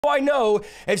I know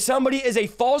if somebody is a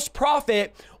false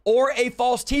prophet or a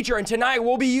false teacher? And tonight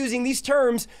we'll be using these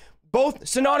terms both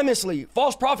synonymously.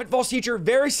 False prophet, false teacher,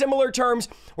 very similar terms.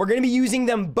 We're going to be using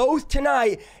them both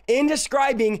tonight in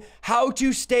describing how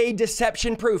to stay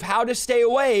deception proof, how to stay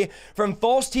away from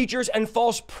false teachers and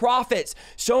false prophets.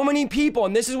 So many people,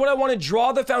 and this is what I want to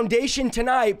draw the foundation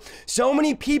tonight. So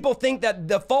many people think that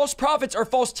the false prophets or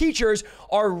false teachers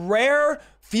are rare,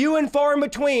 few and far in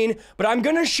between, but I'm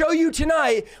going to show you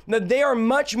tonight that they are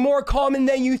much more common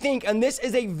than you think. And this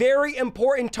is a very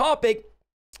important topic,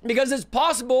 because it's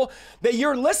possible that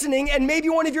you're listening and maybe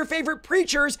one of your favorite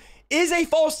preachers is a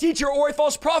false teacher or a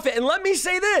false prophet. And let me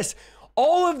say this,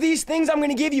 all of these things I'm going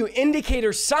to give you,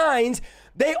 indicators, signs,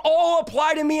 they all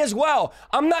apply to me as well.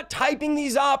 I'm not typing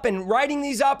these up and writing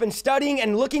these up and studying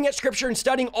and looking at scripture and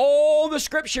studying all the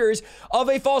scriptures of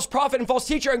a false prophet and false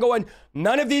teacher and going,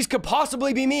 none of these could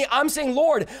possibly be me. I'm saying,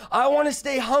 Lord, I want to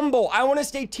stay humble. I want to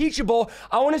stay teachable.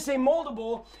 I want to stay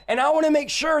moldable. And I want to make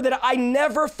sure that I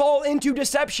never fall into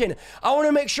deception. I want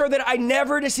to make sure that I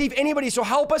never deceive anybody. So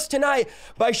help us tonight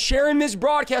by sharing this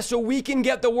broadcast so we can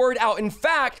get the word out. In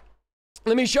fact,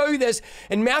 let me show you this.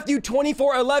 In Matthew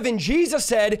 24:11, Jesus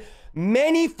said,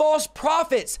 many false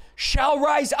prophets shall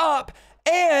rise up.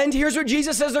 And here's what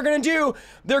Jesus says they're going to do.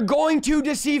 They're going to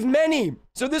deceive many.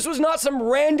 So this was not some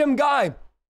random guy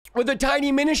with a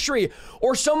tiny ministry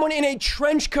or someone in a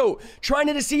trench coat trying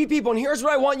to deceive people. And here's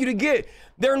what I want you to get.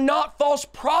 They're not false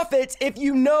prophets if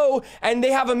you know, and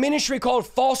they have a ministry called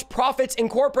False Prophets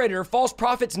Incorporated or False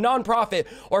Prophets Nonprofit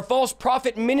or False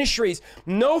Prophet Ministries.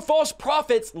 No false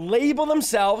prophets label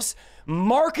themselves,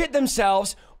 market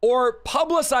themselves, or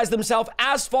publicize themselves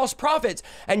as false prophets.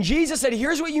 And Jesus said,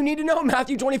 here's what you need to know,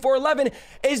 Matthew 24:11,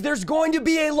 is there's going to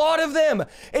be a lot of them.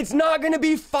 It's not going to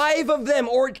be 5 of them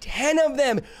or 10 of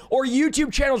them or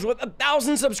YouTube channels with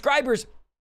 1,000 subscribers.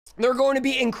 They're going to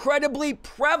be incredibly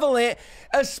prevalent,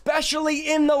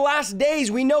 especially in the last days.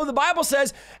 We know the Bible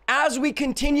says, as we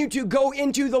continue to go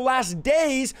into the last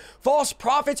days, false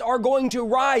prophets are going to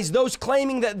rise. Those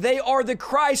claiming that they are the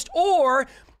Christ or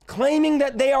claiming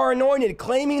that they are anointed,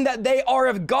 claiming that they are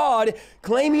of God,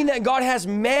 claiming that God has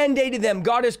mandated them,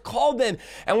 God has called them.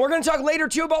 And we're going to talk later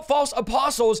too about false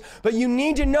apostles, but you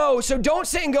need to know. So don't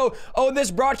sit and go, oh,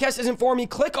 this broadcast isn't for me.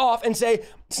 Click off and say,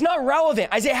 it's not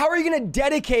relevant. Isaiah, how are you going to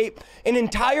dedicate an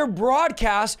entire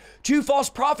broadcast to false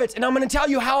prophets? And I'm going to tell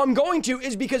you how I'm going to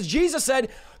is because Jesus said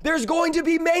there's going to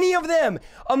be many of them.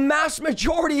 A mass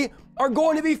majority are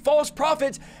going to be false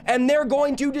prophets and they're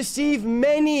going to deceive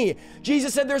many.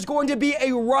 Jesus said there's going to be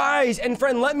a rise. And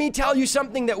friend, let me tell you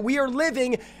something, that we are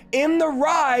living in the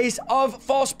rise of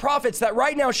false prophets. That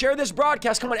right now, share this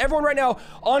broadcast. Come on, everyone right now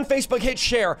on Facebook, hit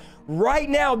share. Right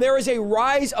now, there is a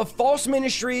rise of false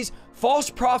ministries, false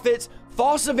prophets,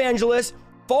 false evangelists,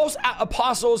 false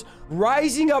apostles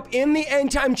rising up in the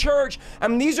end time church.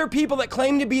 And these are people that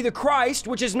claim to be the Christ,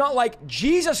 which is not like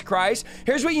Jesus Christ.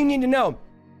 Here's what you need to know.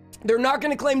 They're not going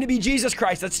to claim to be Jesus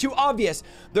Christ. That's too obvious.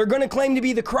 They're going to claim to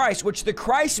be the Christ, which the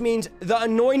Christ means the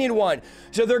anointed one.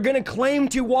 So they're going to claim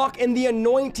to walk in the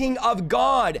anointing of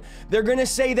God. They're going to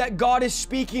say that God is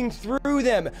speaking through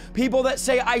them. People that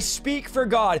say, I speak for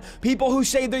God. People who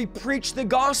say they preach the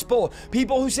gospel.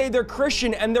 People who say they're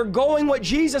Christian, and they're going what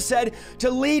Jesus said, to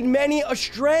lead many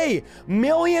astray.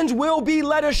 Millions will be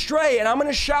led astray. And I'm going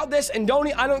to shout this, and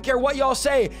I don't care what y'all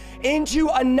say, into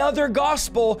another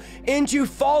gospel, into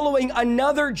following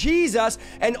another Jesus,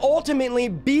 and ultimately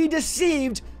be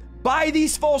deceived by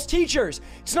these false teachers.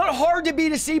 It's not hard to be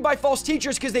deceived by false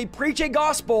teachers because they preach a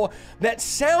gospel that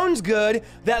sounds good,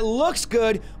 that looks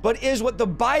good, but is what the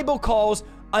Bible calls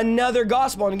another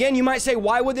gospel. And again, you might say,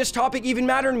 why would this topic even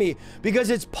matter to me? Because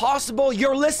it's possible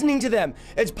you're listening to them.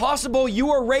 It's possible you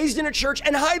were raised in a church,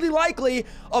 and highly likely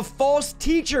of false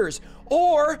teachers,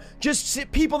 or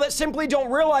just people that simply don't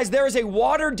realize there is a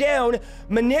watered down,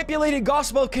 manipulated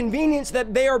gospel of convenience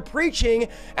that they are preaching,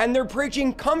 and they're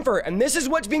preaching comfort. And this is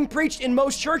what's being preached in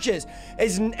most churches,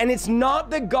 and it's not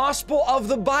the gospel of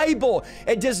the Bible.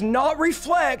 It does not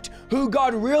reflect who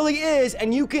God really is,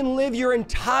 and you can live your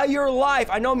entire life.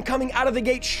 I know I'm coming out of the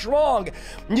gate strong.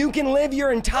 You can live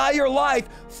your entire life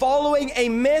following a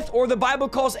myth, or the Bible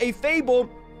calls a fable,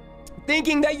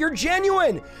 thinking that you're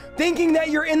genuine, thinking that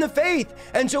you're in the faith.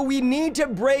 And so we need to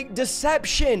break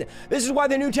deception. This is why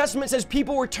the New Testament says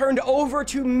people were turned over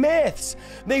to myths.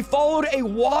 They followed a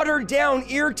watered down,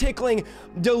 ear-tickling,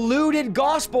 diluted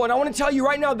gospel. And I want to tell you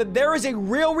right now that there is a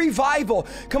real revival.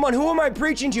 Come on, who am I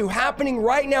preaching to? Happening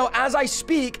right now as I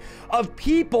speak, of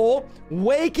people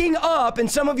waking up,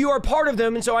 and some of you are part of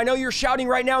them. And so I know you're shouting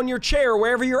right now in your chair,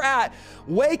 wherever you're at,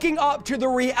 waking up to the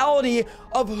reality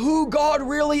of who God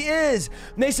really is.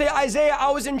 And they say, Isaiah,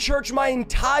 I was in church my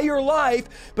entire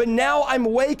life, but now I'm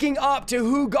waking up to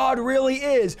who God really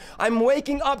is. I'm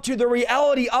waking up to the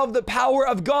reality of the power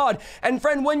of God. And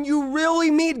friend, when you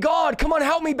really meet God, come on,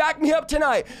 help me, back me up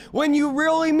tonight. When you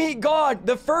really meet God,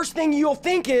 the first thing you'll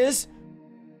think is,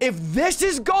 if this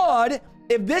is God,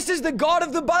 if this is the God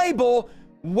of the Bible,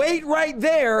 wait right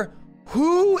there.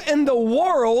 Who in the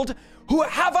world who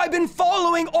have I been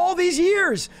following all these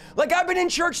years? Like, I've been in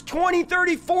church 20,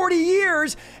 30, 40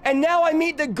 years, and now I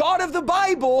meet the God of the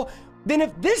Bible. Then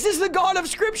if this is the God of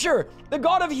Scripture, the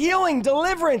God of healing,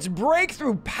 deliverance,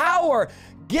 breakthrough, power,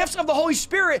 gifts of the Holy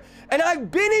Spirit, and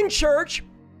I've been in church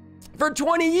for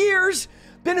 20 years,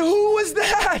 then who was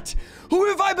that? Who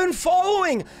have I been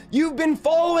following? You've been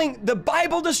following, the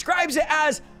Bible describes it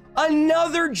as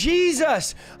another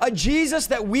Jesus, a Jesus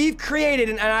that we've created.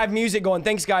 And I have music going.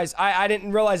 Thanks, guys. I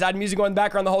didn't realize I had music going in the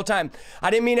background the whole time. I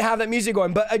didn't mean to have that music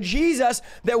going, but a Jesus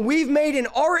that we've made in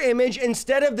our image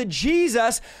instead of the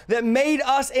Jesus that made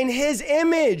us in his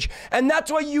image. And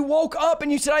that's why you woke up and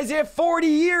you said, Isaiah, 40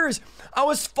 years. I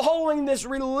was following this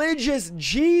religious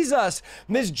Jesus,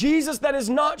 this Jesus that is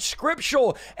not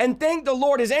scriptural. And thank the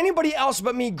Lord, is anybody else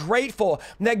but me grateful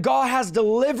that God has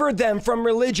delivered them from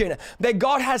religion, that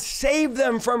God has saved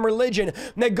them from religion,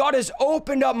 that God has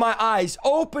opened up my eyes,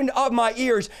 opened up my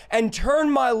ears, and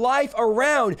turned my life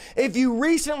around. If you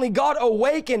recently got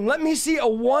awakened, let me see a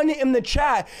 1 in the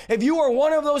chat. If you are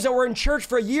one of those that were in church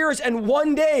for years and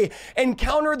one day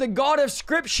encountered the God of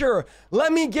Scripture,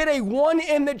 let me get a 1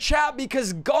 in the chat,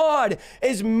 because God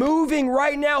is moving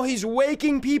right now. He's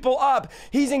waking people up.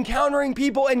 He's encountering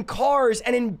people in cars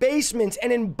and in basements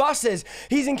and in buses.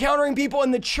 He's encountering people in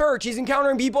the church. He's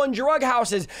encountering people in drug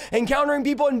houses, encountering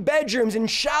people in bedrooms and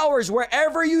showers,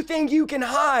 wherever you think you can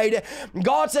hide.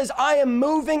 God says, I am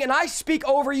moving, and I speak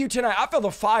over you tonight. I feel the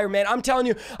fire, man. I'm telling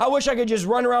you, I wish I could just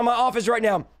run around my office right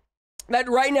now. That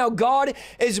right now God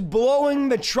is blowing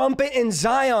the trumpet in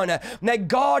Zion, that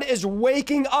God is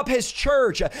waking up his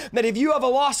church, that if you have a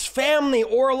lost family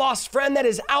or a lost friend that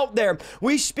is out there,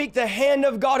 we speak the hand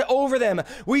of God over them.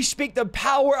 We speak the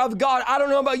power of God. I don't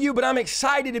know about you, but I'm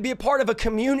excited to be a part of a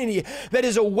community that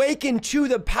is awakened to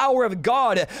the power of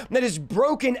God, that is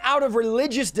broken out of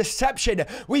religious deception.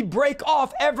 We break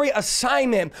off every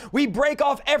assignment. We break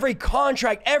off every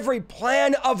contract, every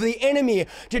plan of the enemy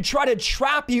to try to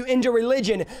trap you into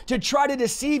religion, to try to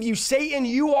deceive you. Satan,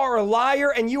 you are a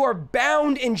liar, and you are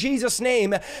bound in Jesus'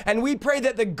 name. And we pray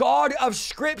that the God of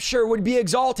Scripture would be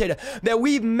exalted, that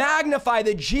we magnify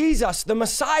the Jesus, the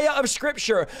Messiah of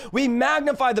Scripture. We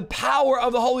magnify the power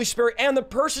of the Holy Spirit and the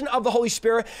person of the Holy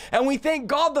Spirit. And we thank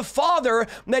God the Father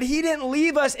that he didn't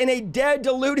leave us in a dead,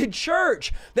 deluded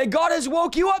church, that God has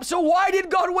woke you up. So why did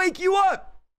God wake you up?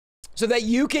 So that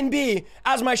you can be,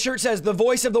 as my shirt says, the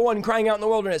voice of the one crying out in the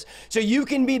wilderness. So you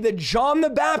can be the John the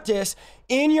Baptist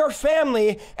in your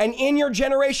family and in your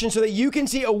generation, so that you can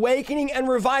see awakening and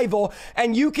revival,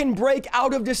 and you can break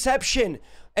out of deception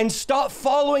and stop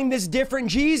following this different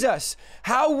Jesus.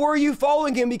 How were you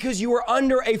following him? Because you were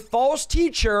under a false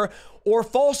teacher or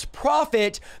false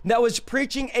prophet that was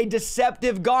preaching a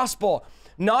deceptive gospel.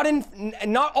 Not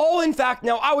all, in fact,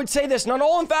 now I would say this, not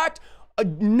all, in fact,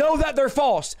 know that they're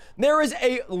false. There is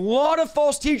a lot of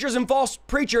false teachers and false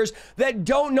preachers that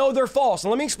don't know they're false. And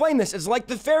let me explain this. It's like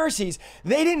the Pharisees.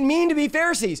 They didn't mean to be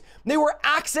Pharisees. They were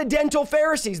accidental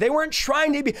Pharisees. They weren't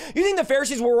trying to be. You think the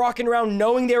Pharisees were walking around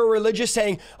knowing they were religious,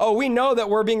 saying, oh, we know that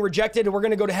we're being rejected and we're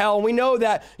going to go to hell. And we know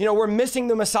that, we're missing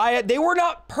the Messiah. They were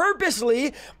not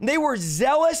purposely. They were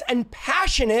zealous and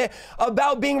passionate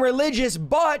about being religious,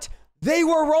 but they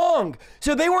were wrong.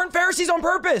 So they weren't Pharisees on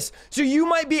purpose. So you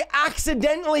might be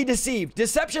accidentally deceived.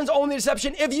 Deception's only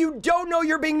deception if you don't know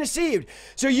you're being deceived.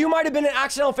 So you might have been an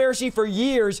accidental Pharisee for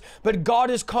years, but God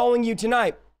is calling you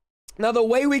tonight. Now, the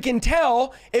way we can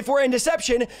tell if we're in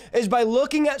deception is by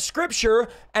looking at Scripture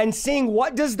and seeing,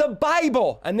 what does the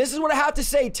Bible, and this is what I have to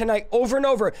say tonight over and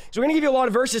over. So we're going to give you a lot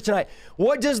of verses tonight.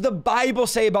 What does the Bible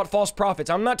say about false prophets?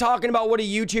 I'm not talking about what a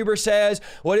YouTuber says,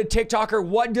 what a TikToker.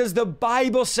 What does the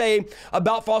Bible say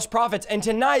about false prophets? And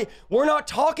tonight, we're not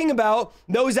talking about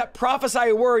those that prophesy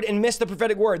a word and miss the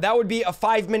prophetic word. That would be a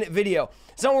 5-minute video.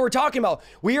 It's not what we're talking about.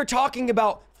 We are talking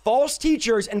about false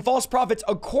teachers and false prophets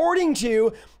according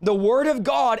to the word of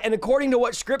God and according to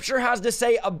what Scripture has to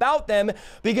say about them,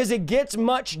 because it gets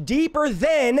much deeper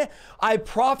than I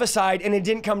prophesied and it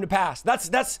didn't come to pass.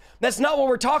 That's not what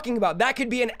we're talking about. That could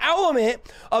be an element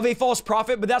of a false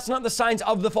prophet, but that's not the signs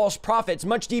of the false prophet. It's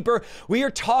much deeper. We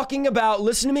are talking about,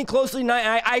 listen to me closely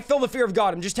tonight. I feel the fear of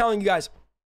God. I'm just telling you guys.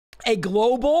 a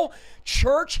global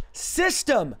church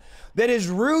system that is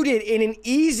rooted in an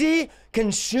easy,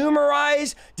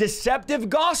 consumerized, deceptive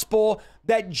gospel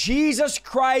that Jesus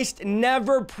Christ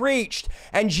never preached.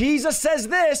 And Jesus says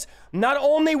this, not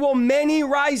only will many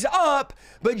rise up,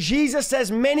 but Jesus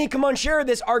says many, come on, share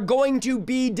this, are going to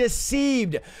be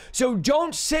deceived. So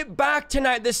don't sit back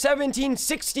tonight, the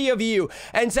 1760 of you,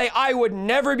 and say, I would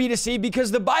never be deceived,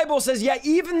 because the Bible says, yeah,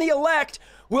 even the elect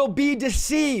will be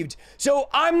deceived. So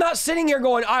I'm not sitting here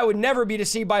going, I would never be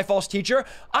deceived by a false teacher.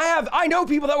 I know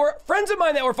people that were friends of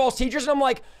mine that were false teachers, and I'm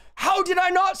like, how did I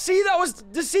not see that was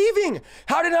deceiving?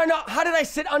 How did I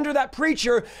sit under that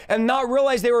preacher and not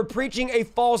realize they were preaching a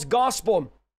false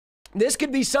gospel? This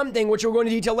could be something, which we're going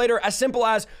to detail later, as simple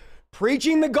as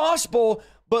preaching the gospel,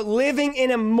 but living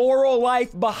in a moral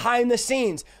life behind the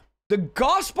scenes. The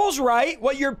gospel's right,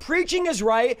 what you're preaching is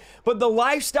right, but the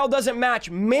lifestyle doesn't match,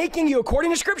 making you,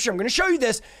 according to scripture, I'm going to show you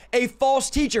this, a false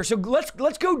teacher. So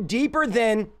let's go deeper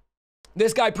than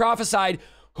this guy prophesied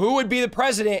who would be the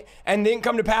president and didn't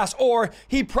come to pass, or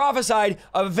he prophesied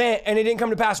an event and it didn't come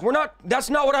to pass. That's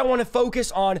not what I want to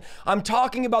focus on. I'm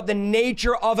talking about the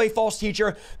nature of a false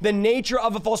teacher, the nature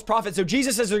of a false prophet. So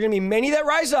Jesus says there's going to be many that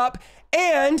rise up,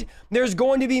 and there's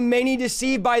going to be many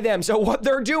deceived by them. So what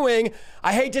they're doing,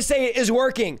 I hate to say it, is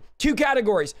working. Two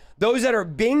categories: those that are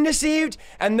being deceived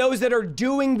and those that are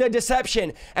doing the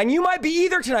deception. And you might be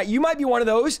either tonight. You might be one of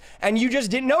those, and you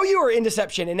just didn't know you were in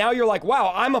deception. And now you're like,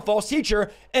 wow, I'm a false teacher,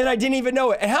 and I didn't even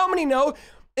know it. And how many know,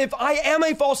 if I am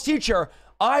a false teacher,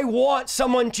 I want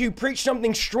someone to preach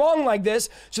something strong like this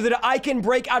so that I can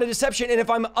break out of deception. And if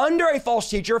I'm under a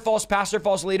false teacher, false pastor,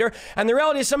 false leader, and the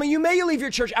reality is some of you may leave your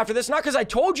church after this, not because I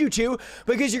told you to,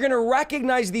 because you're going to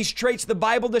recognize these traits the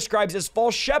Bible describes as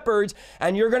false shepherds,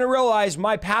 and you're going to realize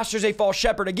my pastor's a false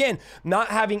shepherd. Again, not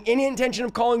having any intention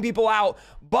of calling people out,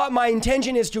 but my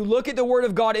intention is to look at the word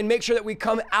of God and make sure that we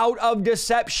come out of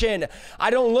deception. I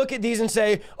don't look at these and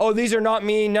say, oh, these are not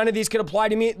me. None of these could apply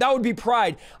to me. That would be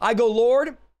pride. I go,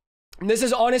 Lord, and this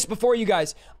is honest before you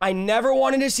guys, I never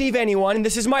want to deceive anyone. And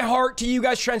this is my heart to you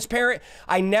guys, transparent.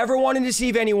 I never want to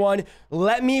deceive anyone.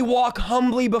 Let me walk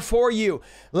humbly before you.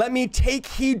 Let me take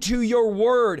heed to your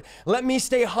word. Let me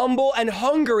stay humble and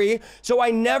hungry so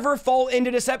I never fall into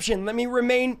deception. Let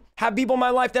me have people in my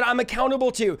life that I'm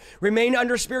accountable to, remain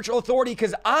under spiritual authority,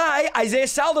 because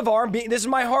Isaiahlukesaldivar, this is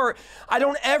my heart, I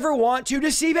don't ever want to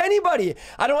deceive anybody.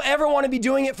 I don't ever want to be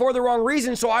doing it for the wrong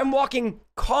reason. So I'm walking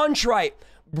contrite,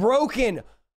 broken,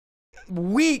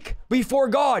 weak before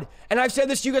God. And I've said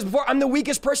this to you guys before, I'm the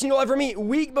weakest person you'll ever meet,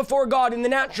 weak before God in the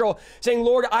natural, saying,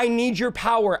 Lord, I need your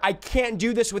power. I can't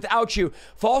do this without you.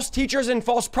 False teachers and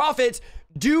false prophets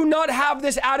do not have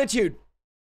this attitude.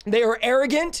 They are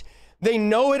arrogant. They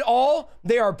know it all.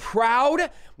 They are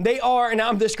proud. They are, and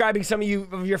I'm describing some of you,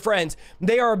 of your friends,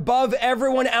 they are above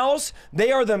everyone else.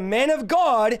 They are the men of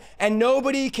God, and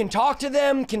nobody can talk to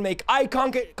them, can make eye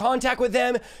contact with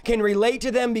them, can relate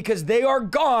to them, because they are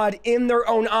God in their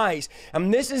own eyes.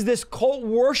 And this is this cult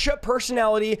worship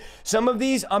personality. Some of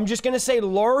these, I'm just going to say,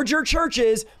 larger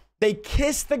churches, they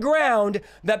kiss the ground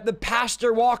that the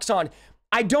pastor walks on.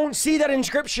 I don't see that in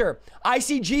scripture. I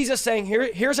see Jesus saying,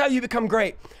 here's how you become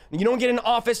great. You don't get an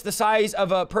office the size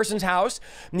of a person's house.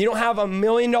 And you don't have $1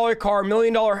 million car,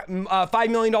 $5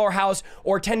 million house,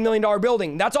 or $10 million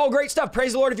building. That's all great stuff.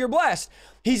 Praise the Lord if you're blessed.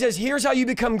 He says, here's how you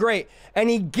become great. And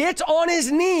he gets on his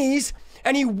knees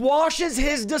and he washes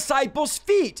his disciples'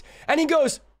 feet. And he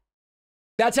goes,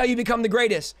 that's how you become the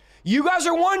greatest. You guys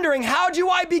are wondering, how do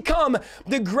I become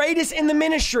the greatest in the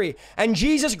ministry? And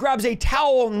Jesus grabs a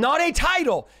towel, not a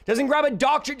title. Doesn't grab a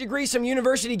doctorate degree some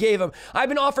university gave him. I've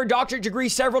been offered doctorate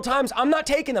degrees several times. I'm not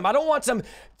taking them. I don't want some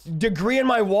degree in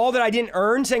my wall that I didn't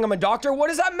earn saying I'm a doctor. What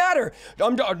does that matter?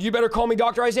 You better call me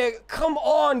Dr. Isaiah. Come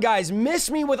on, guys.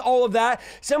 Miss me with all of that.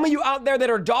 Some of you out there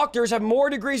that are doctors have more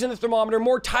degrees in the thermometer,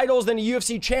 more titles than a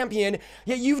UFC champion,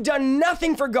 yet you've done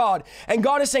nothing for God. And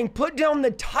God is saying, put down the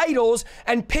titles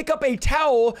and pick up a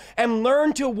towel and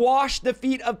learn to wash the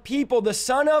feet of people. The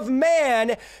Son of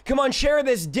Man, come on, share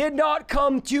this, did not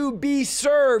come to be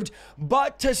served,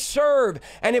 but to serve.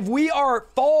 And if we are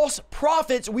false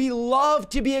prophets, we love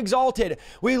to be exalted.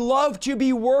 We love to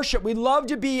be worshiped. We love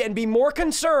to be and be more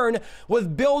concerned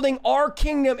with building our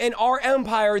kingdom and our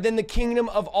empire than the kingdom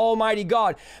of Almighty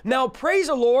God. Now, praise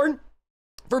the Lord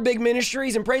for big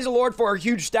ministries, and praise the Lord for our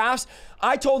huge staffs.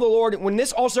 I told the Lord when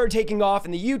this all started taking off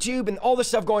and the YouTube and all this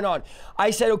stuff going on, I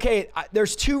said, okay,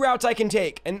 there's two routes I can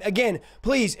take. And again,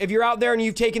 please, if you're out there and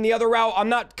you've taken the other route, I'm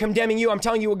not condemning you. I'm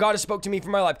telling you what God has spoke to me for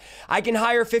my life. I can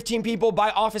hire 15 people,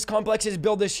 buy office complexes,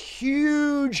 build this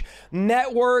huge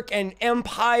network and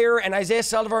empire and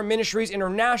Isaiahlukesaldivar Ministries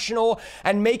International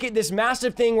and make it this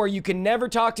massive thing where you can never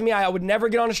talk to me. I would never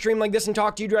get on a stream like this and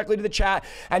talk to you directly to the chat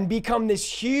and become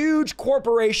this huge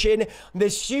corporation,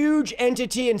 this huge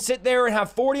entity and sit there and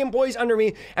have 40 employees under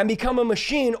me and become a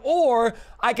machine. Or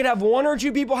I could have one or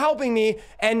two people helping me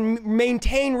and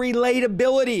maintain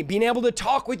relatability, being able to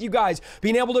talk with you guys,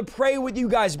 being able to pray with you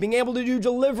guys, being able to do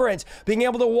deliverance, being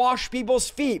able to wash people's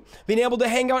feet, being able to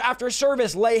hang out after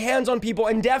service, lay hands on people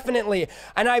indefinitely.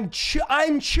 And I'm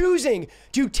choosing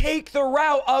to take the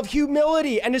route of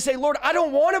humility and to say, Lord, I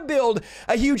don't want to build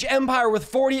a huge empire with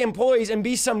 40 employees and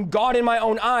be some God in my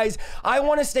own eyes. I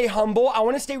want to stay humble. I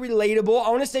want to stay relatable. I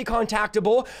want to stay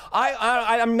contactable.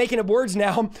 I'm making up words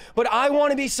now, but I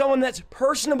want to be someone that's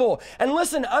personable. And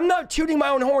listen, I'm not tooting my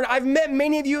own horn. I've met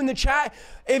many of you in the chat.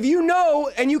 If you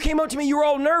know, and you came up to me, you were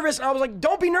all nervous, and I was like,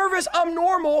 don't be nervous. I'm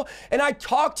normal. And I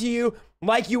talked to you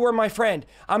like you were my friend.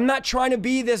 I'm not trying to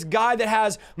be this guy that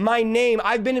has my name.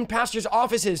 I've been in pastors'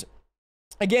 offices.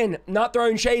 Again, not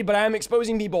throwing shade, but I am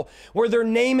exposing people where their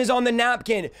name is on the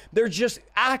napkin. There's just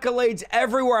accolades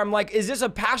everywhere. I'm like, is this a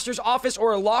pastor's office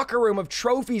or a locker room of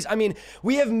trophies? I mean,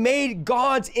 we have made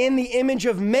gods in the image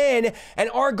of men, and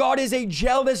our God is a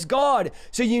jealous God.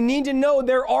 So you need to know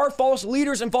there are false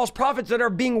leaders and false prophets that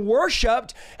are being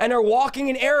worshiped and are walking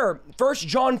in error. 1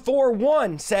 John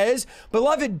 4:1 says,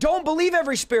 beloved, don't believe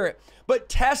every spirit, but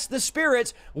test the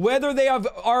spirits, whether they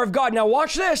are of God. Now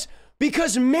watch this.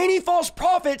 Because many false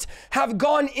prophets have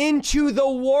gone into the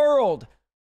world.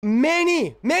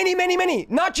 Many,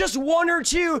 not just one or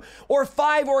two or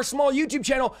five or a small YouTube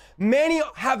channel. Many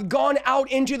have gone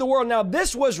out into the world. Now,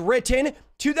 this was written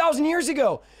 2,000 years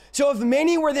ago. So if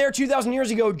many were there 2,000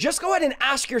 years ago, just go ahead and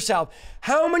ask yourself,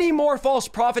 how many more false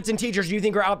prophets and teachers do you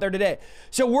think are out there today?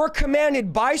 So we're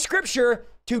commanded by scripture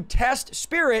to test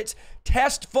spirits,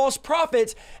 test false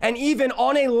prophets, and even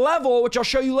on a level, which I'll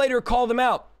show you later, call them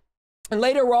out. And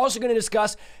later, we're also going to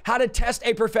discuss how to test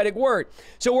a prophetic word.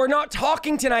 So we're not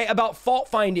talking tonight about fault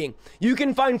finding. You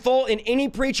can find fault in any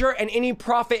preacher and any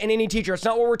prophet and any teacher. It's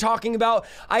not what we're talking about.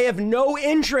 I have no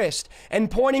interest in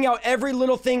pointing out every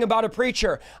little thing about a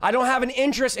preacher. I don't have an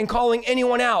interest in calling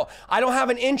anyone out. I don't have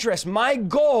an interest. My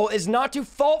goal is not to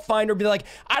fault find or be like,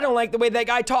 I don't like the way that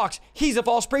guy talks. He's a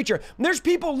false preacher. And there's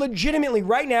people legitimately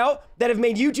right now that have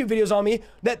made YouTube videos on me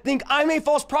that think I'm a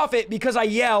false prophet because I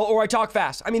yell or I talk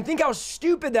fast. I mean, think how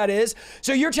stupid that is.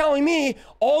 So you're telling me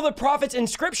all the prophets in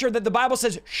scripture that the Bible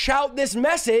says shout this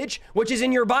message, which is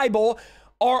in your Bible,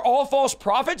 are all false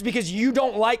prophets because you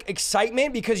don't like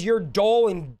excitement, because you're dull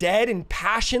and dead and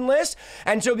passionless.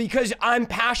 And so because I'm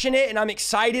passionate and I'm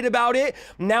excited about it,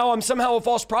 now I'm somehow a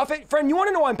false prophet. Friend, you want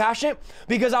to know why I'm passionate?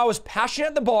 Because I was passionate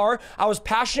at the bar. I was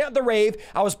passionate at the rave.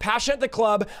 I was passionate at the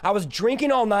club. I was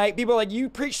drinking all night. People are like, you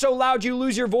preach so loud, you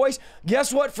lose your voice.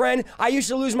 Guess what, friend? I used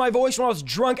to lose my voice when I was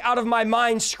drunk out of my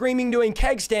mind, screaming, doing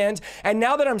keg stands. And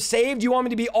now that I'm saved, you want me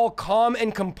to be all calm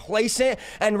and complacent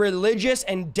and religious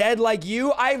and dead like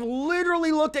you? I've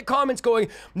literally looked at comments going,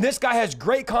 this guy has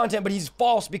great content, but he's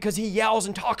false because he yells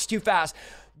and talks too fast.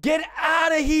 Get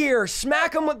out of here.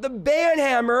 Smack him with the ban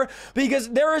hammer, because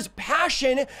there is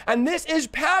passion, and this is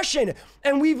passion.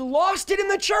 And we've lost it in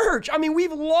the church. I mean,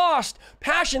 we've lost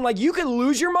passion. Like, you could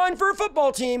lose your mind for a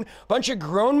football team, bunch of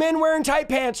grown men wearing tight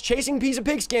pants, chasing a piece of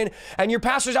pigskin, and your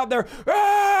pastor's out there,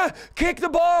 kick the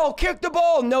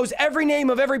ball, knows every name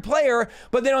of every player.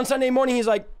 But then on Sunday morning, he's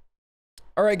like,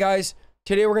 all right, guys,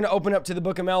 today we're going to open up to the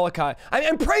book of Malachi.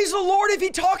 And praise the Lord if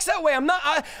he talks that way.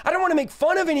 I don't want to make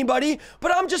fun of anybody,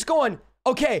 but I'm just going,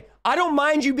 okay, I don't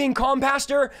mind you being calm,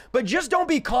 pastor, but just don't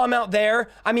be calm out there.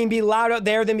 I mean, be loud out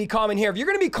there, then be calm in here. If you're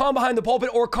going to be calm behind the pulpit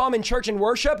or calm in church and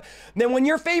worship, then when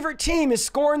your favorite team is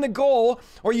scoring the goal,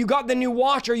 or you got the new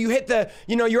watch, or you hit the,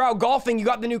 you're out golfing, you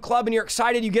got the new club and you're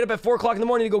excited, you get up at 4 o'clock in the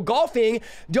morning to go golfing,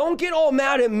 don't get all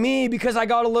mad at me because I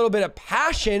got a little bit of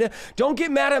passion. Don't get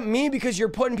mad at me because you're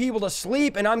putting people to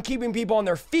sleep and I'm keeping people on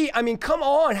their feet. I mean, come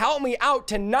on, help me out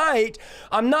tonight.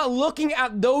 I'm not looking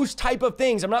at those type of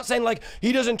things. I'm not saying like,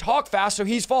 he doesn't talk fast, so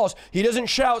he's false. He doesn't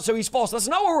shout, so he's false. That's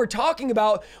not what we're talking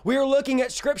about. We're looking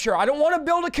at scripture. I don't want to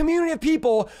build a community of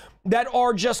people that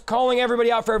are just calling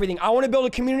everybody out for everything. I want to build a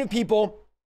community of people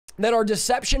that are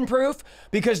deception proof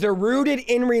because they're rooted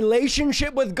in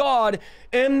relationship with God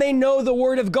and they know the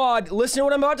word of God. Listen to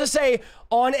what I'm about to say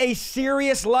on a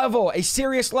serious level, a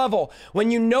serious level.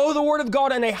 When you know the word of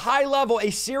God on a high level, a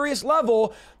serious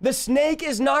level, the snake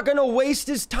is not going to waste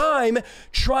his time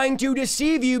trying to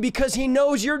deceive you because he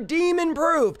knows you're demon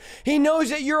proof. He knows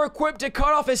that you're equipped to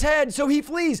cut off his head, so he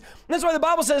flees. And that's why the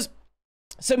Bible says,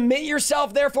 submit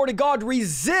yourself therefore to God,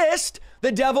 resist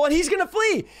the devil, and he's going to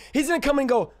flee. He's going to come and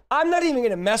go, I'm not even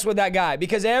going to mess with that guy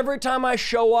because every time I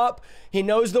show up, he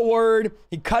knows the word.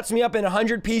 He cuts me up in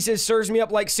 100 pieces, serves me up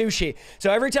like sushi.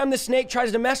 So every time the snake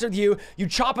tries to mess with you, you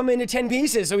chop him into 10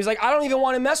 pieces. So he's like, I don't even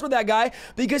want to mess with that guy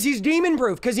because he's demon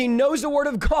proof, because he knows the word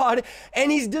of God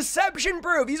and he's deception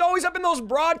proof. He's always up in those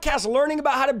broadcasts learning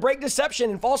about how to break deception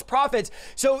and false prophets.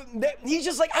 So he's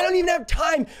just like, I don't even have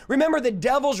time. Remember, the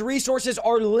devil's resources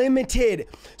are limited.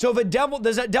 So if a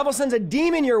devil sends a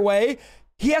demon your way,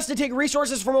 he has to take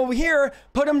resources from over here,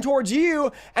 put them towards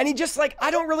you, and he just like,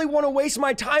 I don't really want to waste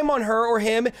my time on her or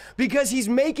him because he's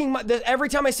making every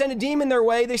time I send a demon their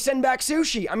way, they send back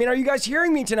sushi. I mean, are you guys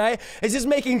hearing me tonight? Is this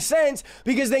making sense?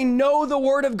 Because they know the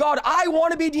word of God. I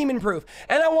want to be demon proof,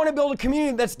 and I want to build a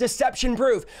community that's deception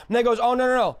proof. And that goes, oh,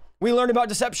 no. We learned about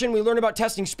deception. We learned about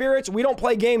testing spirits. We don't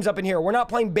play games up in here. We're not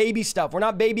playing baby stuff. We're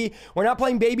not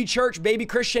playing baby church, baby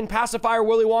Christian, pacifier,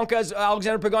 Willy Wonka, as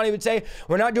Alexander Pagani would say.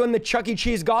 We're not doing the Chuck E.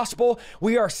 Cheese gospel.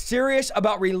 We are serious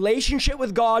about relationship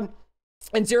with God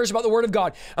and serious about the word of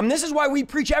God. This is why we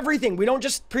preach everything. We don't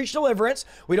just preach deliverance.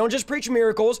 We don't just preach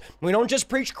miracles. We don't just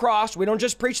preach cross. We don't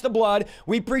just preach the blood.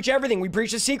 We preach everything. We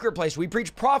preach the secret place. We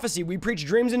preach prophecy. We preach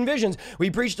dreams and visions. We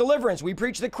preach deliverance. We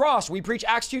preach the cross. We preach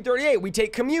Acts 2:38. We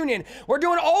take communion. We're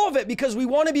doing all of it because we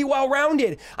want to be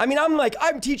well-rounded.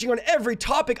 I'm teaching on every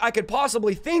topic I could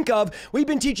possibly think of. We've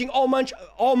been teaching all month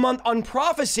on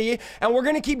prophecy, and we're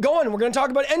going to keep going. We're going to talk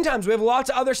about end times. We have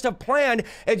lots of other stuff planned.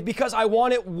 It's because I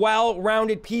want it well-rounded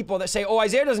people that say, oh,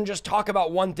 Isaiah doesn't just talk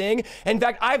about one thing. In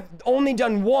fact, I've only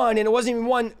done one, and it wasn't even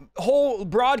one whole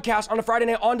broadcast on a Friday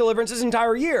night on deliverance this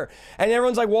entire year. And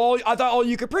everyone's like, well, I thought all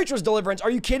you could preach was deliverance.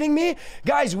 Are you kidding me?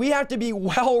 Guys, we have to be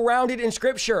well-rounded in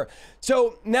scripture.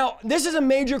 So now this is a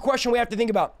major question we have to think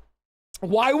about.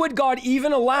 Why would God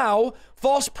even allow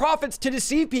false prophets to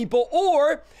deceive people?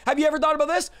 Or have you ever thought about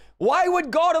this? Why would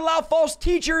God allow false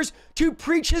teachers to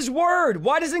preach his word?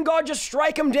 Why doesn't God just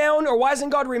strike them down? Or why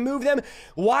doesn't God remove them?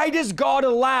 Why does God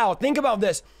allow, think about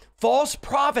this, false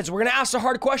prophets, we're going to ask the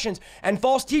hard questions, and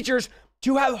false teachers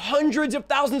to have hundreds of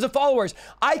thousands of followers?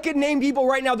 I could name people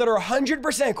right now that are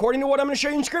 100%, according to what I'm going to show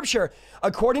you in scripture,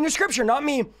 according to scripture, not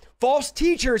me, false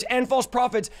teachers and false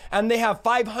prophets, and they have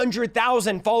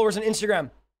 500,000 followers on Instagram.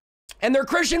 And they're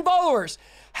Christian followers.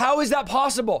 How is that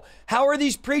possible? How are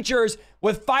these preachers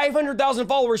with 500,000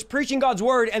 followers preaching God's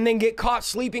word and then get caught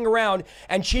sleeping around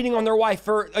and cheating on their wife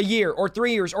for a year or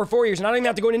 3 years or 4 years? And I don't even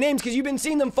have to go into names because you've been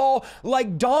seeing them fall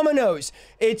like dominoes.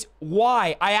 It's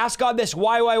why. I asked God this,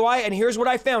 why? And here's what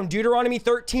I found. Deuteronomy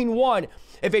 13:1.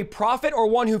 If a prophet or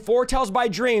one who foretells by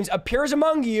dreams appears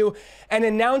among you and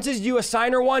announces to you a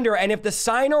sign or wonder, and if the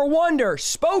sign or wonder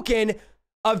spoken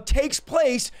of takes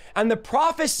place, and the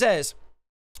prophet says,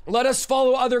 let us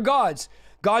follow other gods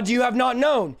you have not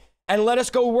known, and let us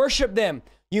go worship them,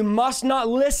 you must not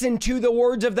listen to the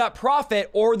words of that prophet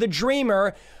or the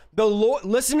dreamer. The Lord,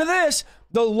 listen to this,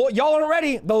 the Lord, y'all aren't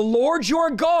ready. The Lord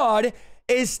your God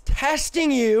is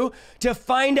testing you to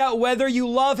find out whether you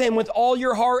love him with all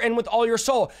your heart and with all your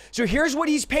soul. So here's what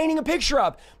he's painting a picture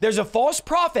of. There's a false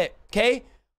prophet, okay,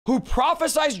 who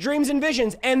prophesies dreams and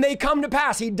visions, and they come to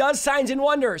pass. He does signs and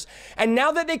wonders. And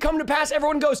now that they come to pass,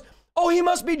 everyone goes, oh, he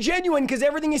must be genuine because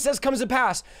everything he says comes to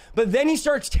pass. But then he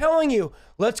starts telling you,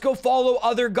 let's go follow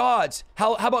other gods.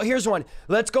 How about, here's one.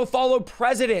 Let's go follow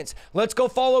presidents. Let's go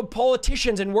follow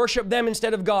politicians and worship them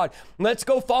instead of God. Let's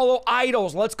go follow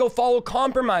idols. Let's go follow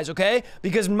compromise, okay?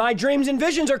 Because my dreams and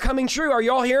visions are coming true. Are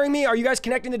you all hearing me? Are you guys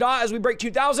connecting the dot as we break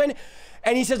 2000?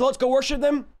 And he says, let's go worship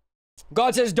them.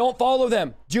 God says, don't follow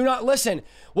them. Do not listen.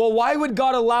 Well, why would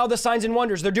God allow the signs and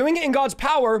wonders? They're doing it in God's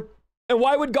power. And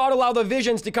why would God allow the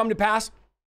visions to come to pass?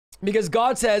 Because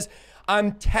God says,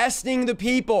 I'm testing the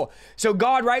people. So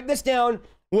God, write this down,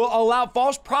 will allow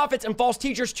false prophets and false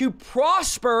teachers to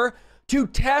prosper to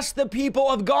test the people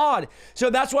of God. So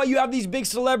that's why you have these big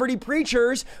celebrity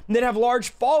preachers that have large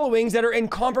followings that are in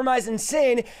compromise and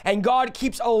sin, and God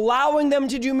keeps allowing them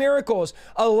to do miracles,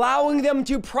 allowing them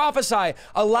to prophesy,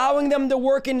 allowing them to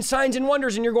work in signs and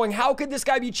wonders. And you're going, how could this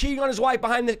guy be cheating on his wife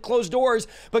behind the closed doors?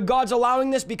 But God's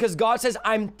allowing this because God says,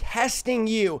 I'm testing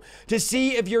you to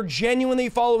see if you're genuinely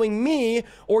following me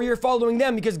or you're following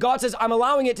them, because God says, I'm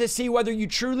allowing it to see whether you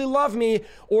truly love me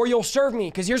or you'll serve me.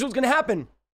 Because here's what's going to happen.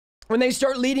 when they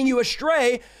start leading you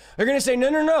astray, they're going to say, no,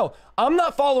 no, no, I'm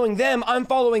not following them. I'm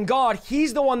following God.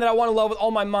 He's the one that I want to love with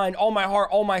all my mind, all my heart,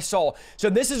 all my soul. So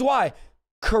this is why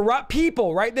corrupt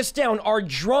people, write this down, are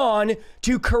drawn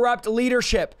to corrupt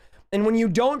leadership. And when you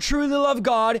don't truly love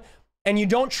God and you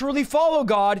don't truly follow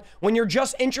God, when you're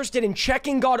just interested in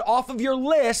checking God off of your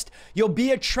list, you'll be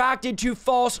attracted to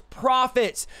false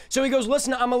prophets. So he goes,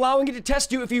 listen, I'm allowing it to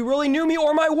test you. If you really knew me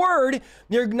or my word,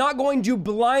 you're not going to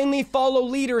blindly follow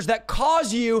leaders that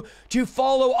cause you to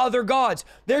follow other gods.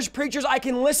 There's preachers I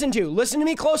can listen to. Listen to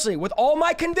me closely with all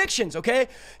my convictions, okay?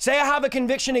 Say I have a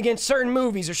conviction against certain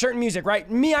movies or certain music, right?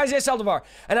 Me, Isaiahlukesaldivar,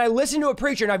 and I listen to a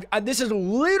preacher, and this has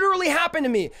literally happened to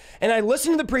me, and I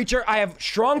listen to the preacher, I have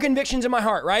strong convictions in my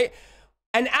heart, right?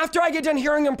 And after I get done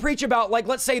hearing him preach about, like,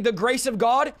 let's say the grace of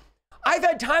God, I've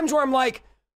had times where I'm like,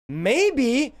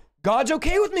 maybe God's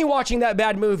okay with me watching that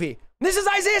bad movie. This is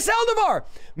Isaiahlukesaldivar.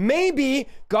 Maybe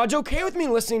God's okay with me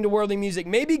listening to worldly music.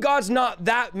 Maybe God's not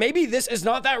that, maybe this is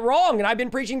not that wrong. And I've been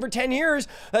preaching for 10 years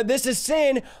that this is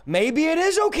sin. Maybe it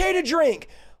is okay to drink.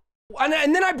 And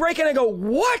then I break and I go,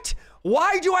 what?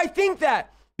 Why do I think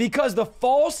that? Because the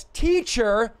false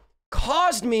teacher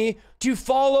caused me to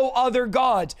follow other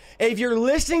gods. If you're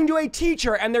listening to a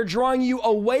teacher and they're drawing you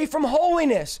away from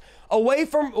holiness, away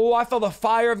from, oh, I feel the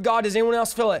fire of God. Does anyone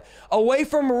else feel it? Away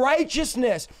from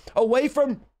righteousness, away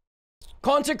from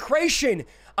consecration,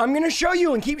 I'm going to show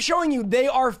you and keep showing you they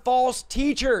are false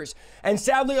teachers. And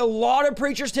sadly, a lot of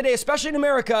preachers today, especially in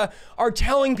America, are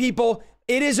telling people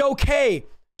it is okay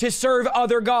to serve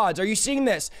other gods. Are you seeing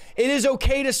this? It is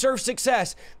okay to serve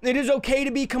success. It is okay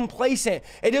to be complacent.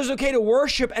 It is okay to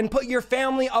worship and put your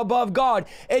family above God.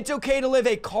 It's okay to live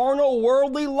a carnal,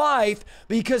 worldly life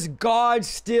because God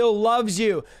still loves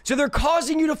you. So they're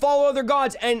causing you to follow other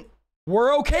gods, and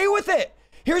we're okay with it.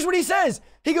 Here's what he says.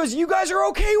 He goes, you guys are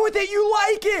okay with it. You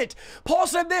like it. Paul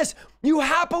said this, you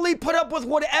happily put up with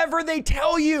whatever they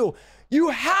tell you. You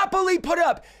happily put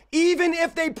up, even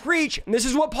if they preach, and this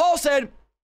is what Paul said,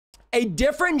 a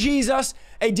different Jesus,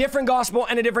 a different gospel,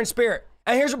 and a different spirit.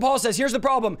 And here's what Paul says. Here's the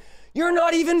problem. You're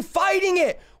not even fighting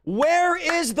it. Where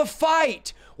is the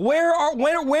fight? When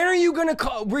are you going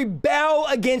to rebel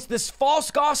against this false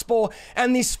gospel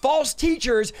and these false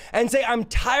teachers and say, I'm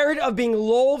tired of being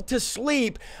lulled to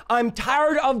sleep. I'm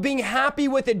tired of being happy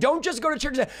with it. Don't just go to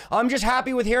church and say, I'm just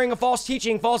happy with hearing a false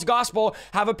teaching, false gospel,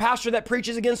 have a pastor that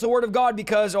preaches against the word of God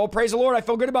because, oh, praise the Lord, I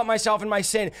feel good about myself and my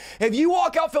sin. If you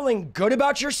walk out feeling good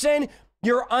about your sin,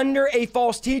 you're under a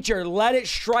false teacher. Let it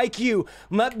strike you.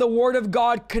 Let the word of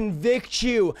God convict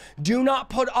you. Do not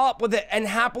put up with it and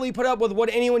happily put up with what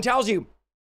anyone tells you.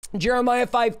 Jeremiah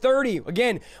 5:30.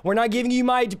 Again, we're not giving you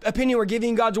my opinion. We're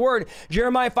giving you God's word.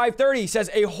 Jeremiah 5:30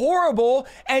 says, a horrible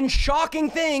and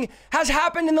shocking thing has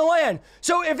happened in the land.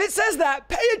 So if it says that,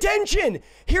 pay attention.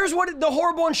 Here's what the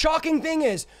horrible and shocking thing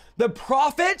is. The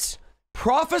prophets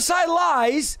prophesy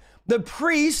lies. The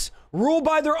priests rule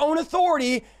by their own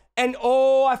authority. And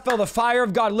oh, I feel the fire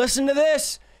of God. Listen to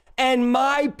this. And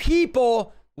my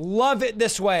people love it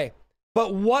this way.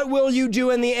 But what will you do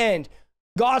in the end?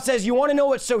 God says, you want to know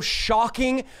what's so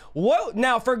shocking? What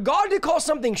now, for God to call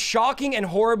something shocking and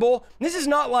horrible, this is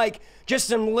not like just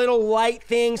some little light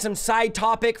thing, some side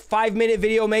topic, 5-minute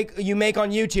video you make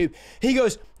on YouTube. He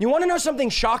goes, you want to know something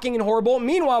shocking and horrible?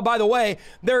 Meanwhile, by the way,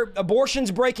 there are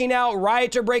abortions breaking out,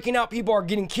 riots are breaking out, people are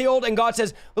getting killed. And God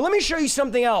says, well, let me show you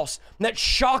something else that's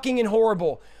shocking and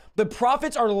horrible. The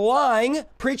prophets are lying,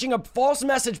 preaching a false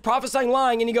message, prophesying,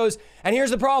 lying. And he goes, and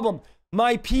here's the problem.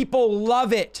 My people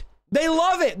love it. They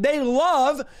love it. They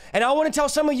love, and I want to tell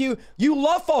some of you, you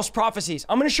love false prophecies.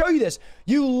 I'm going to show you this.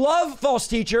 You love false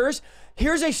teachers.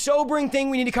 Here's a sobering thing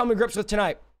we need to come to grips with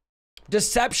tonight.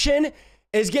 Deception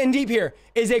is getting deep here,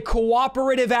 is a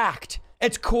cooperative act.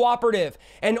 It's cooperative.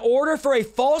 In order for a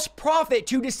false prophet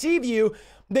to deceive you,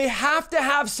 they have to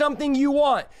have something you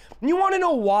want. And you want to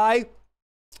know why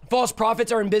false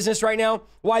prophets are in business right now?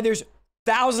 Why there's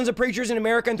thousands of preachers in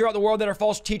America and throughout the world that are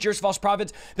false teachers, false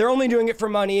prophets. They're only doing it for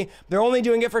money. They're only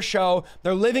doing it for show.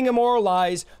 They're living immoral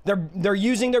lies. They're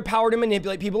using their power to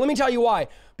manipulate people. Let me tell you why.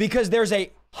 Because there's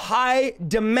a high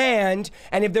demand,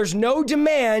 and if there's no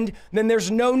demand, then there's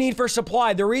no need for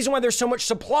supply. The reason why there's so much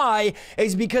supply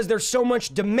is because there's so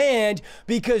much demand,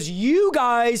 because you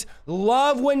guys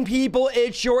love when people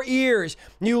itch your ears.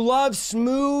 You love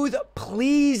smooth,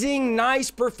 pleasing,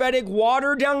 nice, prophetic,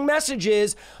 watered down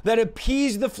messages that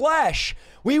appease the flesh.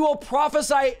 We will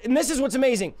prophesy, and this is what's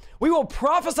amazing. We will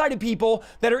prophesy to people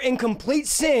that are in complete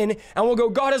sin, and we'll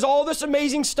go, God has all this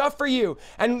amazing stuff for you,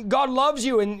 and God loves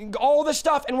you, and all this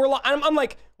stuff. And I'm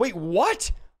like, wait,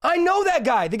 what? I know that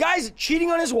guy. The guy's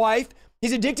cheating on his wife.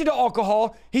 He's addicted to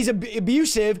alcohol. He's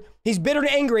abusive. He's bitter and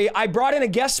angry. I brought in a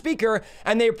guest speaker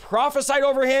and they prophesied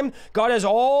over him. God has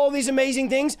all these amazing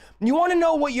things. You want to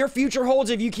know what your future holds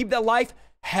if you keep that life?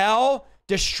 Hell,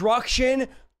 destruction,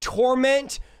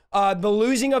 torment, the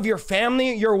losing of your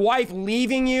family, your wife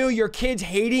leaving you, your kids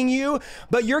hating you,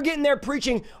 but you're getting there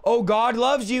preaching, oh, God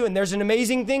loves you and there's an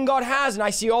amazing thing God has and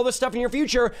I see all this stuff in your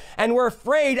future. And we're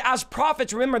afraid as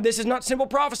prophets, remember, this is not simple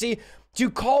prophecy, to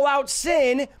call out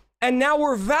sin. And now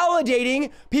we're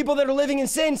validating people that are living in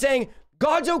sin saying,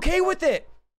 God's okay with it.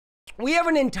 We have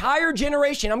an entire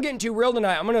generation. I'm getting too real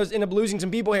tonight. I'm going to end up losing some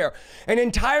people here. An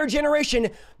entire generation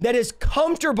that is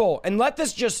comfortable. And let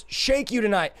this just shake you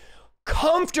tonight.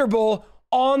 Comfortable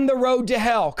on the road to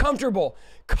hell. Comfortable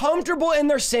in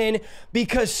their sin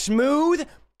because smooth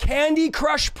Candy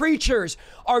Crush preachers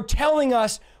are telling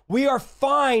us we are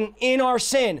fine in our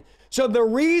sin. So the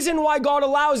reason why God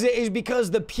allows it is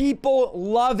because the people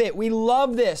love it. We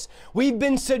love this. We've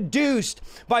been seduced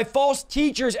by false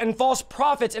teachers and false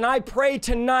prophets. And I pray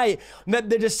tonight that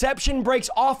the deception breaks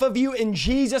off of you in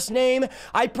Jesus' name.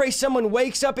 I pray someone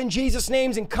wakes up in Jesus'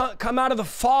 name and come out of the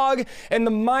fog in the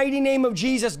mighty name of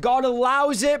Jesus. God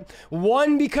allows it.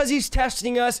 One, because he's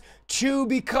testing us. Two,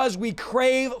 because we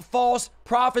crave false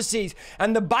prophecies.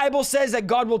 And the Bible says that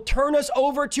God will turn us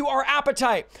over to our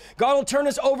appetite. God will turn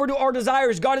us over to our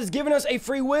desires. God has given us a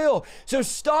free will. So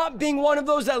stop being one of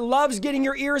those that loves getting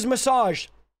your ears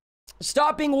massaged.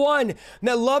 Stop being one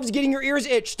that loves getting your ears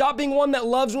itched. Stop being one that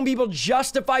loves when people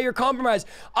justify your compromise.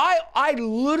 I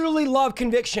literally love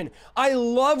conviction. I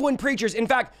love when preachers, in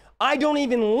fact, I don't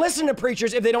even listen to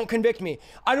preachers if they don't convict me.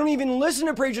 I don't even listen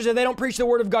to preachers if they don't preach the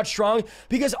word of God strong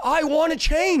because I want to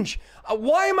change.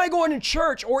 Why am I going to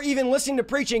church or even listening to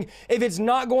preaching if it's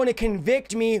not going to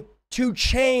convict me to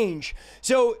change?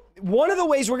 So one of the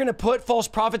ways we're going to put false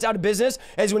prophets out of business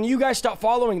is when you guys stop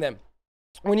following them.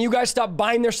 When you guys stop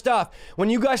buying their stuff. When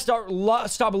you guys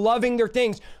stop loving their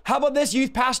things. How about this,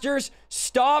 youth pastors?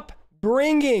 Stop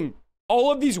bringing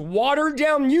all of these watered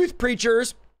down youth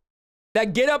preachers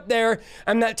that get up there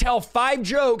and that tell 5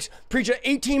 jokes, preach an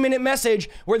 18-minute message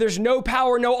where there's no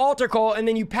power, no altar call, and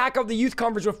then you pack up the youth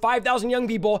conference with 5,000 young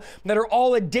people that are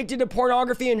all addicted to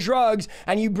pornography and drugs,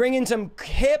 and you bring in some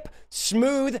hip,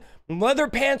 smooth, leather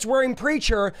pants wearing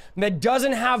preacher that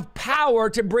doesn't have power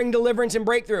to bring deliverance and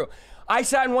breakthrough. I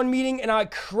sat in one meeting and I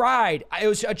cried. It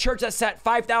was a church that sat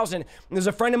 5,000. It was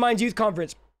a friend of mine's youth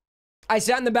conference. I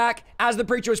sat in the back as the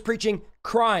preacher was preaching,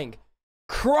 crying.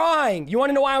 You want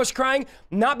to know why I was crying?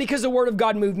 Not because the word of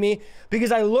God moved me,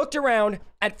 because I looked around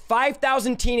at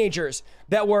 5,000 teenagers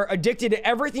that were addicted to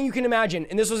everything you can imagine.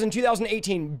 And this was in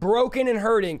 2018, broken and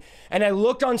hurting. And I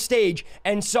looked on stage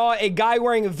and saw a guy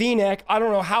wearing a V-neck, I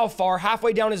don't know how far,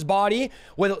 halfway down his body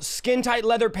with skin tight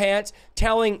leather pants,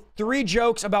 telling 3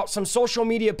 jokes about some social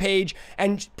media page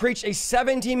and preached a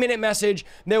 17-minute message.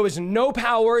 There was no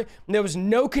power. There was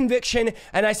no conviction.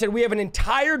 And I said, we have an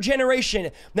entire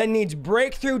generation that needs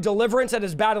breakthrough deliverance that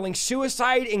is battling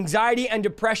suicide, anxiety, and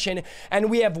depression. And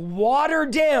we have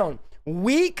watered down,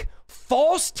 weak,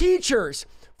 false teachers,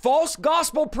 false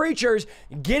gospel preachers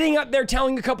getting up there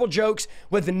telling a couple jokes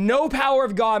with no power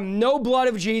of God, no blood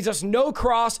of Jesus, no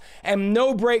cross, and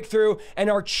no breakthrough. And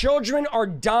our children are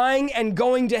dying and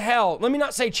going to hell. Let me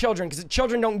not say children, because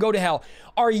children don't go to hell.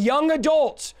 Our young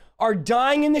adults are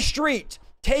dying in the street,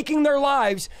 taking their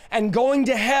lives and going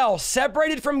to hell,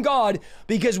 separated from God,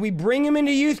 because we bring them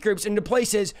into youth groups, into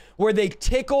places where they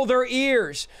tickle their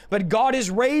ears. But God is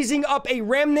raising up a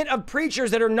remnant of preachers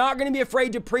that are not going to be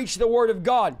afraid to preach the word of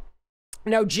God.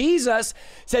 Now, Jesus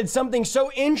said something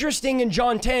so interesting in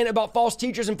John 10 about false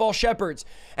teachers and false shepherds.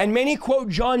 And many quote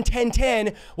John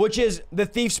 10:10, which is the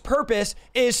thief's purpose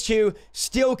is to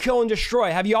steal, kill, and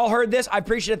destroy. Have you all heard this? I've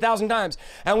preached it 1,000 times.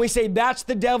 And we say that's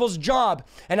the devil's job.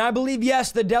 And I believe,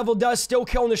 yes, the devil does steal,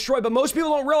 kill, and destroy. But most people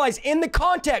don't realize in the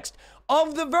context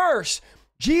of the verse,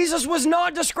 Jesus was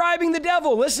not describing the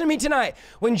devil. Listen to me tonight.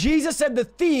 When Jesus said the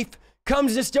thief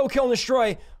comes to steal, kill, and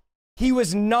destroy, he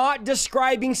was not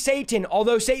describing Satan,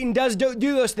 although Satan does do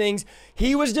those things.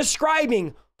 He was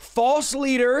describing false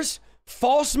leaders,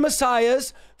 false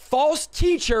messiahs, false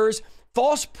teachers,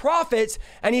 false prophets.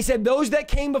 And he said, those that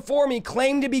came before me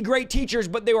claimed to be great teachers,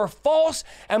 but they were false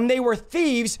and they were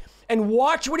thieves. And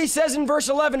watch what he says in verse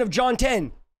 11 of John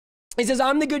 10. He says,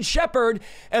 I'm the good shepherd,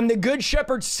 and the good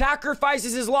shepherd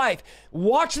sacrifices his life.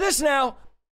 Watch this now.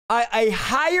 A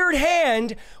hired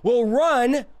hand will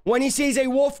run when he sees a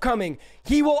wolf coming.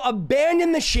 He will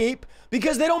abandon the sheep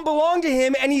because they don't belong to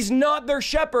him and he's not their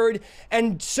shepherd.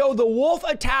 And so the wolf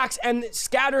attacks and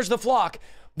scatters the flock.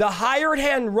 The hired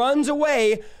hand runs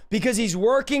away because he's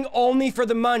working only for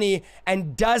the money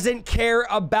and doesn't care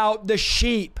about the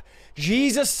sheep.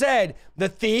 Jesus said, the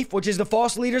thief, which is the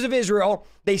false leaders of Israel,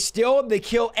 they steal, they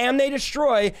kill, and they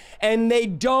destroy, and they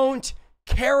don't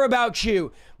care about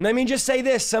you. Let me just say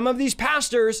this. Some of these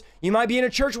pastors, you might be in a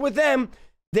church with them,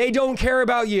 they don't care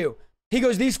about you. He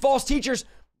goes, these false teachers,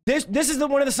 this is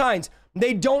one of the signs.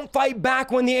 They don't fight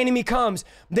back when the enemy comes.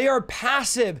 They are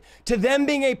passive. To them,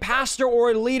 being a pastor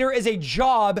or a leader is a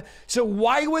job. So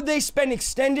why would they spend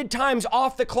extended times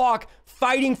off the clock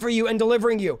fighting for you and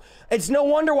delivering you? It's no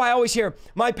wonder why I always hear,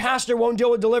 my pastor won't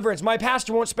deal with deliverance. My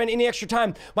pastor won't spend any extra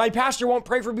time. My pastor won't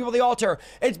pray for people at the altar.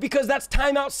 It's because that's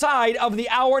time outside of the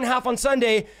hour and a half on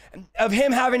Sunday of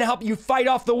him having to help you fight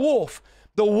off the wolf.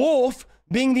 The wolf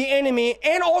being the enemy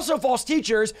and also false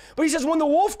teachers. But he says when the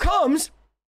wolf comes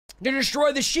to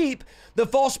destroy the sheep, the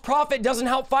false prophet doesn't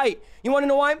help fight. You want to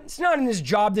know why? It's not in his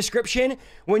job description.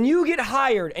 When you get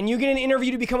hired and you get an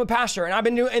interview to become a pastor, and I've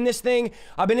been doing this thing,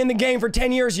 I've been in the game for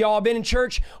 10 years, y'all. I've been in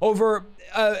church over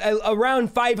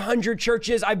around 500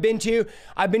 churches I've been to.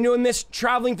 I've been doing this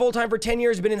traveling full-time for 10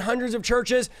 years, been in hundreds of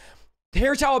churches.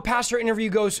 Here's how a pastor interview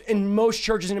goes in most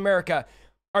churches in America.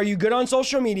 Are you good on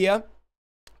social media?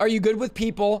 Are you good with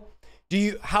people?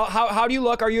 How do you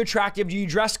look? Are you attractive? Do you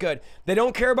dress good? They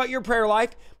don't care about your prayer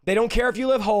life. They don't care if you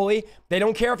live holy. They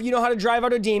don't care if you know how to drive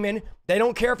out a demon. They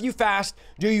don't care if you fast.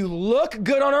 Do you look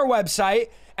good on our website?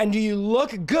 And do you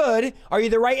look good? Are you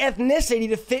the right ethnicity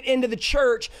to fit into the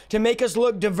church to make us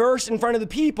look diverse in front of the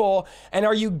people? And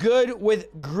are you good with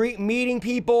meeting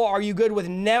people? Are you good with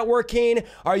networking?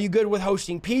 Are you good with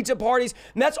hosting pizza parties?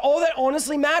 And that's all that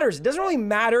honestly matters. It doesn't really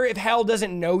matter if hell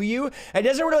doesn't know you. It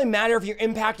doesn't really matter if you're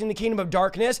impacting the kingdom of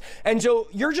darkness. And so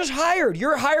you're just hired.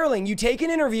 You're a hireling. You take an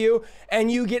interview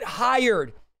and you get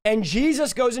hired. And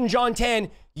Jesus goes in John 10,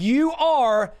 you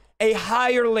are a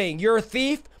hireling. You're a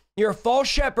thief. You're a false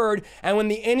shepherd, and when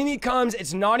the enemy comes,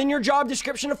 it's not in your job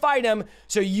description to fight him,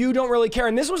 so you don't really care.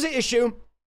 And this was the issue.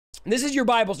 This is your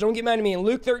Bible, so don't get mad at me. In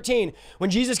Luke 13, when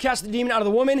Jesus cast the demon out of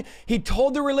the woman, he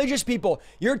told the religious people,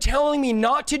 you're telling me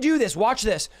not to do this, watch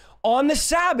this, on the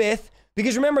Sabbath,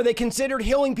 because remember, they considered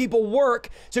healing people work.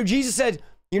 So Jesus said,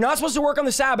 you're not supposed to work on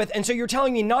the Sabbath, and so you're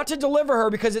telling me not to deliver her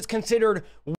because it's considered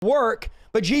work.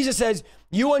 But Jesus says,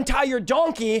 you untie your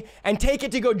donkey and take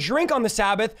it to go drink on the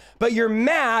Sabbath, but you're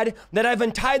mad that I've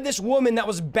untied this woman that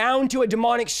was bound to a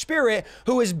demonic spirit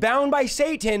who is bound by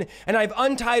Satan, and I've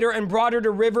untied her and brought her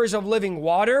to rivers of living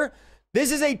water.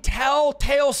 This is a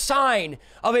telltale sign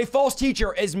of a false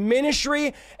teacher. His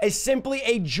ministry is simply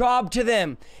a job to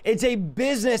them. It's a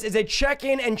business. It's a check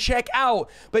in and check out.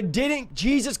 But didn't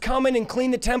Jesus come in and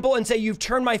clean the temple and say, you've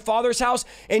turned my Father's house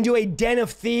into a den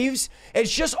of thieves?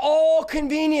 It's just all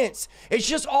convenience. It's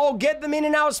just all get them in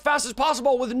and out as fast as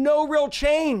possible with no real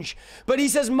change. But he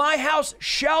says, my house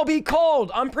shall be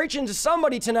called, I'm preaching to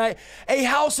somebody tonight, a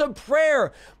house of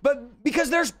prayer. But because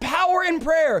there's power in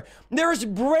prayer, there is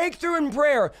breakthrough in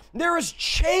prayer, there is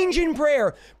change in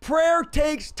prayer. Prayer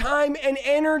takes time and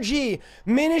energy.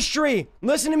 Ministry,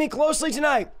 listen to me closely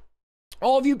tonight.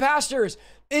 All of you pastors,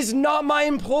 is not my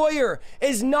employer,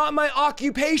 is not my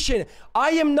occupation.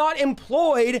 I am not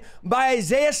employed by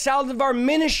Isaiahlukesaldivar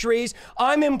Ministries.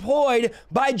 I'm employed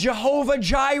by Jehovah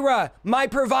Jireh, my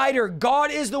provider.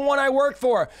 God is the one I work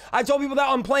for. I told people that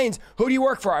on planes. Who do you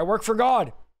work for? I work for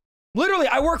God. Literally,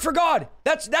 I work for God.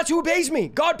 That's who pays me.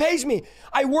 God pays me.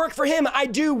 I work for him. I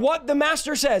do what the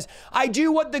master says. I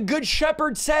do what the good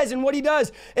shepherd says and what he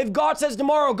does. If God says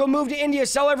tomorrow, go move to India,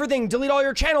 sell everything, delete all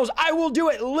your channels, I will do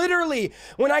it. Literally,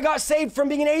 when I got saved from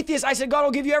being an atheist, I said, God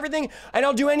will give you everything and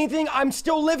I'll do anything. I'm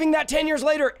still living that 10 years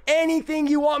later. Anything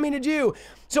you want me to do.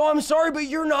 So I'm sorry, but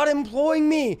you're not employing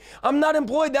me. I'm not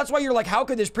employed. That's why you're like, how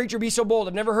could this preacher be so bold?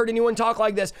 I've never heard anyone talk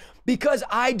like this. Because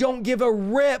I don't give a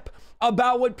rip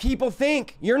about what people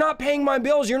think. You're not paying my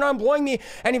bills. You're not employing me.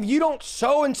 And if you don't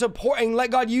sow and support and let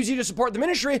God use you to support the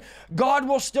ministry, God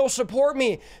will still support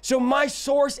me. So my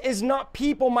source is not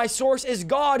people. My source is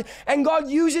God, and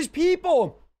God uses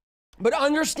people. But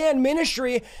understand,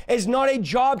 ministry is not a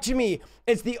job to me.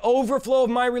 It's the overflow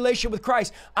of my relationship with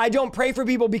Christ. I don't pray for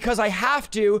people because I have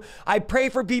to. I pray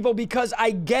for people because I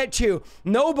get to.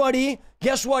 Nobody,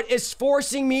 guess what, is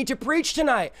forcing me to preach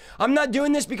tonight. I'm not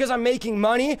doing this because I'm making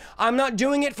money. I'm not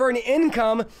doing it for an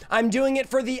income. I'm doing it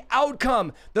for the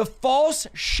outcome. The false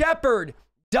shepherd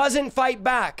doesn't fight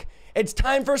back. It's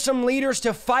time for some leaders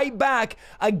to fight back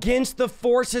against the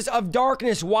forces of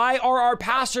darkness. Why are our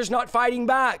pastors not fighting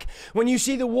back? When you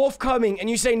see the wolf coming and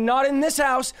you say, not in this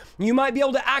house, you might be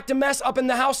able to act a mess up in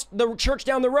the house, the church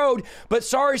down the road, but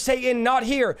sorry, Satan, not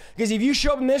here. Because if you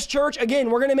show up in this church, again,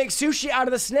 we're going to make sushi out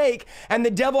of the snake and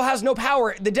the devil has no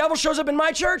power. The devil shows up in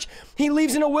my church, he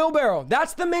leaves in a wheelbarrow.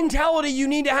 That's the mentality you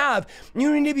need to have.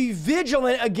 You need to be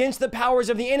vigilant against the powers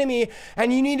of the enemy,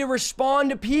 and you need to respond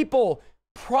to people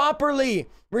properly,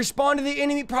 respond to the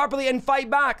enemy properly and fight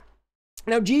back.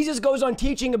 Now, Jesus goes on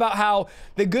teaching about how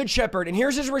the good shepherd, and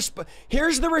here's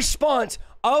the response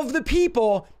of the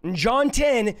people in John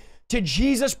 10 to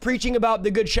Jesus preaching about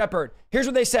the good shepherd. Here's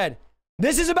what they said.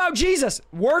 This is about Jesus,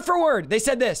 word for word. They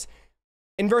said this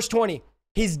in verse 20,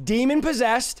 he's demon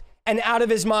possessed and out of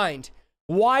his mind.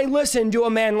 Why listen to a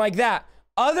man like that?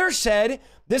 Others said,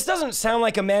 this doesn't sound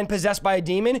like a man possessed by a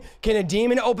demon. Can a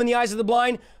demon open the eyes of the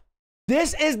blind?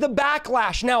 This is the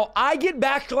backlash. Now, I get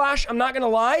backlash, I'm not gonna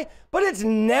lie, but it's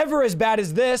never as bad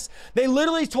as this. They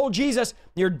literally told Jesus,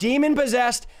 you're demon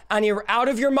possessed and you're out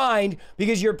of your mind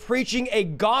because you're preaching a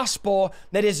gospel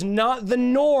that is not the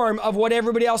norm of what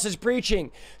everybody else is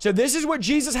preaching. So this is what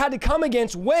Jesus had to come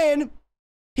against when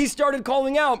he started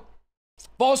calling out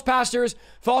false pastors,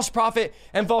 false prophet,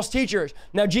 and false teachers.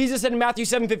 Now, Jesus said in Matthew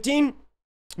 7:15,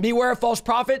 beware of false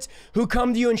prophets who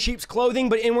come to you in sheep's clothing,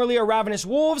 but inwardly are ravenous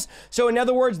wolves. So in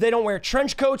other words, they don't wear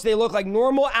trench coats. They look like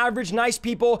normal, average, nice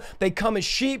people. They come as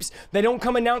sheeps. They don't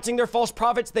come announcing they're false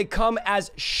prophets. They come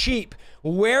as sheep,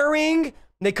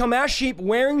 they come as sheep,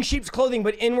 wearing sheep's clothing,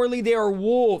 but inwardly they are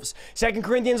wolves. 2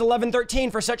 Corinthians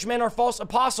 11:13, for such men are false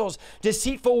apostles,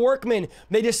 deceitful workmen.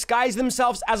 They disguise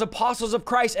themselves as apostles of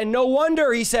Christ. And no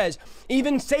wonder, he says,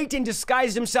 even Satan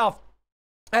disguised himself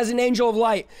as an angel of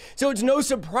light. So it's no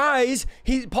surprise,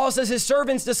 Paul says his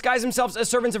servants disguise themselves as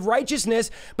servants of righteousness,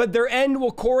 but their end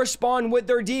will correspond with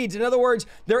their deeds. In other words,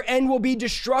 their end will be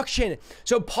destruction.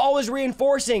 So Paul is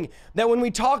reinforcing that when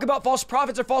we talk about false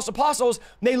prophets or false apostles,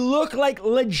 they look like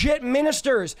legit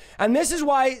ministers. And this is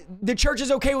why the church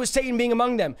is okay with Satan being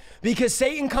among them, because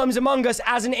Satan comes among us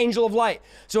as an angel of light.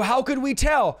 So how could we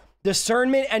tell?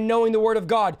 Discernment and knowing the word of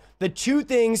God, the two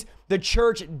things the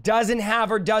church doesn't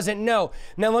have or doesn't know.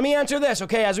 Now, let me answer this,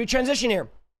 okay, as we transition here.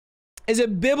 Is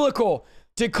it biblical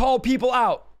to call people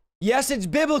out? Yes, it's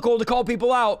biblical to call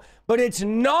people out, but it's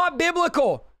not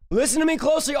biblical. Listen to me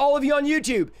closely, all of you on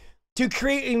YouTube, to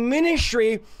create a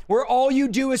ministry where all you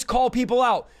do is call people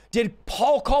out. Did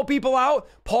Paul call people out?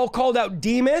 Paul called out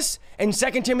Demas in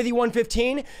 2 Timothy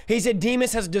 1:15. He said,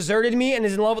 Demas has deserted me and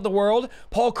is in love with the world.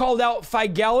 Paul called out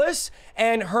Phygellus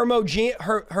and Hermogenes,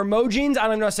 I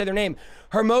don't know how to say their name.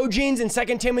 Hermogenes in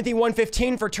 2 Timothy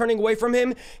 1:15 for turning away from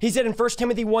him. He said in 1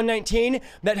 Timothy 1:19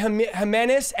 that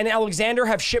Hymenaeus and Alexander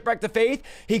have shipwrecked the faith.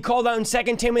 He called out in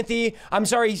he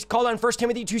called out in 1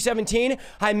 Timothy 2:17,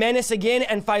 Hymenaeus again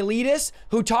and Philetus,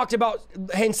 who talked about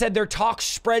and said their talk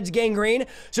spreads gangrene.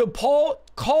 So Paul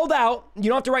called out, you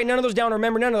don't have to write none of those down or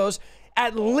remember none of those,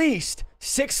 at least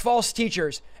 6 false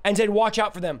teachers and said, watch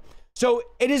out for them. So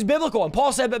it is biblical. And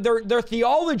Paul said that their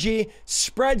theology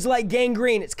spreads like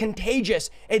gangrene. It's contagious.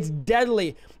 It's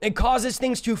deadly. It causes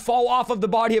things to fall off of the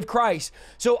body of Christ.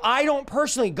 So I don't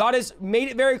personally, God has made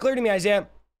it very clear to me, Isaiah,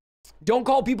 don't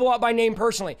call people out by name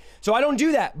personally. So I don't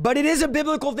do that, but it is a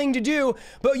biblical thing to do.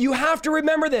 But you have to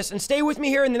remember this, and stay with me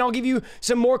here, and then I'll give you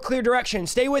some more clear direction.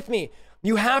 Stay with me.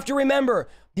 You have to remember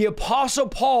the Apostle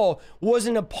Paul was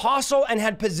an apostle and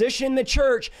had position in the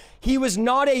church. He was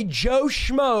not a Joe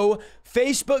Schmo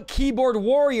Facebook keyboard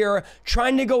warrior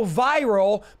trying to go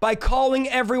viral by calling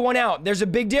everyone out. There's a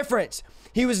big difference.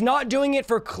 He was not doing it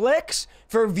for clicks,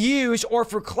 for views, or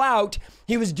for clout.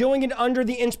 He was doing it under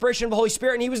the inspiration of the Holy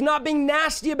Spirit, and he was not being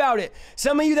nasty about it.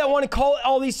 Some of you that want to call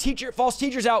all these false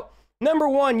teachers out, number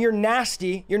one, you're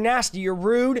nasty. You're nasty. You're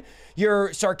rude.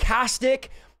 You're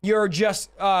sarcastic. You're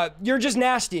just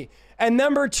nasty. And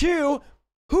number two,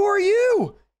 who are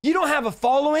you? You don't have a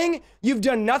following. You've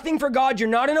done nothing for God. You're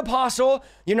not an apostle.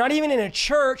 You're not even in a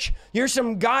church. You're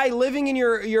some guy living in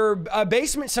your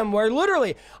basement somewhere.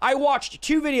 Literally, I watched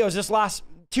 2 videos this last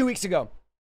 2 weeks ago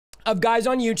of guys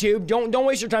on YouTube. Don't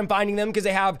waste your time finding them because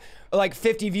they have like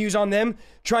 50 views on them,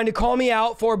 trying to call me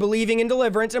out for believing in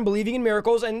deliverance and believing in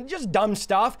miracles and just dumb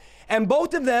stuff. And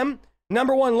both of them,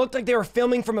 number one, looked like they were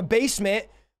filming from a basement.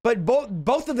 But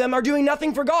both of them are doing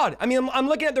nothing for God. I mean, I'm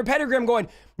looking at their pedigree going,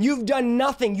 you've done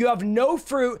nothing. You have no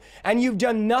fruit and you've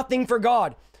done nothing for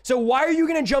God. So why are you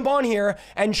going to jump on here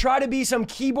and try to be some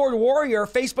keyboard warrior,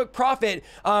 Facebook prophet,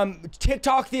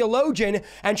 TikTok theologian,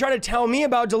 and try to tell me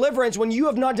about deliverance when you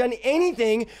have not done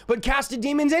anything but casted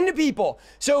demons into people?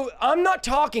 So I'm not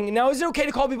talking. Now, is it okay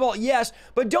to call people out? Yes,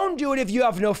 but don't do it if you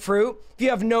have no fruit, if you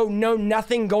have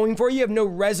nothing going for you, you have no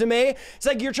resume. It's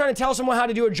like you're trying to tell someone how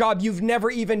to do a job you've never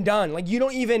even done. Like you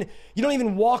don't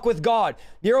even walk with God.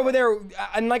 You're over there,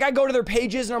 and like I go to their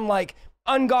pages and I'm like,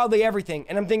 ungodly everything.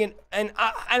 And I'm thinking, and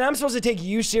I'm supposed to take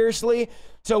you seriously.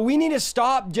 So we need to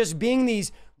stop just being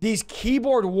these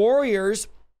keyboard warriors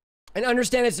and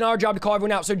understand it's not our job to call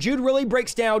everyone out. So Jude really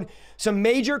breaks down some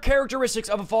major characteristics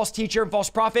of a false teacher and false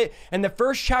prophet. And the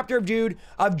first chapter of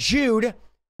Jude,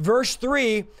 verse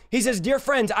 3, he says, "Dear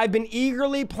friends, I've been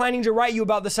eagerly planning to write you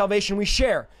about the salvation we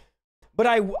share.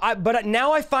 But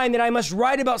now I find that I must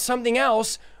write about something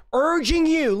else, urging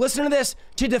you," listen to this,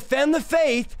 "to defend the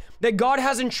faith that God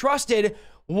has entrusted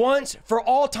once for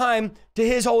all time to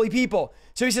his holy people."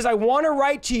 So he says, I want to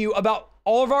write to you about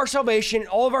all of our salvation,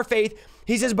 all of our faith.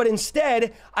 He says, but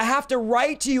instead, I have to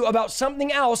write to you about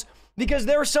something else because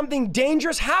there's something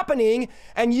dangerous happening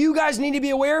and you guys need to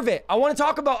be aware of it. I want to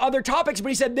talk about other topics, but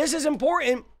he said, this is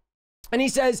important. And he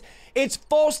says, it's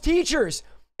false teachers.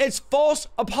 It's false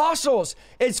apostles.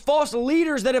 It's false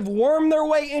leaders that have wormed their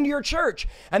way into your church.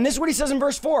 And this is what he says in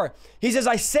verse 4. He says,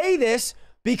 I say this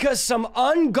because some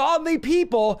ungodly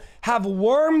people have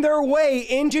wormed their way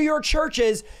into your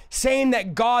churches, saying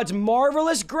that God's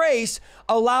marvelous grace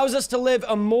allows us to live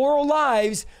immoral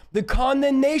lives. The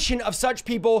condemnation of such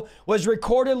people was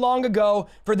recorded long ago,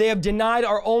 for they have denied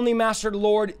our only master,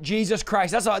 Lord Jesus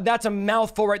Christ. That's a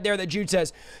mouthful right there that Jude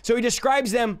says. So he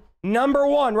describes them. Number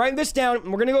one, write this down.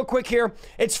 We're going to go quick here.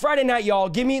 It's Friday night, y'all.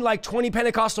 Give me like 20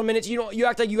 Pentecostal minutes. You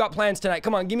act like you got plans tonight.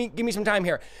 Come on, give me some time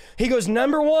here. He goes,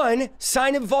 number one,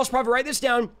 sign of a false prophet. Write this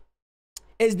down.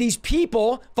 Is these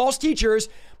people, false teachers,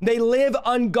 they live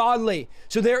ungodly.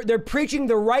 So they're preaching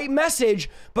the right message,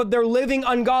 but they're living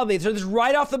ungodly. So this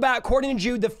right off the bat, according to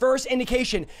Jude, the first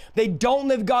indication, they don't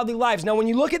live godly lives. Now, when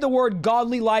you look at the word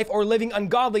godly life or living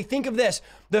ungodly, think of this,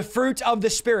 the fruits of the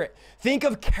Spirit. Think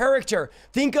of character.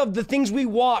 Think of the things we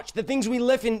watch, the things we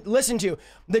listen to,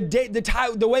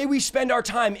 the way we spend our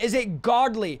time. Is it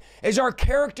godly? Is our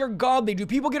character godly? Do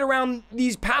people get around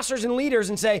these pastors and leaders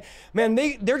and say, man,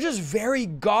 they're just very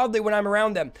godly when I'm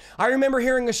around them? I remember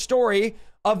hearing a story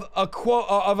of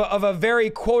a very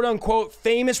quote unquote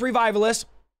famous revivalist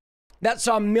that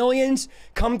saw millions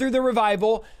come through the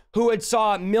revival, who had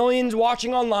saw millions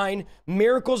watching online,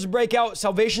 miracles break out,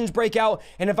 salvations break out.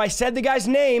 And if I said the guy's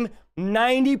name,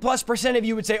 90+% of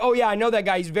you would say, oh yeah, I know that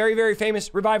guy. He's very, very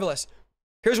famous revivalist.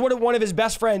 Here's what one of his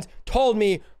best friends told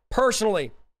me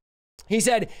personally. He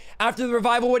said, after the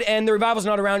revival would end, the revival's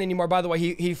not around anymore, by the way,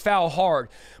 he fell hard.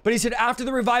 But he said, after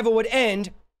the revival would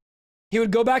end, he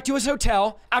would go back to his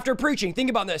hotel after preaching. Think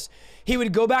about this. He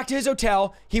would go back to his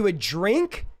hotel, he would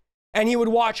drink, and he would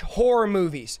watch horror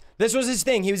movies. This was his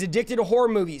thing. He was addicted to horror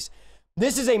movies.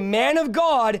 This is a man of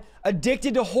God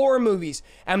addicted to horror movies.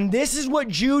 And this is what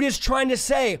Jude is trying to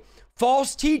say.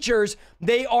 False teachers,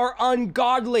 they are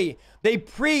ungodly. They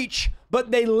preach,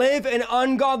 but they live an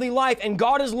ungodly life. And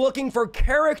God is looking for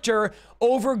character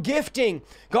over gifting.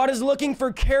 God is looking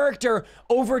for character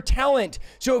over talent.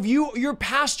 So if your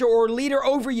pastor or leader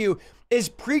over you is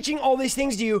preaching all these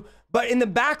things to you, but in the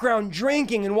background,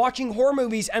 drinking and watching horror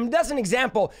movies, and that's an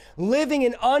example, living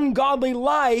an ungodly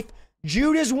life,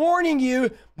 Jude is warning you,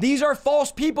 these are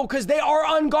false people because they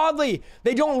are ungodly.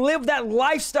 They don't live that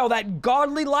lifestyle, that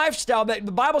godly lifestyle that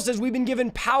the Bible says we've been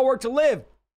given power to live.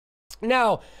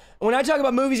 Now, when I talk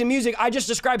about movies and music, I just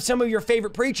described some of your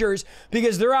favorite preachers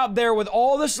because they're out there with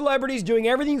all the celebrities doing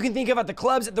everything you can think of at the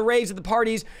clubs, at the raves, at the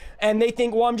parties, and they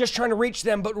think, well, I'm just trying to reach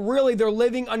them, but really they're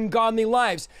living ungodly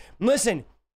lives. Listen,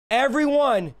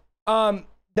 everyone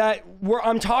that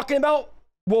I'm talking about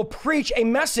will preach a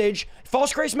message,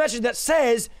 false grace message that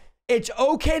says it's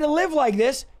okay to live like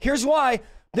this. Here's why: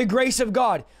 the grace of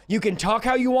God. You can talk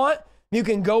how you want. You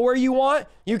can go where you want.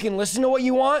 You can listen to what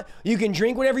you want. You can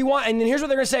drink whatever you want. And then here's what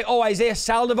they're going to say. Oh,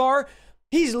 Isaiahlukesaldivar,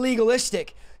 he's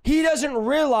legalistic. He doesn't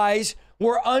realize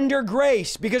we're under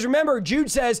grace. Because remember,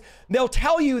 Jude says they'll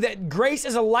tell you that grace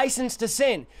is a license to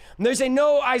sin. And they say,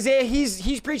 no, Isaiah,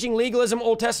 he's preaching legalism,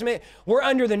 Old Testament. We're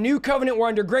under the new covenant. We're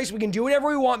under grace. We can do whatever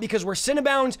we want because where sin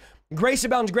abounds, grace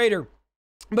abounds greater.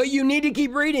 But you need to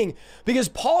keep reading because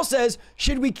Paul says,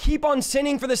 should we keep on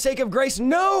sinning for the sake of grace?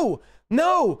 No.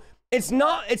 It's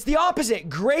not. It's the opposite.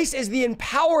 Grace is the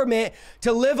empowerment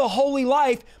to live a holy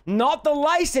life, not the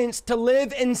license to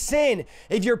live in sin.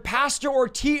 If your pastor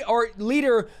or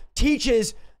leader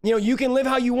teaches you can live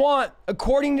how you want.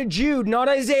 According to Jude, not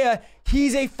Isaiah,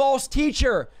 he's a false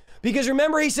teacher. Because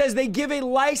remember, he says they give a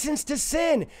license to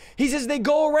sin. He says they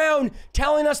go around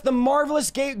telling us the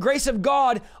marvelous grace of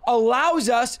God allows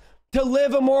us to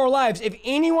live immoral lives. If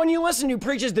anyone you listen to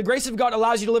preaches the grace of God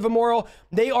allows you to live immoral,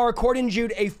 they are, according to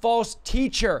Jude, a false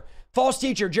teacher. False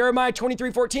teacher. Jeremiah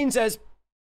 23:14 says,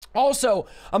 also,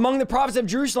 among the prophets of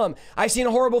Jerusalem, I've seen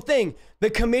a horrible thing, the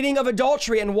committing of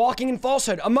adultery and walking in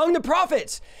falsehood among the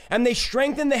prophets. And they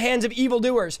strengthen the hands of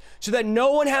evildoers so that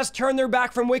no one has turned their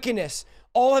back from wickedness.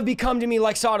 All have become to me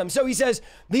like Sodom. So he says,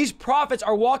 these prophets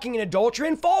are walking in adultery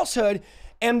and falsehood,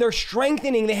 and they're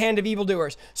strengthening the hand of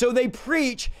evildoers. So they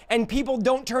preach, and people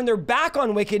don't turn their back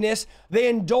on wickedness. They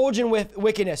indulge in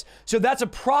wickedness. So that's a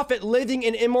prophet living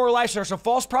in immoral lifestyle. So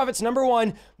false prophets, number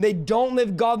one, they don't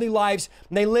live godly lives.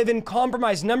 They live in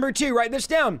compromise. Number two, write this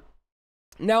down.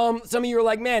 Now, some of you are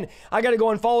like, man, I got to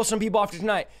go and follow some people after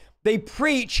tonight. They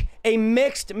preach a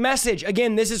mixed message.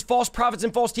 Again, this is false prophets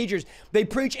and false teachers. They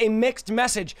preach a mixed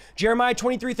message. Jeremiah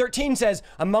 23:13 says,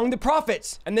 among the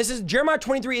prophets, and this is Jeremiah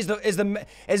 23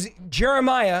 is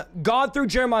Jeremiah, God through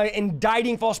Jeremiah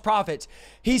indicting false prophets.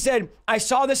 He said, I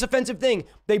saw this offensive thing.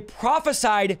 They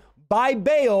prophesied by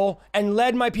Baal and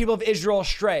led my people of Israel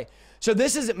astray. So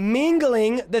this is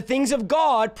mingling the things of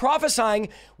God, prophesying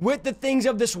with the things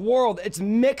of this world. It's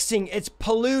mixing, it's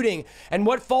polluting. And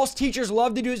what false teachers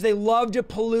love to do is they love to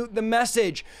pollute the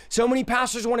message. So many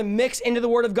pastors want to mix into the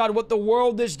word of God what the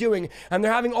world is doing. And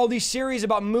they're having all these series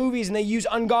about movies, and they use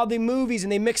ungodly movies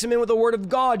and they mix them in with the word of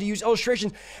God to use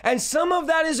illustrations. And some of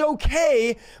that is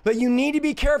okay, but you need to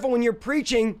be careful when you're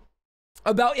preaching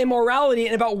about immorality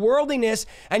and about worldliness,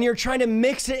 and you're trying to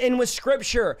mix it in with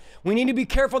scripture. We need to be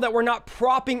careful that we're not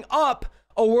propping up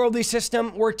a worldly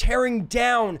system. We're tearing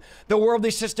down the worldly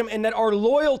system, and that our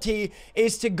loyalty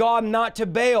is to God, not to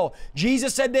Baal.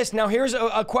 Jesus said this. Now, here's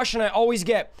a question I always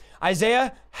get.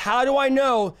 Isaiah, how do I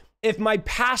know if my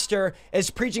pastor is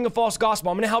preaching a false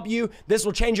gospel? I'm going to help you. This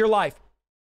will change your life.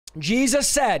 Jesus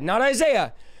said, not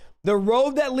Isaiah, the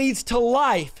road that leads to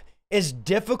life is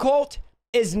difficult,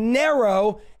 is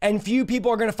narrow, and few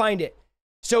people are going to find it.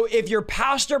 So if your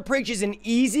pastor preaches an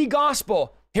easy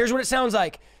gospel, here's what it sounds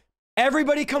like.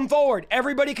 Everybody come forward.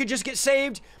 Everybody could just get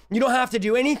saved. You don't have to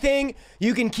do anything.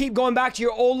 You can keep going back to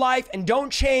your old life and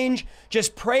don't change.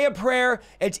 Just pray a prayer.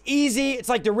 It's easy. It's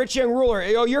like the rich young ruler.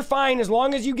 You're fine as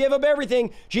long as you give up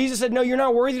everything. Jesus said, no, you're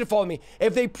not worthy to follow me.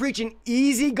 If they preach an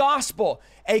easy gospel,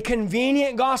 a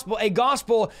convenient gospel, a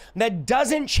gospel that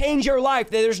doesn't change your life,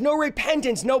 that there's no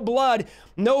repentance, no blood,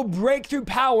 no breakthrough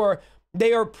power,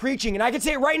 they are preaching, and I can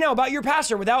say it right now about your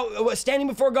pastor without standing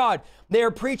before God, they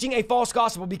are preaching a false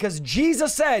gospel, because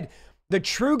Jesus said the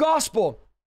true gospel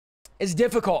is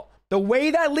difficult. The way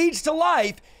that leads to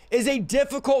life is a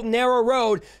difficult, narrow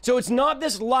road. So it's not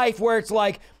this life where it's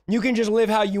like you can just live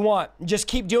how you want. Just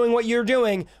keep doing what you're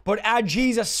doing, but add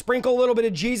Jesus, sprinkle a little bit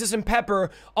of Jesus and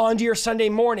pepper onto your Sunday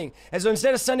morning. And so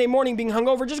instead of Sunday morning being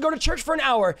hungover, just go to church for an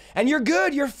hour and you're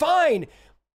good, you're fine.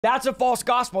 That's a false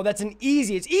gospel. It's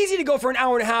easy to go for an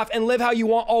hour and a half and live how you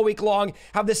want all week long,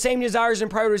 have the same desires and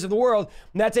priorities of the world.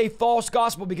 And that's a false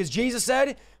gospel, because Jesus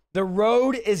said, the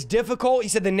road is difficult. He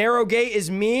said, the narrow gate is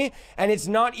me, and it's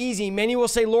not easy. Many will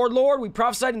say, Lord, Lord, we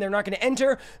prophesied, and they're not going to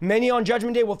enter. Many on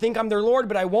judgment day will think I'm their Lord,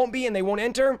 but I won't be, and they won't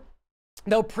enter.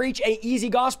 They'll preach a easy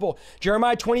gospel.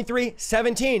 Jeremiah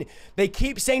 23:17. They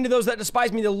keep saying to those that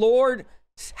despise me, the Lord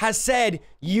has said,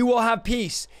 you will have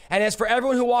peace. And as for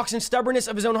everyone who walks in stubbornness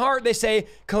of his own heart, they say,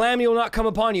 calamity will not come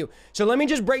upon you. So let me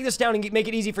just break this down and make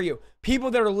it easy for you. People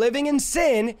that are living in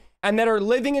sin and that are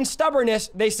living in stubbornness,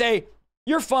 they say,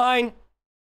 you're fine.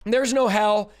 There's no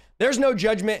hell. There's no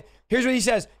judgment. Here's what he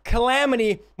says,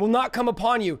 calamity will not come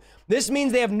upon you. This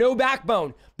means they have no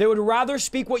backbone. They would rather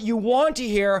speak what you want to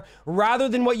hear rather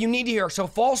than what you need to hear. So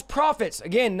false prophets,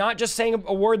 again, not just saying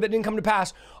a word that didn't come to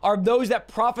pass, are those that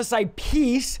prophesy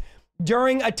peace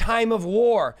during a time of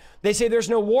war. They say there's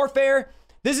no warfare.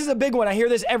 This is a big one. I hear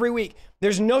this every week.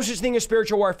 There's no such thing as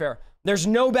spiritual warfare. There's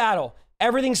no battle.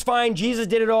 Everything's fine. Jesus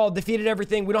did it all, defeated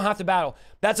everything. We don't have to battle.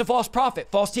 That's a false prophet,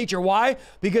 false teacher. Why?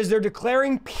 Because they're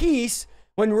declaring peace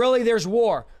when really there's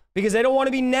war, because they don't want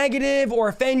to be negative or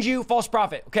offend you. False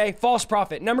prophet, okay? False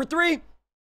prophet. Number 3,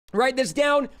 write this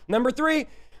down. Number 3,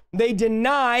 they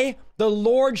deny the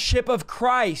lordship of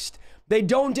Christ. They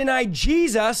don't deny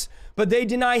Jesus, but they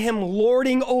deny him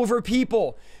lording over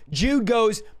people. Jude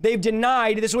goes, they've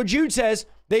denied, this is what Jude says,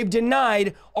 they've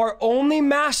denied our only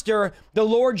master, the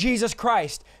Lord Jesus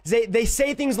Christ. They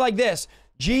say things like this,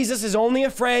 Jesus is only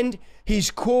a friend.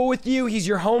 He's cool with you. He's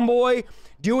your homeboy.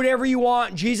 do whatever you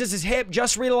want. Jesus is hip.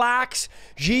 Just relax.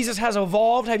 Jesus has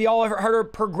evolved. Have you all ever heard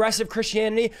of progressive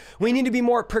Christianity? We need to be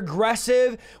more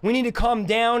progressive. We need to calm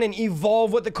down and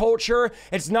evolve with the culture.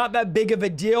 It's not that big of a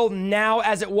deal now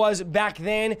as it was back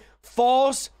then.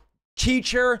 False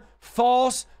teacher,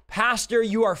 false pastor,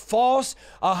 you are false.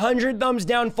 100 thumbs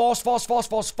down, false, false, false,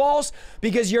 false, false,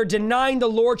 because you're denying the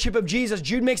lordship of Jesus.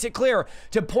 Jude makes it clear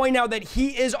to point out that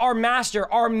he is our master,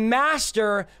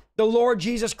 the Lord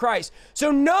Jesus Christ.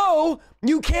 So no,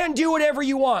 you can't do whatever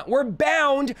you want. We're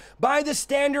bound by the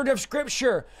standard of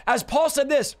Scripture. As Paul said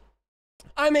this,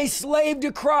 I'm a slave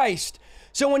to Christ.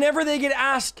 So whenever they get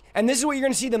asked, and this is what you're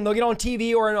going to see them, they'll get on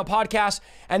TV or in a podcast,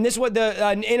 and this is what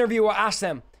an interviewer will ask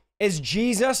them, is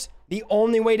Jesus the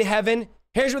only way to heaven?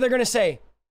 Here's what they're going to say.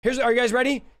 Are you guys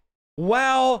ready?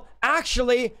 Well,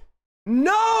 actually,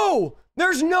 no,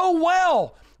 there's no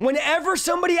well. Whenever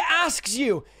somebody asks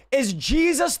you, is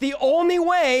Jesus the only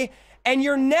way? And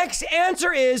your next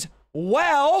answer is,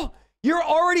 well, you're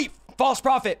already false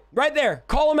prophet right there.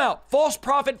 Call them out. False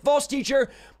prophet, false teacher.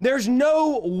 There's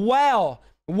no well.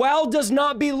 Well does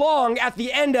not belong at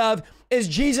the end of, is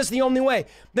Jesus the only way?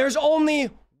 There's only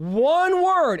one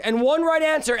word and one right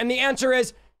answer, and the answer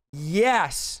is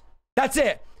yes. That's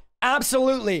it.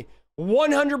 Absolutely.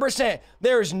 100%.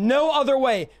 There's no other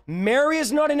way. Mary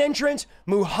is not an entrance.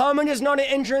 Muhammad is not an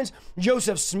entrance.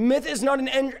 Joseph Smith is not an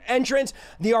entrance.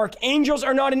 The archangels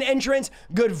are not an entrance.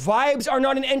 Good vibes are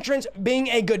not an entrance. Being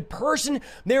a good person.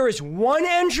 There is one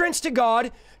entrance to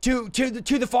God, to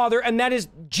the Father, and that is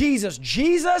Jesus.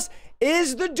 Jesus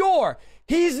is the door.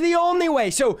 He's the only way.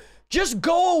 So just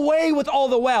go away with all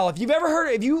the well.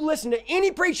 If you listen to any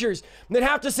preachers that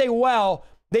have to say well,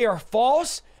 they are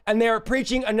false and they are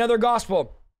preaching another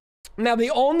gospel. Now,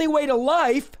 the only way to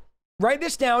life, write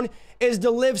this down, is to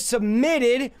live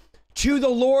submitted to the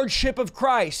lordship of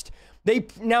Christ.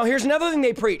 Now, here's another thing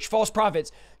they preach, false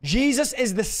prophets. Jesus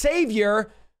is the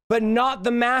Savior, but not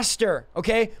the master,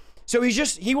 okay? So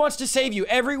he wants to save you.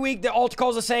 Every week, the altar call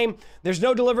is the same. There's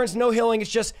no deliverance, no healing.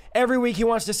 It's just every week he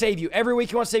wants to save you. Every week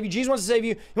he wants to save you. Jesus wants to save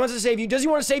you. He wants to save you. Does he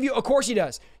want to save you? Of course he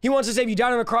does. He wants to save you.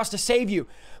 Died on the cross to save you.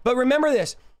 But remember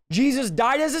this. Jesus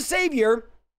died as a Savior.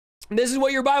 This is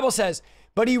what your Bible says.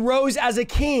 But he rose as a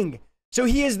king. So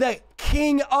he is the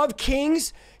King of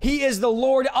kings. He is the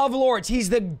Lord of lords. He's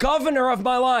the governor of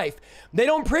my life. They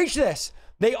don't preach this.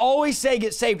 They always say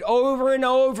get saved over and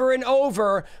over and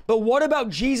over. But what about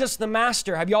Jesus the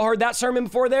Master? Have y'all heard that sermon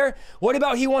before there? What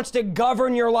about he wants to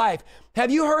govern your life? Have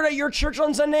you heard at your church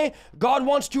on Sunday, God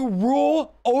wants to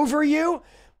rule over you?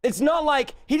 It's not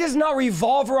like he does not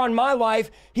revolve around my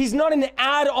life. He's not an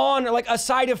add-on like a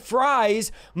side of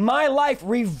fries. My life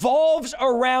revolves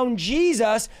around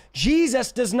Jesus.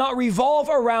 Jesus does not revolve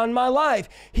around my life.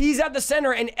 He's at the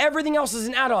center and everything else is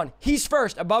an add-on. He's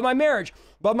first, above my marriage,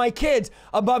 above my kids,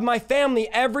 above my family.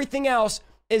 Everything else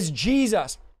is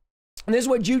Jesus. And this is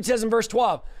what Jude says in verse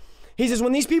 12. He says,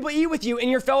 when these people eat with you in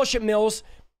your fellowship meals,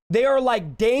 they are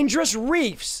like dangerous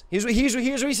reefs. Here's what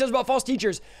he says about false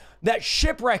teachers that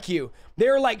shipwreck you.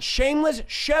 They're like shameless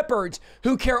shepherds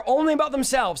who care only about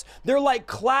themselves. They're like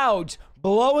clouds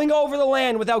blowing over the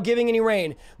land without giving any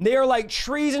rain. They are like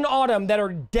trees in autumn that are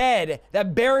dead,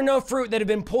 that bear no fruit, that have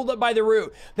been pulled up by the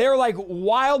root. They are like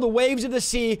wild waves of the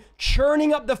sea,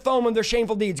 churning up the foam of their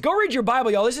shameful deeds. Go read your Bible,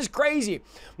 y'all. This is crazy.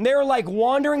 They're like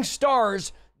wandering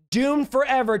stars, doomed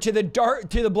forever to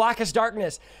the blackest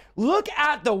darkness. Look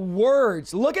at the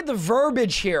words. Look at the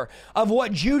verbiage here of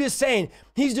what Jude is saying.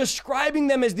 He's describing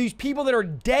them as these people that are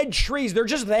dead trees. They're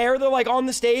just there. They're like on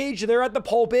the stage. They're at the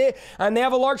pulpit and they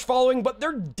have a large following, but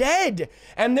they're dead.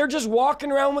 And they're just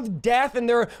walking around with death. And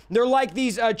they're like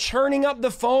these churning up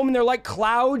the foam, and they're like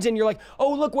clouds. And you're like,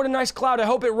 oh, look what a nice cloud. I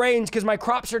hope it rains because my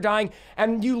crops are dying.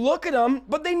 And you look at them,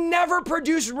 but they never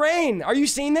produce rain. Are you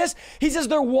seeing this? He says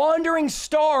they're wandering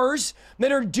stars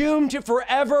that are doomed to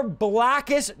forever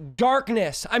blackest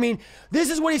darkness. I mean, this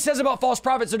is what he says about false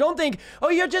prophets. So don't think, oh,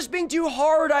 you're just being too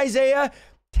hard, Isaiah.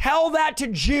 Tell that to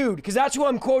Jude, because that's who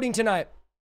I'm quoting tonight.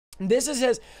 This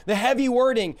is the heavy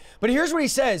wording. But here's what he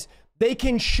says. They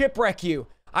can shipwreck you.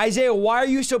 Isaiah, why are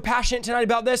you so passionate tonight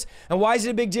about this? And why is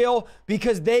it a big deal?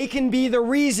 Because they can be the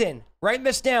reason. Write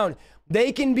this down.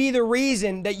 They can be the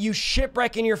reason that you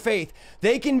shipwreck in your faith.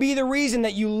 They can be the reason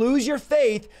that you lose your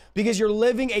faith because you're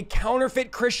living a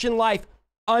counterfeit Christian life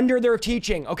under their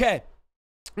teaching. Okay.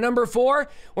 Number 4,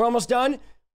 we're almost done.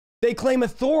 They claim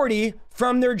authority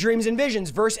from their dreams and visions.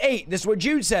 Verse 8, this is what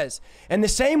Jude says. In the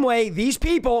same way, these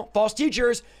people, false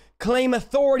teachers, claim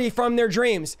authority from their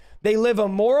dreams. They live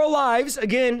immoral lives,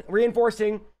 again,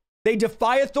 reinforcing They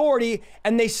defy authority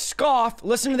and they scoff,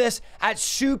 listen to this, at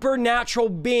supernatural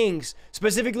beings,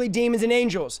 specifically demons and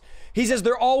angels. He says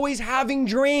they're always having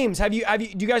dreams. Do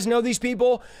you guys know these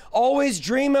people? Always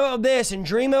dream about this and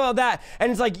dream about that.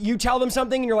 And it's like you tell them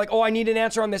something and you're like, oh, I need an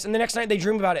answer on this. And the next night they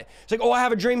dream about it. It's like, oh, I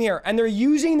have a dream here. And they're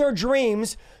using their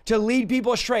dreams to lead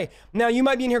people astray. Now you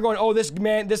might be in here going, oh,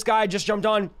 this guy just jumped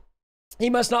on. He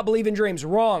must not believe in dreams.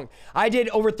 Wrong. I did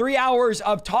over 3 hours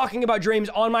of talking about dreams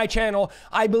on my channel.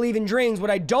 I believe in dreams. What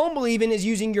I don't believe in is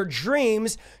using your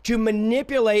dreams to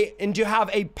manipulate and to have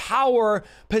a power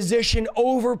position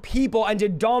over people and to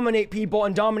dominate people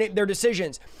and dominate their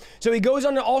decisions. So he goes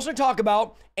on to also talk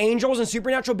about angels and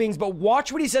supernatural beings, but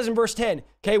watch what he says in verse 10.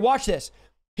 Okay, watch this.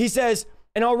 He says,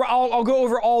 and I'll go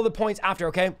over all the points after,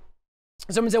 okay?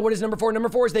 Someone said, what is number 4? Number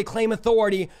 4 is they claim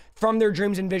authority from their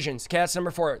dreams and visions. Okay, that's number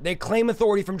 4. They claim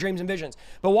authority from dreams and visions.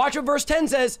 But watch what verse 10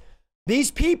 says. These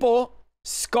people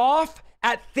scoff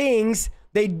at things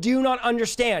they do not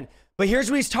understand. But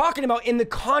here's what he's talking about in the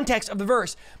context of the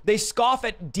verse. They scoff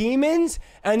at demons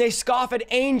and they scoff at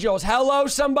angels. Hello,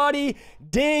 somebody.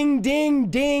 Ding,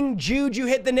 ding, ding. Jude, you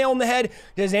hit the nail on the head.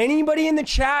 Does anybody in the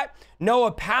chat know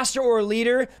a pastor or a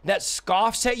leader that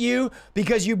scoffs at you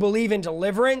because you believe in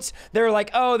deliverance? They're like,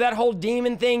 oh, that whole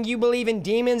demon thing, you believe in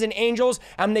demons and angels,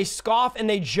 and they scoff and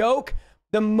they joke.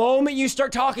 The moment you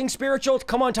start talking spiritual,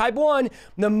 come on, type 1.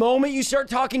 The moment you start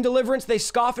talking deliverance, they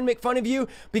scoff and make fun of you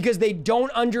because they don't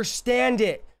understand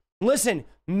it. Listen,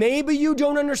 maybe you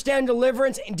don't understand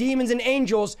deliverance, demons, and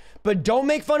angels, but don't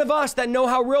make fun of us that know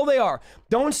how real they are.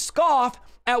 Don't scoff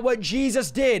at what Jesus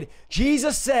did.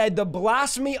 Jesus said the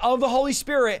blasphemy of the Holy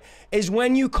Spirit is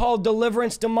when you call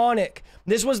deliverance demonic.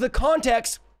 This was the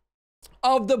context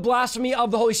of the blasphemy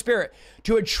of the Holy Spirit,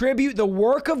 to attribute the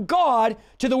work of God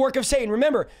to the work of Satan.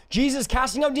 Remember, Jesus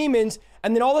casting out demons,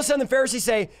 and then all of a sudden the Pharisees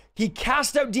say he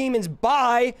cast out demons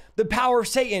by the power of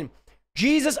Satan.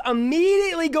 Jesus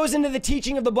immediately goes into the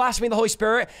teaching of the blasphemy of the Holy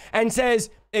Spirit and says,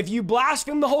 if you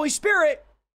blaspheme the Holy Spirit,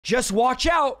 just watch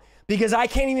out, because I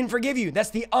can't even forgive you.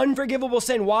 That's the unforgivable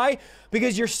sin. Why?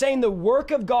 Because you're saying the work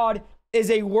of God is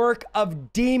a work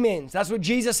of demons. That's what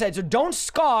Jesus said. So don't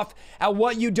scoff at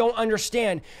what you don't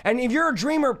understand. And if you're a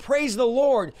dreamer, praise the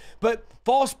Lord. But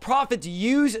false prophets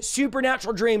use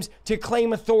supernatural dreams to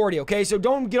claim authority, okay? So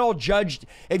don't get all judged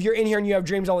if you're in here and you have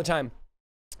dreams all the time.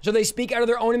 So they speak out of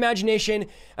their own imagination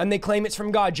and they claim it's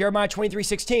from God. Jeremiah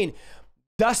 23:16.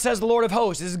 Thus says the Lord of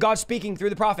hosts. This is God speaking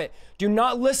through the prophet. Do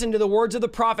not listen to the words of the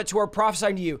prophets who are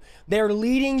prophesying to you. They are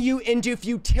leading you into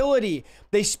futility.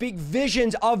 They speak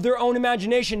visions of their own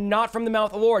imagination, not from the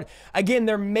mouth of the Lord. Again,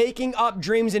 they're making up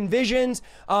dreams and visions.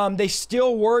 They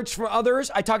steal words from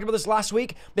others. I talked about this last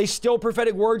week. They steal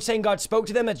prophetic words saying God spoke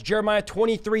to them. That's Jeremiah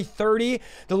 23:30.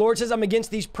 The Lord says, I'm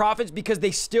against these prophets because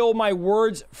they steal my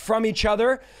words from each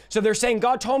other. So they're saying,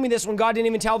 God told me this when God didn't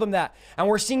even tell them that. And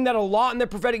we're seeing that a lot in the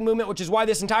prophetic movement, which is why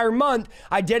this entire month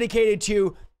I dedicated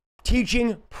to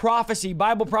teaching prophecy,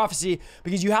 Bible prophecy,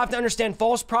 because you have to understand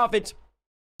false prophets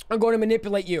are going to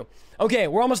manipulate you. Okay,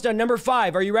 we're almost done. Number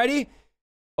 5. Are you ready?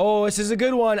 Oh, this is a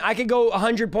good one. I could go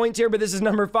 100 points here, but this is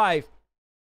number 5.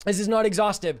 This is not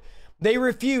exhaustive. They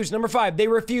refuse, number 5, they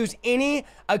refuse any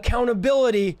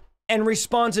accountability and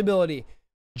responsibility.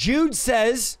 Jude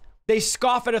says they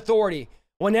scoff at authority.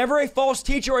 Whenever a false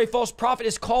teacher or a false prophet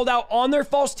is called out on their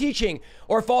false teaching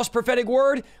or false prophetic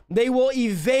word, they will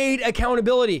evade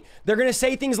accountability. They're going to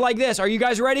say things like this. Are you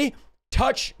guys ready?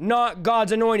 Touch not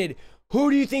God's anointed.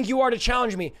 Who do you think you are to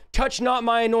challenge me? Touch not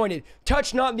my anointed.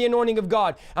 Touch not the anointing of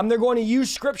God. They're going to use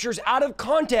scriptures out of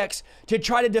context to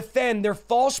try to defend their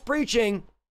false preaching,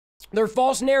 their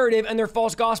false narrative, and their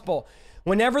false gospel.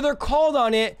 Whenever they're called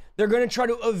on it, they're going to try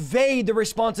to evade the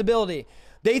responsibility.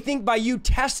 They think by you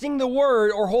testing the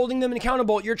word or holding them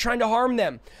accountable, you're trying to harm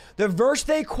them. The verse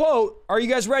they quote, are you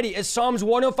guys ready? Is Psalms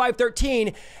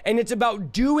 105:13, and it's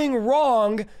about doing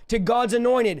wrong to God's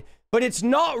anointed. But it's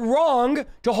not wrong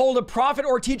to hold a prophet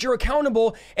or teacher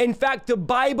accountable. In fact, the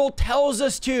Bible tells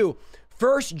us to.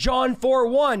 1 John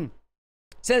 4:1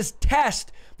 says,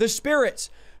 test the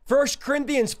spirits. 1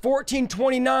 Corinthians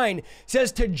 14:29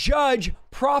 says to judge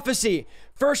prophecy.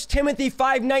 1 Timothy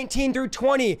 5:19 through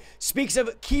 20 speaks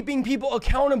of keeping people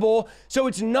accountable. So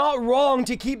it's not wrong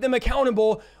to keep them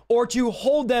accountable or to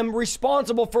hold them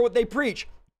responsible for what they preach.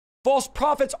 False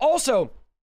prophets also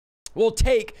will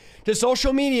take to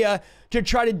social media to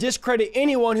try to discredit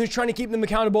anyone who's trying to keep them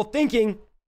accountable, thinking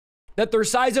that their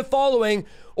size of following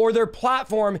or their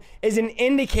platform is an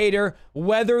indicator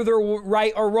whether they're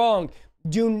right or wrong.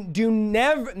 don't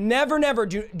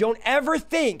ever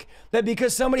think that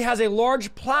because somebody has a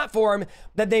large platform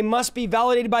that they must be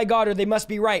validated by God or they must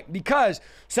be right, because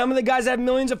some of the guys that have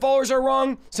millions of followers are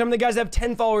wrong. Some of the guys that have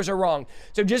 10 followers are wrong.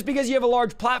 So just because you have a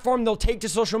large platform, they'll take to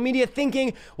social media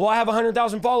thinking, well, I have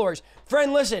 100,000 followers.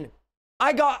 Friend, listen,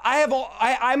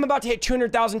 I'm about to hit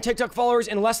 200,000 TikTok followers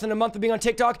in less than a month of being on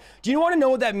TikTok. Do you want to know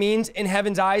what that means in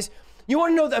heaven's eyes? You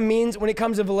want to know what that means when it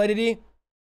comes to validity?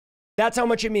 That's how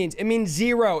much it means. It means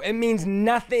zero. It means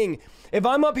nothing. If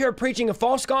I'm up here preaching a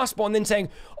false gospel and then saying,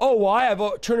 oh, well, I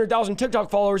have 200,000 TikTok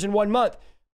followers in 1 month.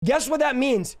 Guess what that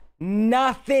means?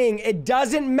 Nothing. It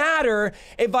doesn't matter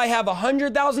if I have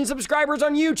 100,000 subscribers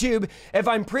on YouTube. If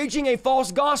I'm preaching a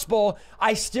false gospel,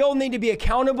 I still need to be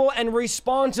accountable and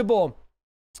responsible.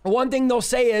 One thing they'll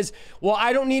say is, well,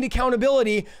 I don't need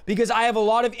accountability because I have a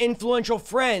lot of influential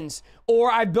friends, or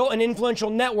I've built an influential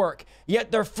network.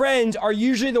 Yet their friends are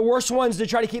usually the worst ones to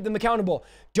try to keep them accountable.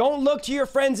 Don't look to your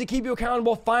friends to keep you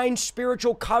accountable. Find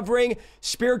spiritual covering,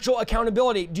 spiritual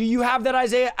accountability. Do you have that,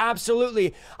 Isaiah?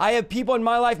 Absolutely. I have people in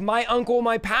my life. My uncle,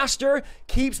 my pastor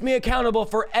keeps me accountable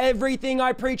for everything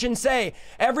I preach and say.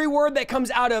 Every word that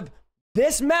comes out of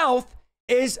this mouth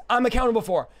is I'm accountable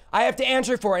for. I have to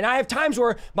answer for it. And I have times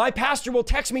where my pastor will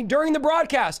text me during the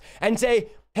broadcast and say,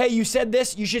 hey, you said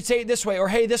this, you should say it this way, or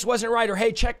hey, this wasn't right, or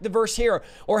hey, check the verse here,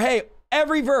 or hey,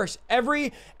 every verse,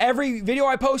 every video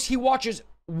I post, he watches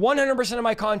 100% of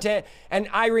my content, and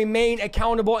I remain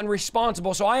accountable and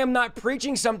responsible. So I am not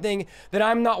preaching something that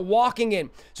I'm not walking in.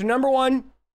 So number one,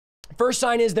 first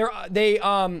sign is they're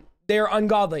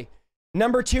ungodly.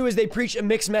 Number two is they preach a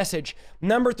mixed message.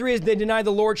 Number three is they deny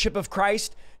the lordship of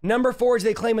Christ. Number four is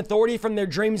they claim authority from their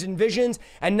dreams and visions.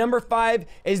 And number five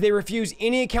is they refuse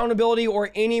any accountability or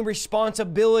any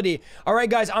responsibility. All right,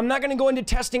 guys, I'm not going to go into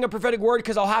testing a prophetic word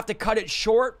because I'll have to cut it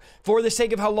short for the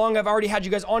sake of how long I've already had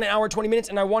you guys on, 1 hour, 20 minutes.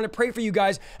 And I want to pray for you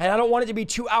guys. And I don't want it to be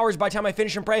 2 hours by the time I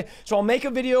finish and pray. So I'll make a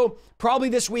video probably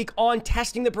this week on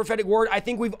testing the prophetic word. I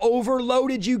think we've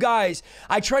overloaded you guys.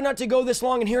 I try not to go this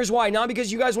long, and here's why. Not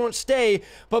because you guys won't stay,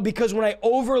 but because when I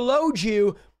overload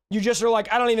you, you just are like,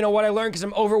 I don't even know what I learned because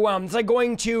I'm overwhelmed. It's like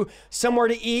going to somewhere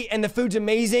to eat and the food's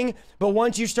amazing, but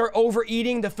once you start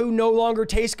overeating, the food no longer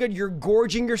tastes good. You're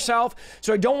gorging yourself.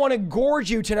 So I don't want to gorge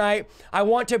you tonight. I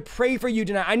want to pray for you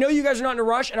tonight. I know you guys are not in a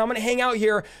rush, and I'm going to hang out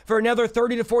here for another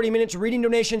 30 to 40 minutes reading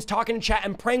donations, talking in chat,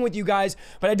 and praying with you guys,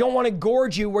 but I don't want to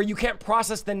gorge you where you can't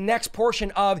process the next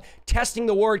portion of testing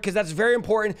the word, because that's very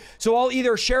important. So I'll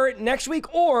either share it next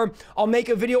week or I'll make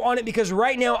a video on it, because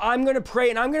right now I'm going to pray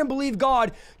and I'm going to believe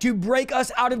God to break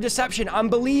us out of deception. I'm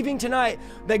believing tonight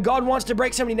that God wants to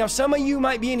break somebody. Now, some of you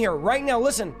might be in here right now.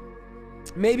 Listen,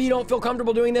 maybe you don't feel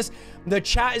comfortable doing this. The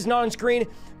chat is not on screen.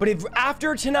 But if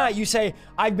after tonight you say,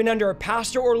 I've been under a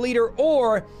pastor or leader,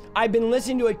 or I've been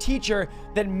listening to a teacher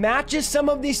that matches some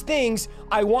of these things,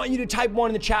 I want you to type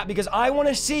 1 in the chat, because I want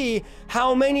to see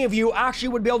how many of you actually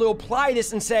would be able to apply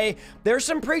this and say, there's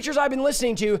some preachers I've been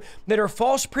listening to that are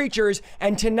false preachers,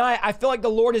 and tonight I feel like the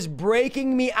Lord is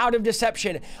breaking me out of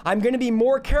deception. I'm going to be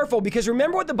more careful, because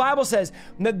remember what the Bible says,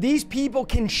 that these people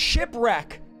can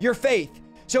shipwreck your faith.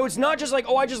 So it's not just like,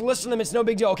 oh, I just listen to them, it's no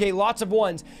big deal. Okay, lots of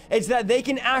ones. It's that they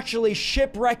can actually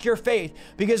shipwreck your faith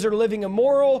because they're living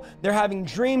immoral, they're having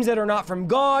dreams that are not from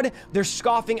God, they're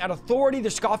scoffing at authority,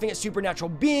 they're scoffing at supernatural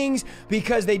beings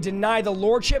because they deny the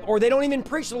lordship, or they don't even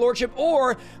preach the lordship,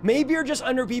 or maybe you're just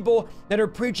under people that are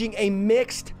preaching a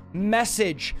mixed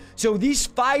message. So these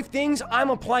 5 things I'm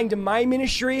applying to my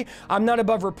ministry. I'm not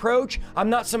above reproach. I'm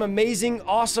not some amazing,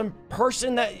 awesome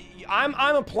person that I'm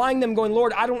applying them going,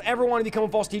 Lord, I don't ever want to become a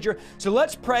false teacher. So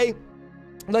let's pray.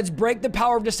 Let's break the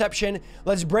power of deception.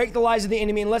 Let's break the lies of the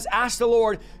enemy, and let's ask the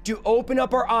Lord to open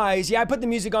up our eyes. Yeah, I put the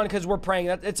music on because we're praying.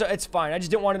 It's fine. I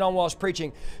just didn't want it on while I was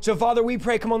preaching. So Father, we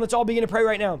pray. Come on, let's all begin to pray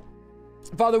right now.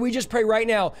 Father, we just pray right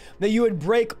now that you would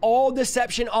break all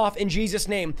deception off in Jesus'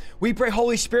 name. We pray,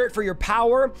 Holy Spirit, for your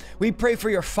power. We pray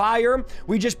for your fire.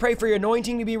 We just pray for your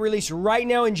anointing to be released right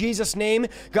now in Jesus' name.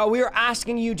 God, we are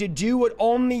asking you to do what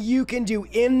only you can do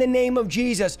in the name of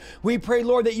Jesus. We pray,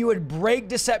 Lord, that you would break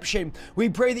deception. We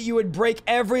pray that you would break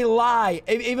every lie,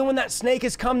 even when that snake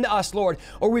has come to us, Lord,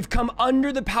 or we've come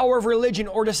under the power of religion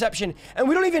or deception, and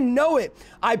we don't even know it.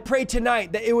 I pray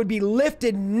tonight that it would be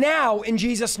lifted now in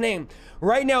Jesus' name.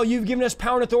 Right now, you've given us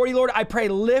power and authority, Lord. I pray,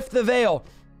 lift the veil,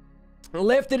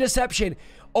 lift the deception,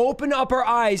 open up our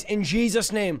eyes in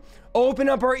Jesus' name, open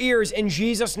up our ears in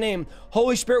Jesus' name.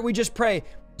 Holy Spirit, we just pray,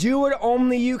 do what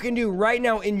only you can do right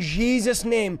now in Jesus'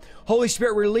 name. Holy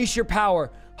Spirit, release your power.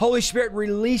 Holy Spirit,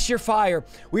 release your fire.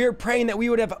 We are praying that we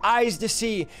would have eyes to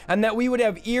see and that we would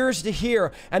have ears to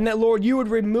hear, and that, Lord, you would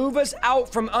remove us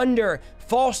out from under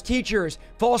false teachers,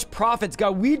 false prophets.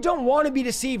 God, we don't want to be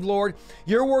deceived, Lord.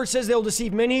 Your word says they'll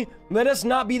deceive many. Let us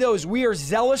not be those. We are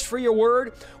zealous for your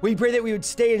word. We pray that we would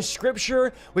stay in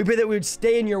scripture. We pray that we would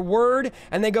stay in your word,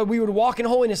 and that, God, we would walk in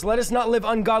holiness. Let us not live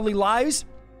ungodly lives.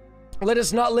 Let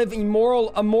us not live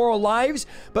immoral lives,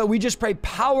 but we just pray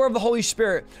power of the Holy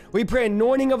Spirit. We pray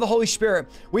anointing of the Holy Spirit.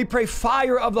 We pray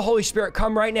fire of the Holy Spirit.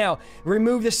 Come right now.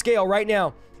 Remove the scale right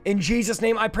now. In Jesus'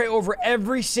 name, I pray over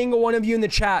every single one of you in the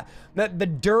chat that the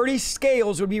dirty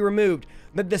scales would be removed,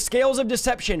 that the scales of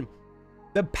deception,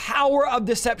 the power of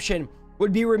deception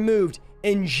would be removed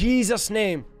in Jesus'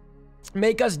 name.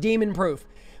 Make us demon-proof.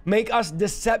 Make us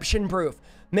deception-proof.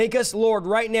 Make us, Lord,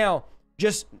 right now,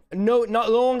 just no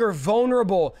longer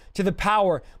vulnerable to the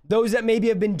power. Those that maybe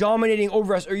have been dominating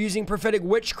over us or using prophetic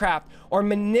witchcraft or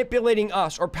manipulating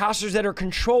us, or pastors that are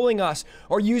controlling us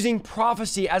or using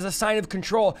prophecy as a sign of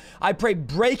control. I pray,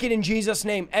 break it in Jesus'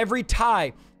 name. Every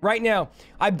tie right now,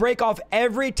 I break off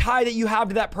every tie that you have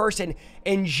to that person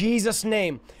in Jesus'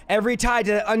 name. Every tie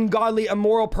to that ungodly,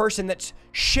 immoral person that's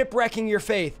shipwrecking your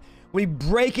faith, we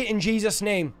break it in Jesus'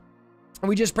 name. And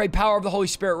we just pray power of the Holy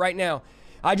Spirit right now.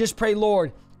 I just pray,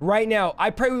 Lord, right now,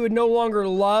 I pray we would no longer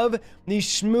love these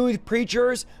smooth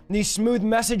preachers, these smooth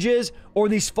messages, or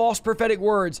these false prophetic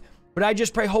words. But I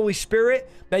just pray, Holy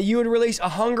Spirit, that you would release a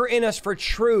hunger in us for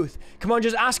truth. Come on,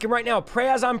 just ask him right now. Pray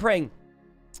as I'm praying.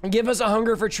 Give us a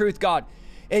hunger for truth, God.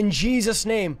 In Jesus'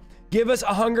 name, give us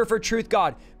a hunger for truth,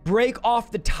 God. Break off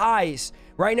the ties.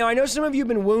 Right now, I know some of you have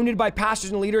been wounded by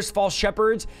pastors and leaders, false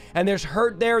shepherds, and there's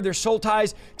hurt there, there's soul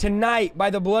ties. Tonight,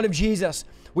 by the blood of Jesus,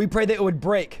 we pray that it would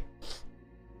break.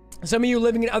 Some of you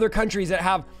living in other countries that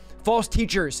have false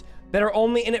teachers that are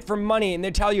only in it for money, and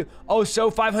they tell you, oh, sow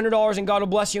 $500 and God will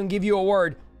bless you and give you a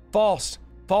word. False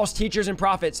teachers and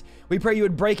prophets. We pray you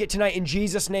would break it tonight in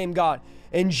Jesus' name, God.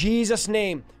 In Jesus'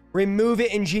 name, remove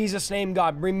it in Jesus' name,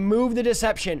 God. Remove the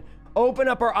deception. Open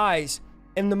up our eyes.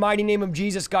 In the mighty name of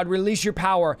Jesus, God, release your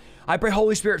power. I pray,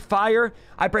 Holy Spirit, fire.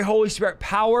 I pray, Holy Spirit,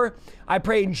 power. I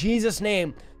pray in Jesus'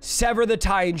 name, sever the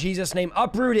tie in Jesus' name.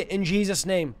 Uproot it in Jesus'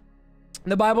 name.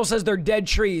 The Bible says they're dead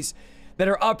trees that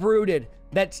are uprooted.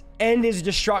 That end is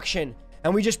destruction.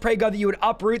 And we just pray, God, that you would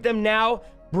uproot them now.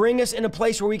 Bring us in a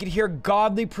place where we could hear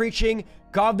godly preaching,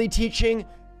 godly teaching.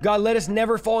 God, let us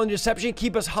never fall into deception.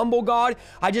 Keep us humble, God.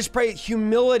 I just pray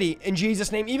humility in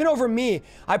Jesus' name. Even over me,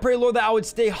 I pray, Lord, that I would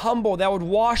stay humble, that I would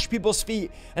wash people's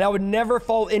feet, and I would never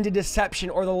fall into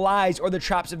deception or the lies or the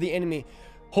traps of the enemy.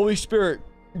 Holy Spirit,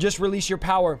 just release your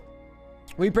power.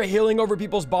 We pray healing over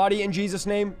people's body in Jesus'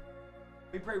 name.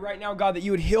 We pray right now, God, that you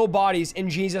would heal bodies in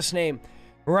Jesus' name.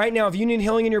 Right now, if you need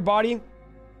healing in your body,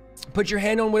 put your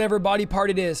hand on whatever body part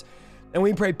it is. And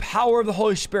we pray power of the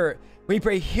Holy Spirit. We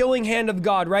pray healing hand of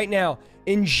God right now.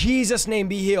 In Jesus' name,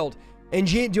 be healed.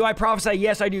 Do I prophesy?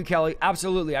 Yes, I do, Kelly.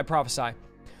 Absolutely, I prophesy.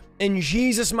 In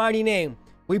Jesus' mighty name,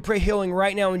 we pray healing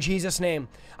right now in Jesus' name.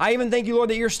 I even thank you, Lord,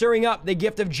 that you're stirring up the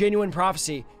gift of genuine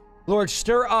prophecy. Lord,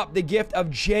 stir up the gift of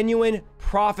genuine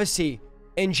prophecy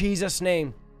in Jesus'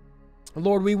 name.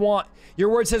 Lord, your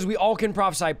word says we all can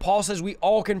prophesy. Paul says we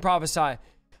all can prophesy.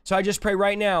 So I just pray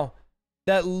right now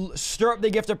that stir up the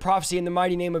gift of prophecy in the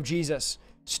mighty name of Jesus.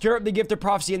 Stir up the gift of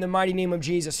prophecy in the mighty name of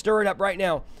Jesus. Stir it up right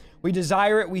now. We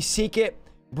desire it. We seek it.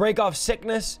 Break off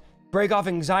sickness. Break off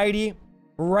anxiety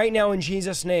right now in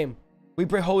Jesus' name. We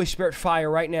pray Holy Spirit fire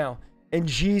right now in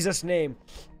Jesus' name.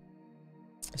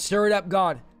 Stir it up,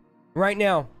 God, right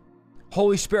now.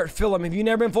 Holy Spirit, fill him. If you've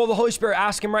never been full of the Holy Spirit,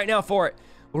 ask him right now for it.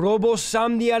 Robo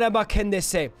samdiaraba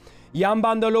kendese.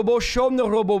 Yambando lobo shomno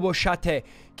robo boshate.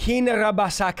 Kina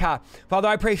rabasaka. Father,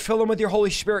 I pray fill him with your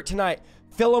Holy Spirit tonight.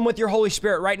 Fill them with your Holy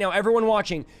Spirit right now. Everyone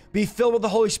watching, be filled with the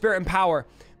Holy Spirit and power.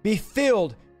 Be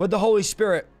filled with the Holy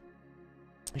Spirit.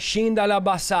 Shinda la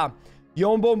basa.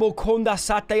 Yombo konda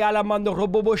sate alamando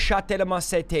robobo shate la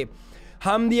masete.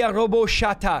 Hamdia robo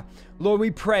shata. Lord,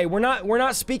 we pray. We're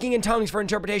not speaking in tongues for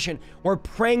interpretation. We're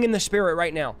praying in the Spirit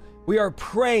right now. We are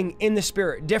praying in the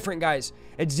Spirit. Different, guys.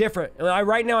 It's different.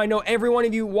 Right now, I know every one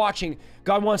of you watching,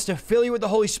 God wants to fill you with the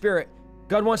Holy Spirit.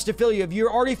 God wants to fill you. If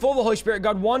you're already full of the Holy Spirit,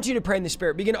 God wants you to pray in the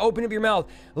Spirit. Begin to open up your mouth.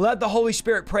 Let the Holy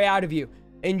Spirit pray out of you.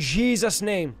 In Jesus'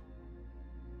 name.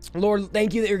 Lord,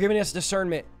 thank you that you're giving us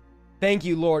discernment. Thank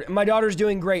you, Lord. My daughter's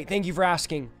doing great. Thank you for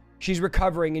asking. She's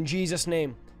recovering in Jesus'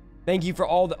 name. Thank you for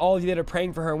all of you that are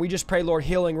praying for her. And we just pray, Lord,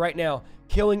 healing right now.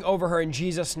 Healing over her in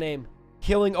Jesus' name.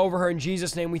 Healing over her in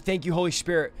Jesus' name. We thank you, Holy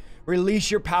Spirit.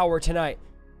 Release your power tonight.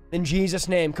 In Jesus'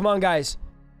 name. Come on, guys.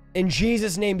 In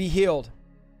Jesus' name, be healed.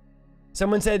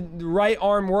 Someone said, the right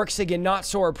arm works again, not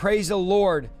sore. Praise the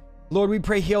Lord. Lord, we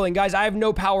pray healing. Guys, I have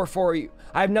no power for you.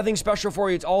 I have nothing special for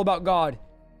you. It's all about God.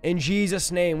 In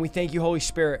Jesus' name, we thank you, Holy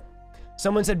Spirit.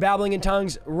 Someone said babbling in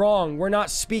tongues. Wrong. We're not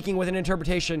speaking with an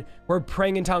interpretation. We're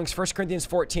praying in tongues. 1 Corinthians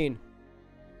 14.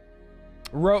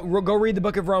 Go read the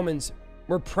book of Romans.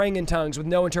 We're praying in tongues with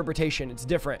no interpretation. It's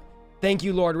different. Thank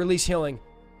you, Lord. Release healing.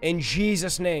 In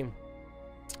Jesus' name.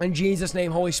 In Jesus'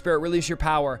 name, Holy Spirit, release your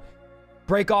power.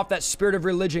 Break off that spirit of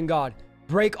religion, God.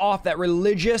 Break off that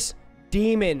religious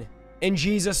demon in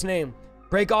Jesus' name.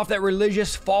 Break off that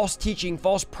religious false teaching,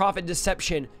 false prophet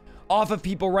deception off of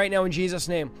people right now in Jesus'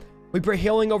 name. We pray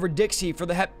healing over Dixie for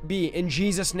the Hep B in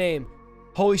Jesus' name.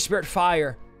 Holy Spirit,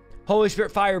 fire. Holy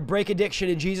Spirit, fire. Break addiction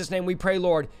in Jesus' name. We pray,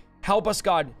 Lord. Help us,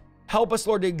 God. Help us,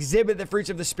 Lord, to exhibit the fruits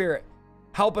of the Spirit.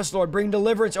 Help us, Lord. Bring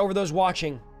deliverance over those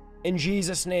watching in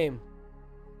Jesus' name.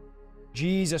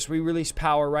 Jesus, we release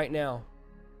power right now.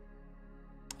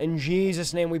 In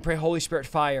Jesus' name, we pray, Holy Spirit,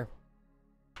 fire.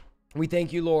 We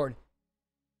thank you, Lord.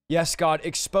 Yes, God,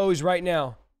 expose right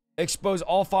now. Expose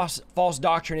all false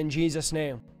doctrine in Jesus'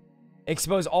 name.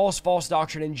 Expose all false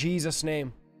doctrine in Jesus'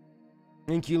 name.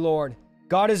 Thank you, Lord.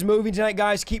 God is moving tonight,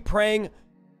 guys. Keep praying.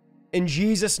 In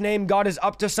Jesus' name, God is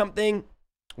up to something.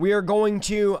 We are going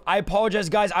to, I apologize,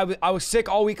 guys. I was sick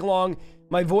all week long.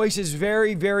 My voice is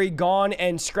very, very gone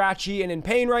and scratchy and in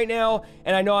pain right now.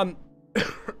 And I know I'm,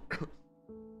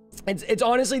 it's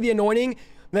honestly the anointing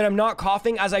that I'm not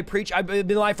coughing as I preach. I've been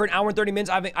live for an hour and 30 minutes.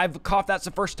 I've coughed. That's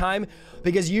the first time,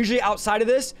 because usually outside of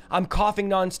this, I'm coughing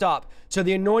nonstop. So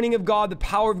the anointing of God, the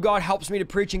power of God helps me to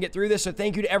preach and get through this. So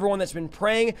thank you to everyone that's been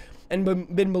praying and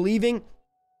been believing.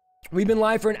 We've been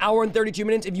live for an hour and 32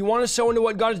 minutes. If you want to sow into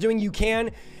what God is doing, you can.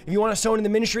 If you want to sow into the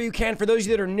ministry, you can. For those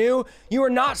of you that are new, you are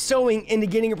not sowing into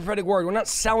getting a prophetic word. We're not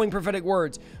selling prophetic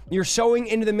words. You're sowing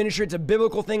into the ministry. It's a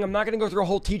biblical thing. I'm not going to go through a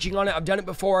whole teaching on it. I've done it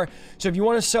before. So if you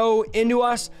want to sow into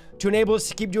us to enable us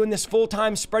to keep doing this full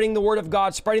time, spreading the word of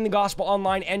God, spreading the gospel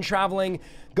online and traveling,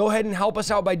 go ahead and help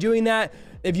us out by doing that.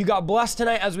 If you got blessed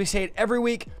tonight, as we say it every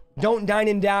week, don't dine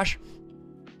and dash.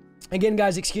 Again,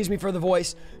 guys, excuse me for the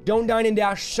voice. Don't dine and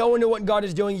dash. Sow into what God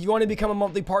is doing. If you want to become a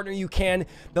monthly partner, you can.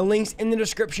 The link's in the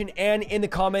description and in the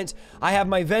comments. I have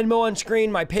my Venmo on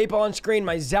screen, my PayPal on screen,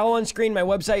 my Zelle on screen, my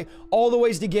website, all the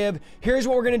ways to give. Here's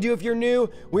what we're going to do if you're new.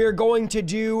 We are going to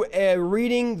do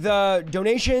reading the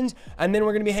donations, and then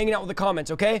we're going to be hanging out with the comments,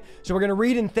 okay? So we're going to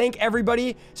read and thank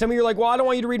everybody. Some of you are like, well, I don't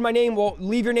want you to read my name. Well,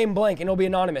 leave your name blank and it'll be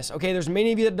anonymous, okay? There's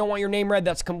many of you that don't want your name read.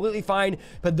 That's completely fine.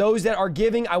 But those that are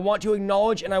giving, I want to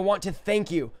acknowledge and I want to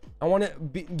thank you. I want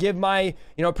to give my,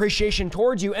 appreciation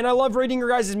towards you. And I love reading your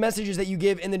guys' messages that you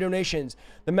give in the donations,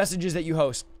 the messages that you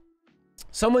host.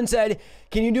 Someone said,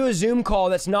 can you do a Zoom call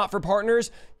that's not for partners?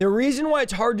 The reason why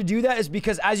it's hard to do that is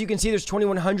because, as you can see, there's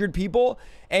 2,100 people.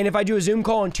 And if I do a Zoom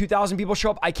call and 2,000 people show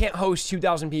up, I can't host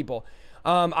 2,000 people.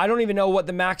 I don't even know what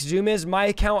the max Zoom is. My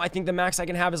account, I think the max I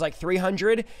can have is like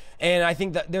 300. And I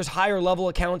think that there's higher level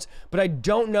accounts, but I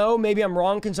don't know. Maybe I'm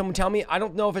wrong. Can someone tell me? I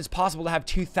don't know if it's possible to have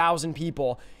 2,000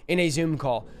 people in a Zoom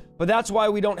call. But that's why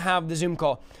we don't have the Zoom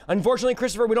call. Unfortunately,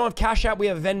 Christopher, we don't have Cash App. We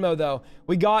have Venmo, though.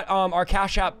 We got our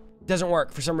Cash App doesn't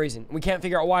work for some reason. We can't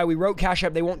figure out why. We wrote Cash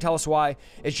App. They won't tell us why.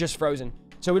 It's just frozen.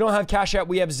 So we don't have Cash App.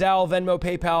 We have Zelle, Venmo,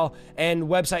 PayPal, and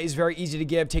website is very easy to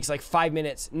give. Takes like 5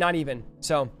 minutes. Not even.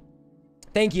 So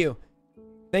thank you.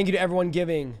 Thank you to everyone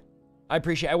giving. I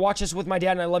appreciate it. I watch this with my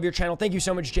dad and I love your channel. Thank you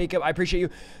so much, Jacob. I appreciate you.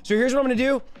 So here's what I'm going to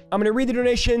do. I'm going to read the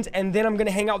donations and then I'm going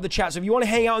to hang out with the chat. So if you want to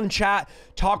hang out in the chat,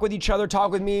 talk with each other,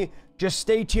 talk with me, just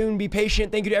stay tuned, be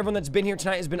patient. Thank you to everyone that's been here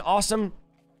tonight. It's been awesome.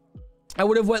 I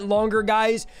would have went longer,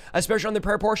 guys, especially on the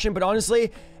prayer portion. But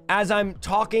honestly, as I'm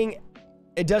talking,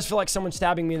 it does feel like someone's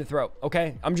stabbing me in the throat.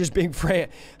 Okay. I'm just being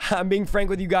frank. I'm being frank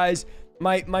with you guys.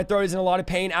 My throat is in a lot of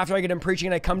pain. After I get done preaching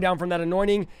and I come down from that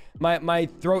anointing, my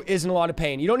throat is in a lot of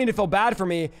pain. You don't need to feel bad for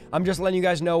me. I'm just letting you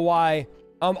guys know why.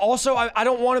 Also, I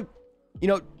don't want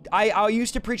to, I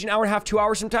used to preach an hour and a half, 2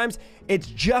 hours sometimes. It's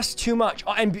just too much.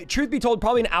 And truth be told,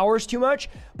 probably an hour is too much,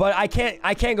 but I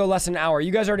can't go less than an hour.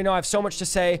 You guys already know I have so much to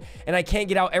say and I can't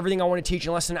get out everything I want to teach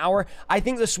in less than an hour. I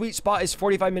think the sweet spot is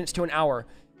 45 minutes to an hour.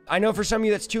 I know for some of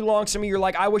you that's too long. Some of you are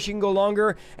like, I wish you can go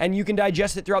longer and you can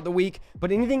digest it throughout the week.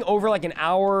 But anything over like an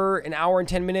hour and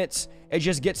 10 minutes, it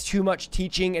just gets too much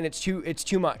teaching and it's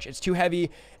too much. It's too heavy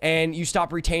and you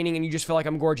stop retaining and you just feel like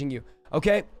I'm gorging you.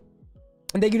 Okay?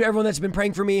 And thank you to everyone that's been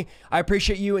praying for me. I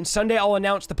appreciate you. And Sunday, I'll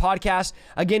announce the podcast.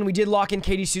 Again, we did lock in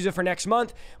Katie Souza for next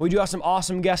month. We do have some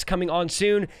awesome guests coming on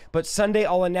soon. But Sunday,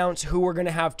 I'll announce who we're going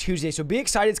to have Tuesday. So be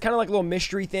excited. It's kind of like a little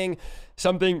mystery thing.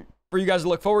 Something for you guys to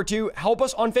look forward to. Help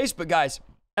us on Facebook, guys.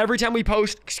 Every time we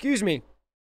post,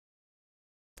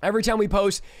 Every time we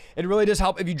post, it really does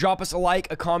help if you drop us a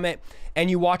like, a comment, and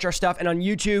you watch our stuff. And on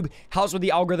YouTube, helps with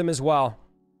the algorithm as well.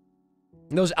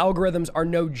 And those algorithms are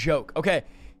no joke. Okay,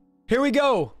 here we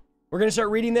go. We're going to start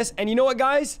reading this. And you know what,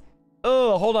 guys?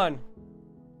 Oh, hold on.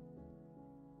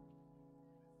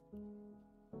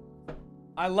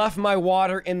 I left my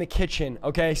water in the kitchen.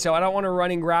 Okay, so I don't want to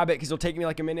run and grab it because it'll take me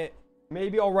like a minute.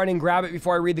 Maybe I'll run and grab it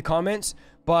before I read the comments.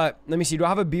 But let me see. Do I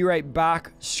have a be right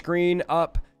back screen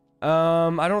up?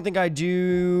 I don't think I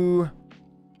do.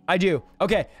 I do.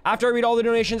 Okay. After I read all the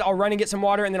donations, I'll run and get some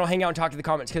water, and then I'll hang out and talk to the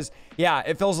comments. Because yeah,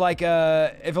 it feels like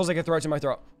a throat's in my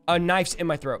throat. A knife's in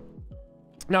my throat.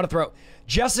 Not a throat.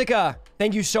 Jessica,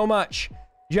 thank you so much.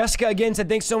 Jessica again said,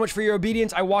 thanks so much for your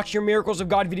obedience. I watched your Miracles of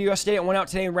God video yesterday and went out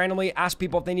today and randomly asked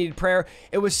people if they needed prayer.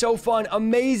 It was so fun.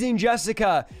 Amazing,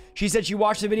 Jessica. She said she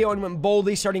watched the video and went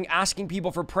boldly starting asking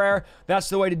people for prayer. That's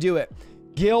the way to do it.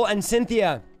 Gil and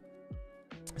Cynthia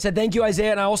said, thank you,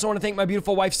 Isaiah. And I also want to thank my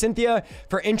beautiful wife, Cynthia,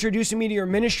 for introducing me to your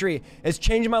ministry. It's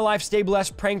changed my life. Stay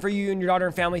blessed. Praying for you and your daughter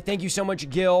and family. Thank you so much,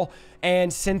 Gil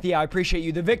and Cynthia. I appreciate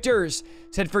you. The Victors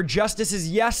said, for justice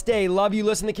is yes day. Love you.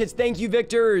 Listen to kids. Thank you,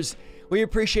 Victors. We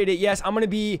appreciate it. Yes, I'm going to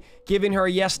be giving her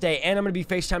a yes day, and I'm going to be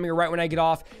FaceTiming her right when I get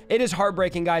off. It is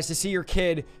heartbreaking, guys, to see your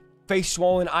kid face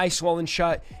swollen, eyes swollen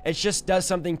shut. It just does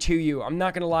something to you. I'm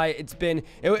not going to lie.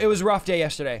 It was a rough day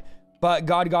yesterday, but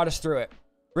God got us through it.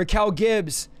 Raquel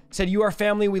Gibbs said, you are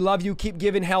family. We love you. Keep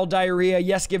giving hell diarrhea.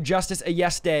 Yes, give justice a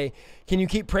yes day. Can you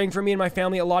keep praying for me and my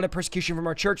family? A lot of persecution from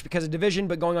our church because of division,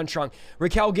 but going on strong.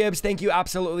 Raquel Gibbs, thank you.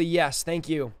 Absolutely. Yes. Thank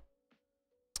you.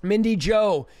 Mindy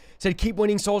Joe said, keep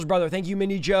winning souls, brother. Thank you,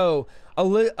 Mindy Joe.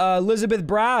 Elizabeth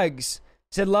Braggs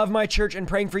said, love my church and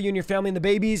praying for you and your family and the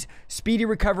babies. Speedy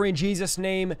recovery in Jesus'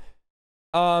 name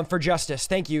for justice.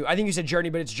 Thank you. I think you said journey,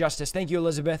 but it's justice. Thank you,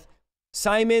 Elizabeth.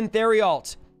 Simon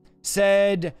Theriault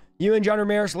said, you and John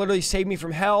Ramirez literally saved me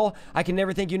from hell. I can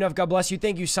never thank you enough. God bless you.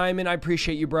 Thank you, Simon. I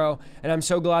appreciate you, bro. And I'm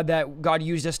so glad that God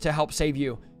used us to help save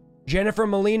you. Jennifer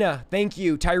Molina, thank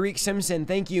you. Tyreek Simpson,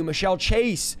 thank you. Michelle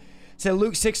Chase said,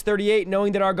 Luke 6:38,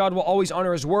 knowing that our God will always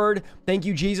honor his word. Thank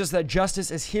you, Jesus, that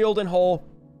justice is healed and whole.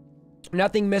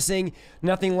 Nothing missing,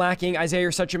 nothing lacking. Isaiah,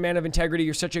 you're such a man of integrity.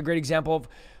 You're such a great example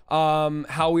of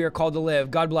how we are called to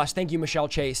live. God bless. Thank you, Michelle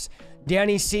Chase.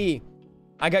 Danny C,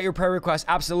 I got your prayer request.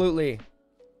 Absolutely.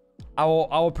 I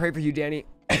will pray for you, Danny.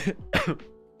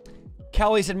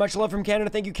 Kelly said, much love from Canada.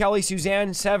 Thank you, Kelly.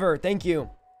 Suzanne Sever, thank you.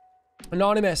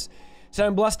 Anonymous said,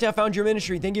 I'm blessed to have found your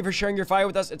ministry. Thank you for sharing your fire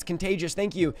with us. It's contagious.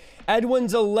 Thank you. Edwin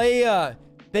Zalea,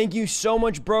 thank you so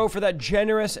much, bro, for that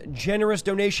generous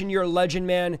donation. You're a legend,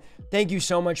 man. Thank you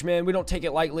so much, man. We don't take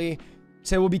it lightly.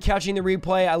 So we'll be catching the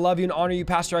replay. I love you and honor you,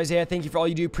 Pastor Isaiah. Thank you for all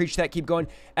you do. Preach that. Keep going.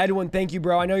 Edwin, thank you,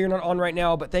 bro. I know you're not on right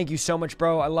now, but thank you so much,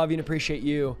 bro. I love you and appreciate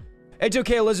you. It's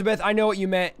okay, Elizabeth. I know what you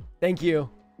meant. Thank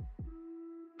you.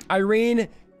 Irene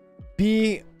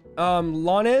B.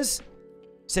 Lanes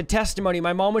said, testimony.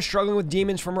 My mom was struggling with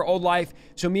demons from her old life.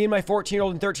 So me and my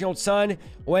 14-year-old and 13-year-old son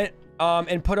went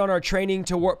and put our training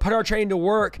to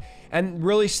work and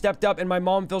really stepped up, and my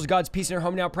mom feels God's peace in her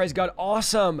home now. Praise God.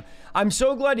 Awesome. I'm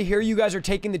so glad to hear you guys are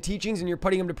taking the teachings and you're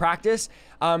putting them to practice.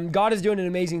 God is doing an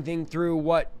amazing thing through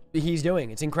what he's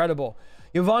doing. It's incredible.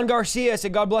 Yvonne Garcia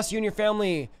said, God bless you and your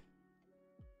family.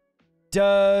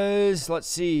 Let's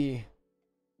see.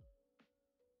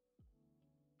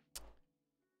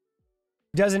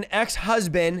 Does an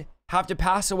ex-husband have to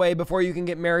pass away before you can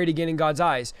get married again in God's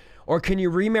eyes? Or can you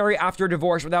remarry after a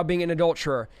divorce without being an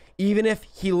adulterer? Even if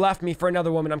he left me for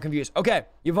another woman, I'm confused. Okay,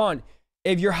 Yvonne,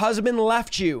 if your husband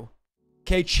left you,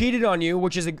 okay, cheated on you,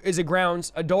 which is a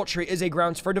grounds, adultery is a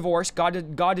grounds for divorce. God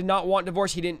did not want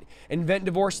divorce. He didn't invent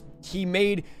divorce. He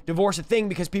made divorce a thing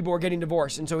because people were getting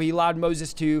divorced. And so he allowed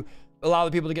Moses to allow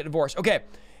the people to get divorced. Okay,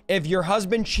 if your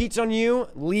husband cheats on you,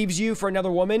 leaves you for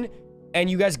another woman, and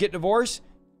you guys get divorced,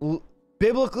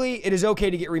 biblically, it is okay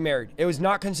to get remarried. It was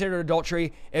not considered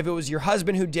adultery. If it was your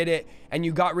husband who did it and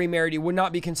you got remarried, it would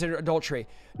not be considered adultery.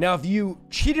 Now, if you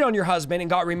cheated on your husband and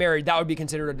got remarried, that would be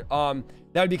considered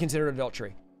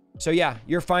adultery. So yeah,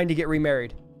 you're fine to get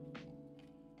remarried.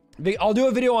 I'll do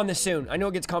a video on this soon. I know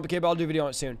it gets complicated, but I'll do a video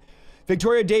on it soon.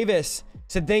 Victoria Davis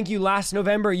said, thank you. Last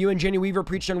November, you and Jenny Weaver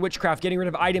preached on witchcraft, getting rid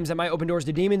of items that might open doors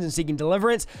to demons and seeking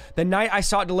deliverance. The night I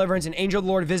sought deliverance, an angel of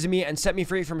the Lord visited me and set me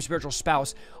free from a spiritual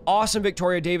spouse. Awesome,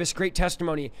 Victoria Davis. Great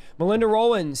testimony. Melinda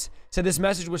Rollins said, this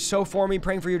message was so for me.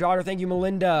 Praying for your daughter. Thank you,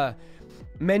 Melinda.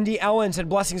 Mendy Ellen said,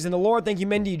 blessings in the Lord. Thank you,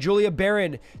 Mendy. Julia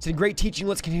Barron said, great teaching.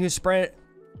 Let's continue to spread.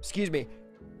 Excuse me.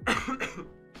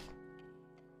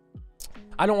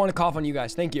 I don't want to cough on you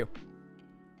guys. Thank you.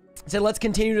 Said, let's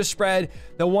continue to spread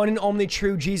the one and only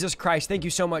true Jesus Christ. Thank you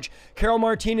so much. Carol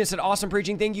Martinez said, awesome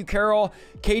preaching. Thank you, Carol.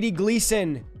 Katie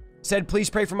Gleason said, please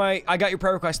pray for I got your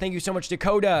prayer request. Thank you so much.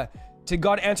 Dakota, to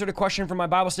God answered a question from my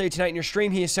Bible study tonight in your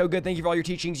stream. He is so good. Thank you for all your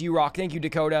teachings. You rock. Thank you,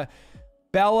 Dakota.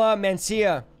 Bella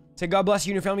Mancia said, God bless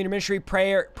you and your family and your ministry.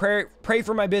 Pray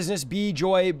for my business, Be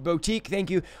Joy Boutique. Thank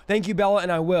you. Thank you, Bella,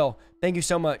 and I will. Thank you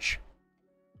so much.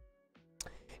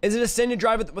 Is it a sin to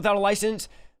drive without a license?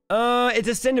 It's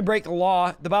a sin to break the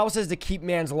law. The Bible says to keep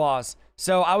man's laws.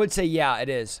 So I would say, yeah, it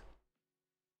is.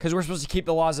 Because we're supposed to keep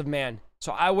the laws of man.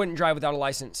 So I wouldn't drive without a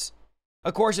license.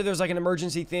 Of course, if there's like an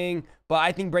emergency thing, but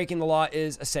I think breaking the law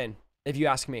is a sin, if you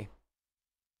ask me.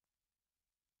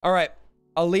 All right.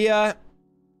 Aaliyah,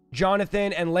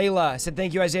 Jonathan, and Layla said,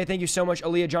 thank you, Isaiah. Thank you so much,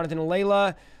 Aaliyah, Jonathan, and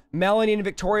Layla. Melanie and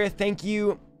Victoria, thank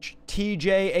you.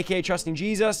 TJ, aka Trusting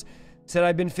Jesus, said,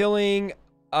 I've been feeling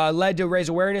led to raise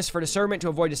awareness for discernment to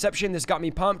avoid deception. This got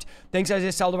me pumped. Thanks,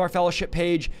 Isaiahlukesaldivar Fellowship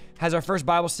page has our first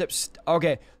Bible steps.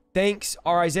 Okay. Thanks.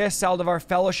 Our Isaiahlukesaldivar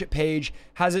Fellowship page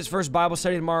has its first Bible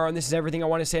study tomorrow, and this is everything I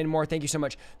want to say and more. Thank you so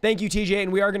much. Thank you, TJ,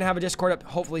 and we are going to have a Discord up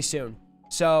hopefully soon.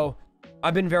 So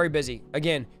I've been very busy.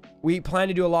 Again, we plan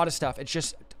to do a lot of stuff. It's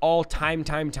just all time.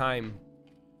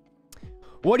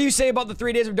 What do you say about the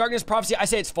 3 days of darkness prophecy? I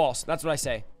say it's false. That's what I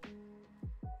say.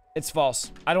 It's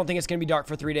false. I don't think it's going to be dark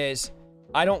for 3 days.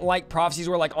 I don't like prophecies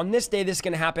where like on this day this is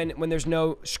going to happen when there's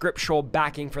no scriptural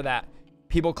backing for that.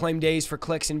 People claim days for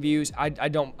clicks and views. I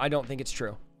don't think it's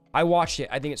true. I watched it.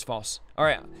 I think it's false. All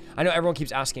right. I know everyone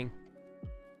keeps asking.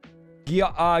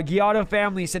 Giotto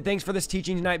family said, thanks for this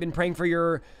teaching tonight. Been praying for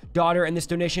your daughter, and this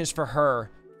donation is for her.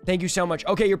 Thank you so much.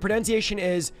 Okay, your pronunciation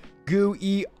is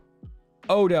Guioto.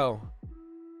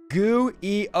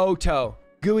 Guioto.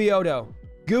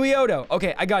 Guioto.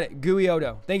 Okay, I got it.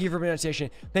 Guioto. Thank you for pronunciation.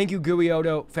 Thank you,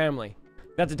 Guioto family.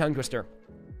 That's a tongue twister.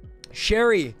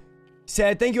 Sherry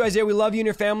said, thank you, Isaiah. We love you and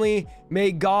your family.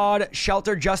 May God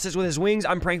shelter justice with his wings.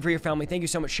 I'm praying for your family. Thank you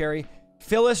so much, Sherry.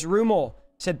 Phyllis Rumel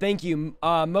said, thank you.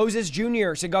 Moses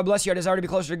Jr. said, God bless you. I desire to be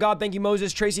closer to God. Thank you,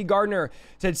 Moses. Tracy Gardner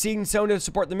said, seed and sown to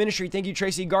support the ministry. Thank you,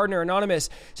 Tracy Gardner. Anonymous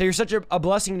said, you're such a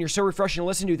blessing and you're so refreshing to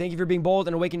listen to. Thank you for being bold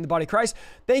and awakening the body of Christ.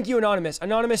 Thank you, Anonymous.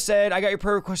 Anonymous said, I got your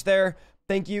prayer request there.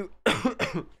 Thank you.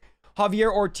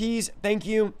 Javier Ortiz, thank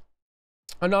you.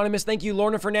 Anonymous, thank you.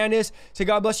 Lorna Fernandez said,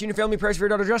 God bless you and your family. Prayers for your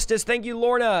daughter Justice. Thank you,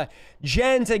 Lorna.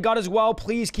 Jen said, God as well.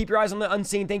 Please keep your eyes on the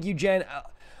unseen. Thank you, Jen.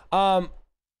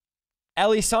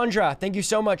 Elisandra, thank you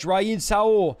so much. Raid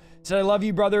Saul said, I love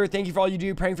you, brother. Thank you for all you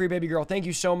do. Praying for your baby girl. Thank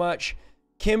you so much.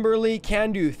 Kimberly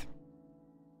Canduth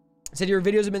said, your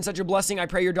videos have been such a blessing. I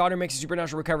pray your daughter makes a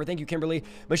supernatural recovery. Thank you, Kimberly.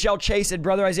 Michelle Chase said,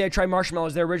 brother Isaiah, try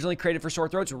marshmallows. They're originally created for sore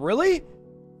throats. Really?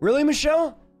 Really,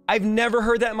 Michelle? I've never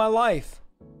heard that in my life.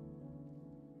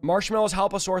 Marshmallows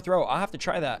help a sore throat. I'll have to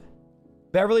try that.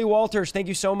 Beverly Walters, thank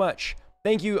you so much.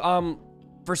 Thank you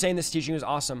for saying this teaching was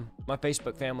awesome. My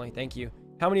Facebook family, thank you.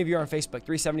 How many of you are on Facebook?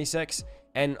 376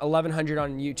 and 1100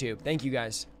 on YouTube. Thank you,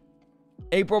 guys.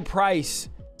 April Price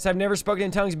said, I've never spoken in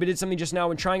tongues, but did something just now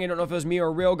when trying. I don't know if it was me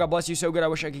or real. God bless you. So good. I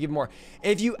wish I could give more.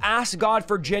 If you ask God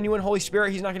for genuine Holy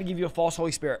Spirit, he's not going to give you a false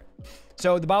Holy Spirit.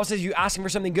 So the Bible says you ask him for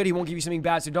something good, he won't give you something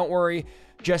bad. So don't worry.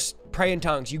 Just pray in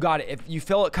tongues. You got it. If you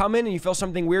feel it coming and you feel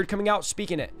something weird coming out,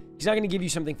 speak in it. He's not going to give you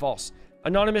something false.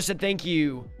 Anonymous said, thank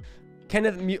you.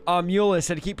 Kenneth Mullis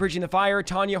said, keep preaching the fire.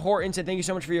 Tanya Horton said, thank you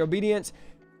so much for your obedience.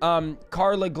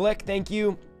 Carla Glick, thank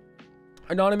you.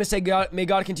 Anonymous said, may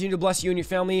God continue to bless you and your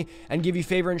family and give you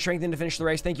favor and strength to finish the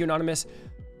race. Thank you, Anonymous.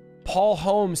 Paul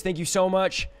Holmes, thank you so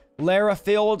much. Lara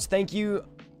Fields, thank you.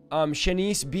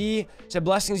 Shanice B said,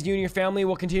 blessings to you and your family.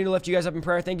 We'll continue to lift you guys up in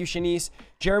prayer. Thank you, Shanice.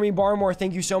 Jeremy Barmore,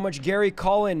 thank you so much. Gary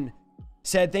Cullen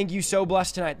said, thank you, so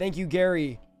blessed tonight. Thank you,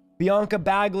 Gary. Bianca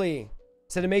Bagley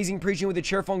said, amazing preaching with a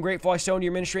cheerful and grateful I sow into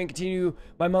your ministry and continue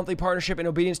my monthly partnership in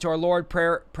obedience to our Lord,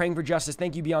 praying for justice.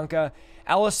 Thank you, Bianca.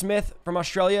 Ella Smith from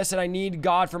Australia said, I need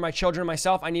God for my children and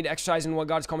myself. I need to exercise in what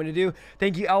God's called me to do.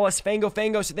 Thank you, Ellis. Fango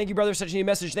said, thank you, brother. Such a neat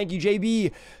message. Thank you,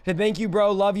 JB. Said, thank you,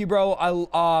 bro. Love you, bro.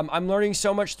 I'm learning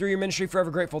so much through your ministry.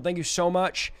 Forever grateful. Thank you so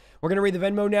much. We're going to read the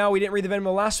Venmo now. We didn't read the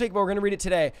Venmo last week, but we're going to read it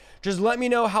today. Just let me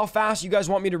know how fast you guys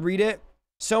want me to read it.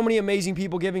 So many amazing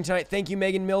people giving tonight. Thank you,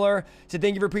 Megan Miller. Said,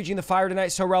 thank you for preaching the fire tonight.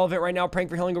 So relevant right now. Praying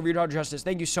for healing over your daughter Justice.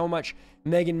 Thank you so much,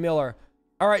 Megan Miller.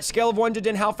 All right, scale of 1 to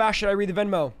 10. How fast should I read the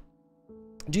Venmo?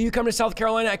 Do you come to South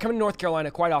Carolina? I come to North Carolina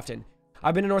quite often.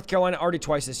 I've been to North Carolina already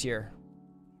twice this year.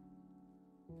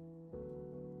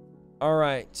 All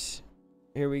right.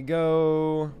 Here we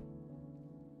go.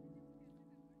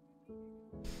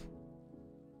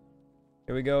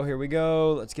 Here we go. Here we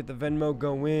go. Let's get the Venmo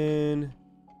going.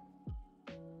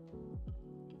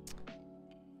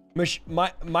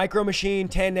 Micro Machine,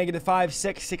 10, -5,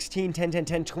 6, 16, 10, 10,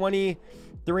 10, 20,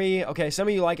 3. Okay, some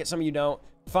of you like it, some of you don't.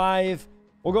 5.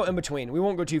 We'll go in between. We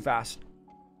won't go too fast.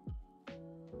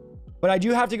 But I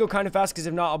do have to go kind of fast because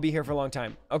if not, I'll be here for a long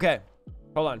time. Okay,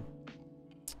 hold on.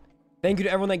 Thank you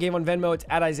to everyone that gave on Venmo. It's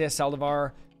at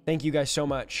Isaiahlukesaldivar. Thank you guys so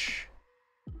much.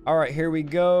 All right, here we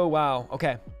go. Wow,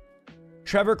 okay.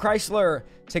 Trevor Chrysler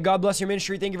said, God bless your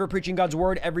ministry. Thank you for preaching God's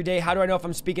word every day. How do I know if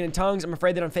I'm speaking in tongues? I'm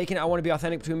afraid that I'm faking it. I want to be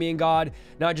authentic between me and God,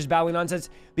 not just babbling nonsense.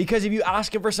 Because if you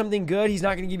ask him for something good, he's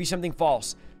not going to give you something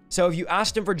false. So if you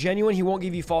asked him for genuine, he won't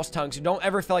give you false tongues. So don't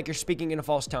ever feel like you're speaking in a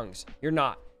false tongues. You're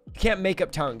not. You can't make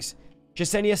up tongues.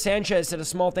 Jasenia Sanchez said a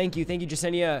small thank you. Thank you,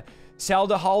 Jasenia.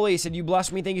 Selda Holly said, you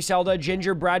blessed me. Thank you, Selda.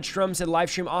 Ginger Bradstrom said, live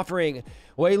stream offering.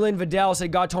 Waylon Vidal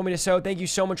said, God told me to sow. Thank you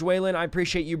so much, Waylon. I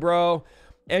appreciate you, bro.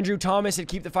 Andrew Thomas said,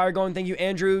 keep the fire going. Thank you,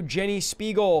 Andrew. Jenny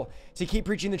Spiegel said, keep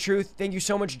preaching the truth. Thank you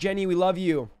so much, Jenny. We love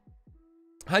you.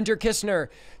 Hunter Kistner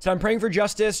said, I'm praying for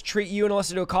justice. Treat you and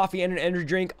Alyssa to a coffee and an energy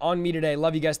drink on me today.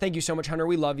 Love you guys. Thank you so much, Hunter.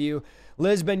 We love you.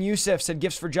 Liz Ben Youssef said,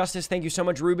 gifts for justice. Thank you so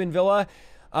much, Ruben Villa.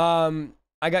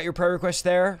 I got your prayer request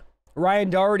there. Ryan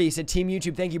Doherty said, Team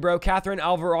YouTube, thank you, bro. Catherine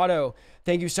Alvarado,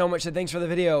 thank you so much. Said, thanks for the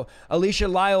video. Alicia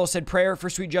Lyle said, prayer for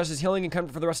sweet justice, healing, and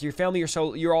comfort for the rest of your family.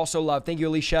 You're all so loved. Thank you,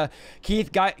 Alicia.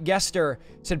 Keith Gester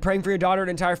said, praying for your daughter and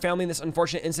entire family in this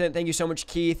unfortunate incident. Thank you so much,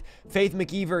 Keith. Faith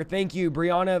McEver, thank you.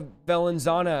 Brianna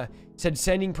Valenzana said,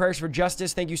 sending prayers for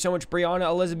justice. Thank you so much, Brianna.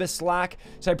 Elizabeth Slack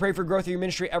said, I pray for growth of your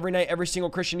ministry every night. Every single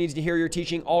Christian needs to hear your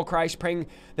teaching. All Christ, praying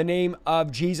the name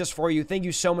of Jesus for you. Thank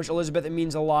you so much, Elizabeth. It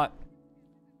means a lot.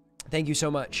 Thank you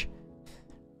so much.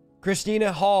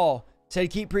 Christina Hall said,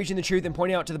 keep preaching the truth and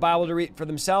pointing out to the Bible to read for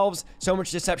themselves. So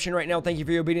much deception right now. Thank you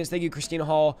for your obedience. Thank you, Christina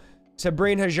Hall.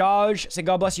 Sabrina Hajaj said,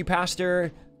 God bless you,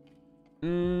 Pastor.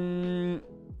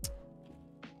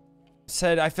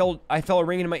 Said, I felt a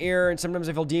ring in my ear, and sometimes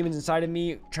I feel demons inside of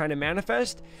me trying to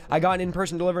manifest. I got an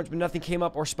in-person deliverance, but nothing came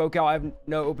up or spoke out. I have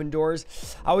no open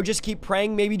doors. I would just keep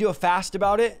praying, maybe do a fast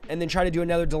about it, and then try to do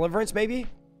another deliverance, maybe.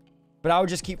 But I would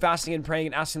just keep fasting and praying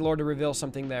and asking the Lord to reveal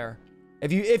something there.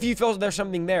 If you feel there's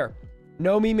something there.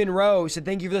 Nomi Monroe said,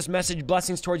 thank you for this message.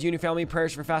 Blessings towards you and your family.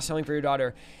 Prayers for fast healing for your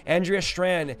daughter. Andrea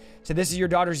Strand said, this is your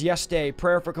daughter's yes day.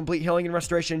 Prayer for complete healing and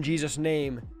restoration in Jesus'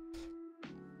 name.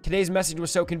 Today's message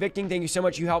was so convicting. Thank you so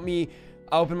much. You helped me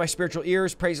open my spiritual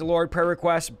ears. Praise the Lord. Prayer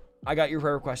request. I got your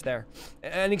prayer request there.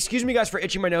 And excuse me, guys, for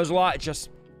itching my nose a lot.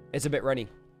 It's a bit runny.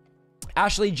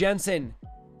 Ashley Jensen.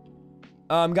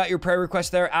 Got your prayer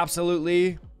request there.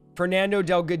 Absolutely. Fernando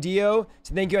Delgadillo.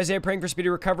 So thank you, Isaiah, praying for speedy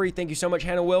recovery. Thank you so much.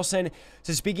 Hannah Wilson.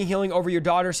 So speaking healing over your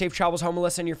daughter. Safe travels home,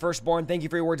 Melissa, and your firstborn. Thank you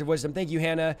for your words of wisdom. Thank you,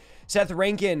 Hannah. Seth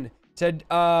Rankin said,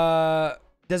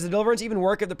 does the deliverance even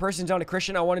work if the person's not a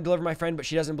Christian? I want to deliver my friend, but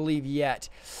she doesn't believe yet.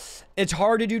 It's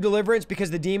hard to do deliverance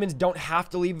because the demons don't have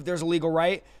to leave if there's a legal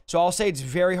right. So I'll say it's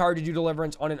very hard to do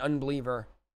deliverance on an unbeliever.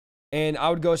 And I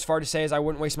would go as far to say as I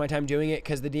wouldn't waste my time doing it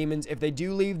because the demons, if they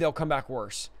do leave, they'll come back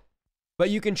worse. But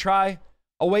you can try.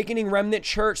 Awakening Remnant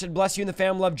Church said, bless you and the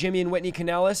fam. Love Jimmy and Whitney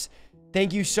Canellis.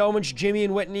 Thank you so much, Jimmy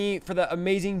and Whitney, for the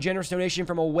amazing generous donation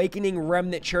from Awakening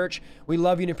Remnant Church. We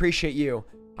love you and appreciate you.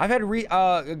 I've had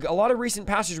a lot of recent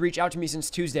pastors reach out to me since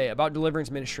Tuesday about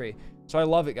deliverance ministry. So I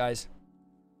love it, guys.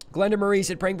 Glenda Marie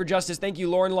said, praying for justice. Thank you,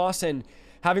 Lauren Lawson.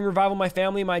 Having revival in my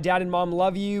family. My dad and mom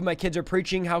love you. My kids are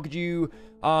preaching. How could you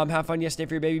have fun yesterday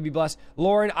for your baby? Be blessed.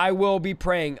 Lauren, I will be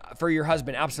praying for your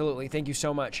husband. Absolutely. Thank you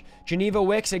so much. Geneva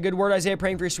Wicks, a good word. Isaiah,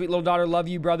 praying for your sweet little daughter. Love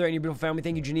you, brother, and your beautiful family.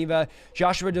 Thank you, Geneva.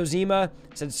 Joshua Dozima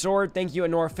said, sword. Thank you.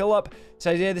 And Nora Phillip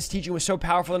said, Isaiah, this teaching was so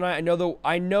powerful tonight.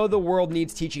 I know the world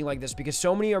needs teaching like this because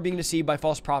so many are being deceived by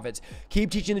false prophets. Keep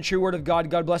teaching the true word of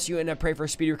God. God bless you. And I pray for a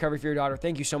speedy recovery for your daughter.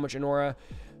 Thank you so much, Nora.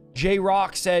 J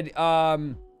Rock said,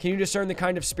 can you discern the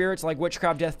kind of spirits like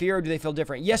witchcraft, death, fear, or do they feel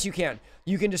different? Yes, you can.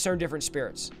 You can discern different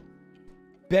spirits.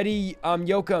 Betty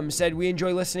Yoakum said, we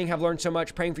enjoy listening, have learned so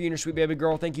much. Praying for you and your sweet baby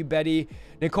girl. Thank you, Betty.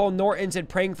 Nicole Norton said,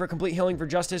 praying for complete healing for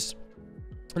justice.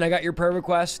 And I got your prayer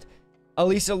request.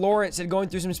 Elisa Lawrence said, going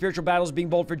through some spiritual battles, being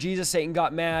bold for Jesus. Satan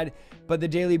got mad, but the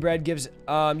daily bread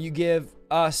you give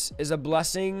us is a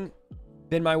blessing.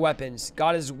 Been my weapons.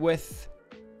 God is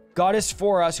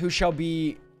for us. Who shall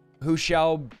we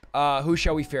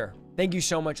fear? Thank you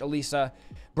so much, Elisa.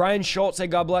 Brian Schultz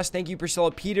said, God bless. Thank you, Priscilla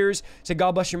Peters said,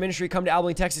 God bless your ministry. Come to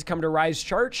Abilene, Texas. Come to Rise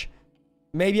Church.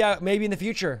 Maybe in the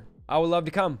future. I would love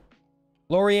to come.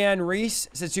 Lorianne Reese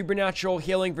said, supernatural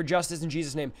healing for justice in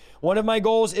Jesus' name. One of my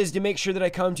goals is to make sure that I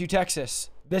come to Texas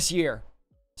this year.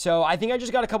 So I think I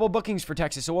just got a couple bookings for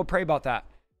Texas. So we'll pray about that.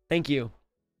 Thank you.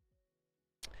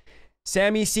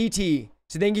 Sammy CT.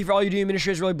 So thank you for all you do in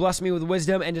ministry. Has really blessed me with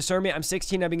wisdom and discernment. I'm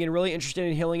 16. I've been getting really interested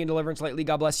in healing and deliverance lately.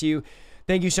 God bless you.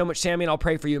 Thank you so much, Sammy, and I'll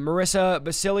pray for you. Marissa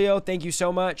Basilio, thank you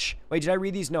so much. Wait, did I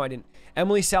read these? No, I didn't.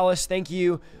 Emily Salas, thank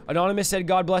you. Anonymous said,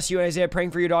 God bless you. And Isaiah,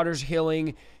 praying for your daughter's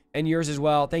healing and yours as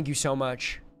well. Thank you so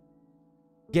much.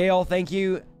 Gail, thank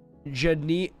you.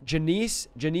 Janessa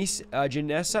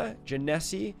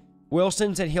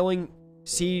Wilson said, healing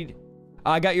seed.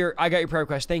 I got your prayer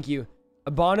request. Thank you.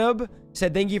 Abanub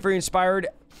said, thank you for your inspired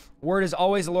word. As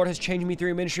always, the Lord has changed me through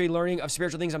your ministry, learning of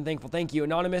spiritual things. I'm thankful. Thank you.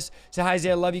 Anonymous said, hi,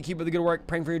 Isaiah, love you. Keep up the good work.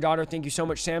 Praying for your daughter. Thank you so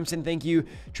much. Samson, thank you.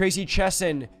 Tracy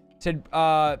Chesson said,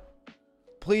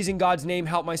 please, in God's name,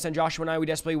 help my son Joshua and I. We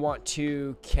desperately want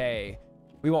 2K.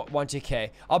 We want 2K.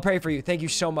 I'll pray for you. Thank you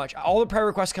so much. All the prayer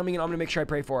requests coming in, I'm going to make sure I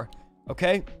pray for.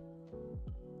 Okay?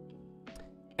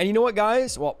 And you know what,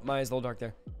 guys? Well, my eyes a little dark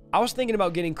there. I was thinking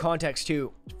about getting contacts,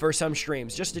 too, for some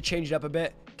streams, just to change it up a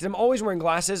bit. Because I'm always wearing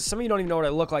glasses. Some of you don't even know what I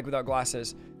look like without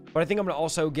glasses. But I think I'm going to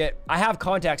also get... I have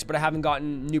contacts, but I haven't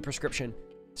gotten new prescription.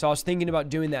 So I was thinking about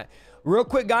doing that. Real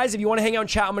quick, guys, if you want to hang out and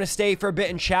chat, I'm going to stay for a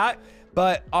bit and chat.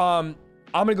 But,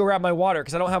 I'm going to go grab my water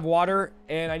because I don't have water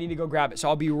and I need to go grab it. So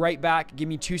I'll be right back. Give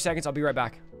me 2 seconds. I'll be right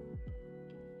back.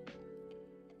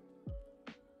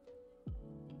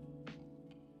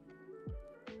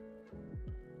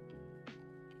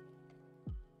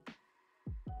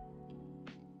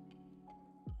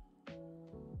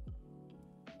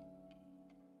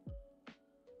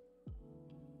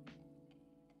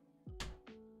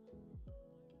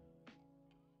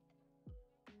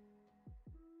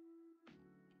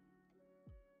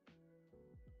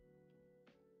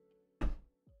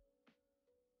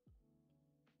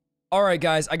 All right,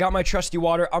 guys, I got my trusty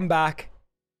water. I'm back.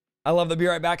 I love the be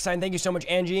right back sign. Thank you so much,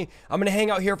 Angie. I'm going to hang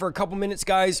out here for a couple minutes,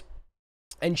 guys,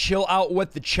 and chill out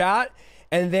with the chat.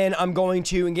 And then I'm going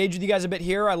to engage with you guys a bit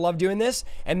here. I love doing this.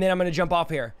 And then I'm going to jump off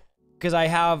here because I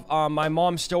have my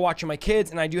mom still watching my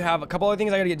kids. And I do have a couple other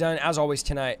things I got to get done, as always,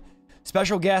 tonight.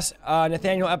 Special guest,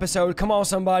 Nathaniel episode. Come on,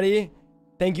 somebody.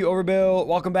 Thank you, Overbill.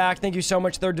 Welcome back. Thank you so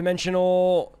much, Third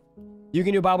Dimensional. You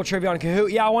can do Bible trivia on Kahoot.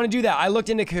 Yeah, I want to do that. I looked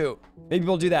into Kahoot. Maybe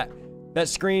we'll do that. That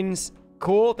screen's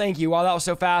cool. Thank you. Wow, that was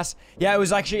so fast. Yeah, it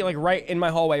was actually like right in my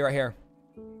hallway right here.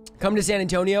 Come to San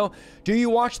Antonio. Do you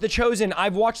watch The Chosen?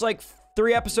 I've watched like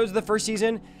 3 episodes of the first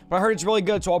season, but I heard it's really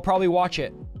good, so I'll probably watch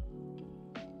it.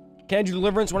 Can I do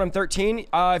deliverance when I'm 13?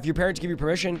 If your parents give you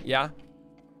permission, yeah.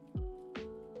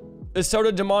 Is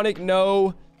soda demonic?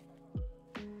 No.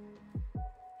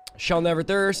 Shall never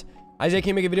thirst. Isaiah, can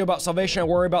you make a video about salvation? I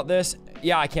worry about this.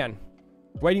 Yeah, I can.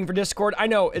 Waiting for Discord. I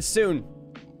know, it's soon.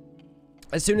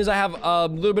 As soon as I have a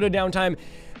little bit of downtime.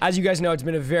 As you guys know, it's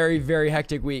been a very, very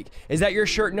hectic week. Is that your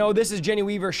shirt? No, this is Jenny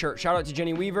Weaver's shirt. Shout out to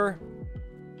Jenny Weaver.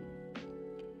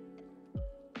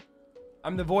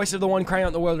 I'm the voice of the one crying out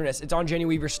in the wilderness. It's on Jenny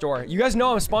Weaver's store. You guys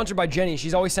know I'm sponsored by Jenny.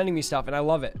 She's always sending me stuff, and I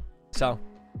love it. So,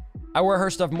 I wear her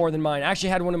stuff more than mine. I actually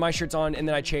had one of my shirts on, and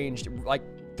then I changed like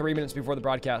 3 minutes before the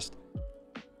broadcast.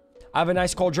 I have a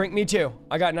nice cold drink. Me too.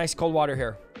 I got nice cold water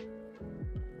here.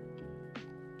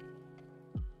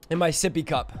 In my sippy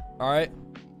cup. All right.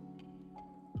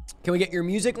 Can we get your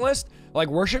music list? Like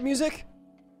worship music?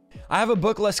 I have a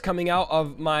book list coming out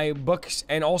of my books.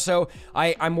 And also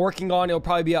I'm working on, it'll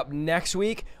probably be up next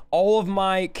week, all of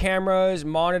my cameras,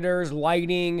 monitors,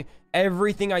 lighting,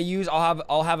 everything I use.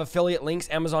 I'll have affiliate links,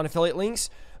 Amazon affiliate links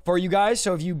for you guys.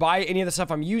 So if you buy any of the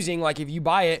stuff I'm using, like if you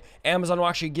buy it, Amazon will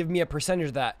actually give me a percentage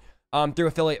of that. Through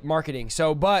affiliate marketing.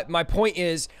 So, but my point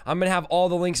is I'm going to have all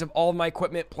the links of all of my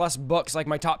equipment plus books, like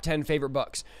my top 10 favorite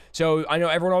books. So I know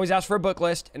everyone always asks for a book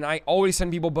list and I always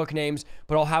send people book names,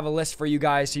 but I'll have a list for you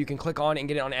guys so you can click on it and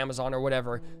get it on Amazon or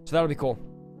whatever. So that'll be cool.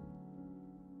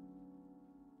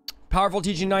 Powerful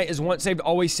teaching night is once saved,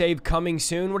 always saved, coming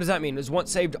soon. What does that mean? Is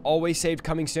once saved, always saved,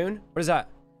 coming soon? What is that?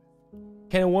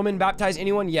 Can a woman baptize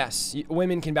anyone? Yes,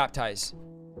 women can baptize.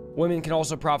 Women can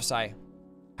also prophesy.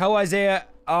 Hello, Isaiah.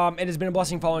 It has been a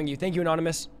blessing following you. Thank you,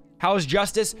 Anonymous. How is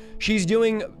Justice? She's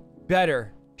doing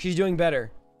better. She's doing better.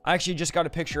 I actually just got a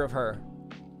picture of her.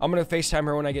 I'm going to FaceTime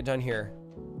her when I get done here.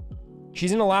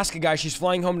 She's in Alaska, guys. She's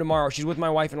flying home tomorrow. She's with my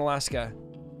wife in Alaska.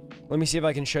 Let me see if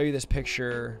I can show you this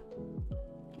picture.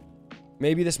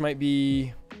 Maybe this might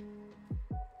be...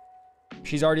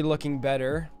 She's already looking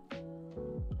better.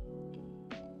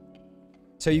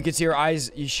 So you can see her eyes.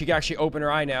 She can actually open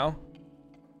her eye now.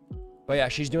 But yeah,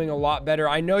 she's doing a lot better.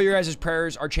 I know your guys'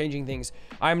 prayers are changing things.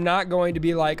 I'm not going to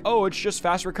be like, oh, it's just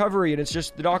fast recovery and it's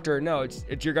just the doctor. No,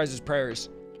 it's your guys' prayers.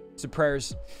 It's the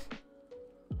prayers.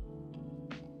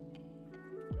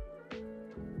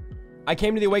 I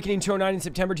came to the Awakening 209 in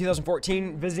September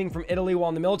 2014, visiting from Italy while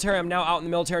in the military. I'm now out in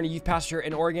the military and a youth pastor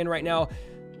in Oregon right now,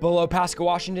 below Pasco,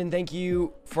 Washington. Thank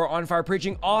you for on fire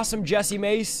preaching. Awesome, Jesse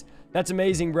Mace. That's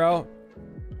amazing, bro.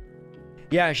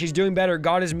 Yeah, she's doing better.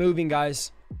 God is moving,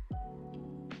 guys.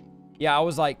 Yeah, I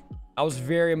was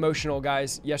very emotional,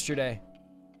 guys, yesterday.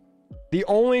 The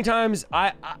only time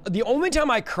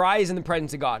I cry is in the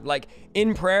presence of God. Like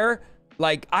in prayer,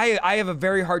 like I have a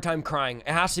very hard time crying.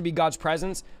 It has to be God's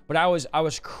presence, but I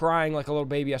was crying like a little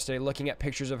baby yesterday, looking at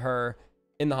pictures of her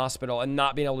in the hospital and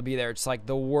not being able to be there. It's like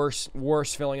the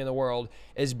worst feeling in the world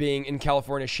is being in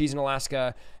California. She's in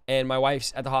Alaska and my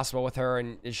wife's at the hospital with her,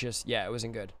 and it's just, yeah, it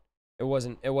wasn't good. It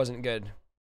wasn't good.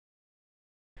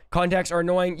 Contacts are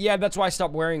annoying. Yeah, that's why I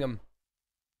stopped wearing them.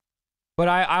 But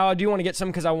I do want to get some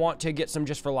because I want to get some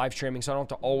just for live streaming, so I don't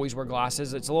have to always wear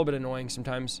glasses. It's a little bit annoying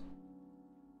sometimes.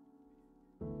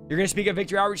 You're going to speak at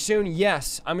Victory Outreach soon?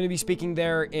 Yes, I'm going to be speaking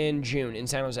there in June in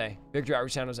San Jose. Victory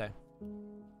Outreach San Jose.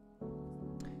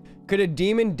 Could a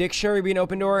demon dictionary be an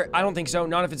open door? I don't think so.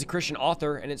 Not if it's a Christian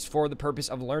author and it's for the purpose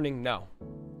of learning. No.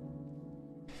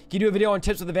 Can you do a video on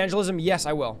tips with evangelism? Yes,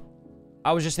 I will.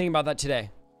 I was just thinking about that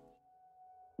today.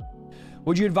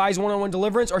 Would you advise one-on-one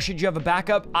deliverance, or should you have a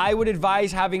backup? I would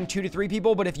advise having 2 to 3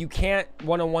 people, but if you can't,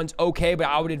 one-on-one's okay, but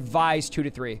I would advise 2 to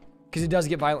 3 because it does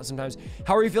get violent sometimes.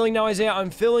 How are you feeling now, Isaiah? I'm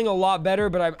feeling a lot better,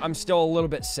 but I'm still a little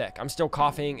bit sick. I'm still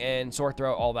coughing and sore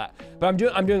throat, all that. But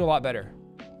I'm doing a lot better.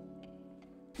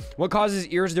 What causes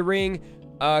ears to ring?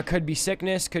 Could be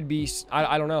sickness, could be,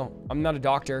 I don't know. I'm not a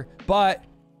doctor, but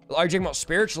are you talking about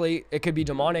spiritually? It could be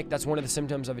demonic. That's one of the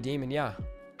symptoms of a demon, yeah.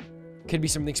 Could be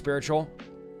something spiritual.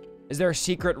 Is there a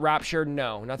secret rapture?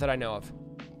 No, not that I know of.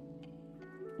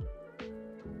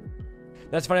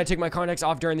 That's funny. I took my contacts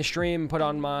off during the stream and put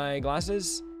on my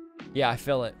glasses. Yeah, I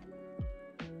feel it.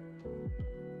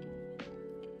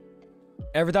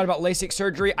 Ever thought about LASIK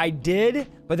surgery? I did,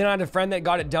 but then I had a friend that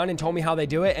got it done and told me how they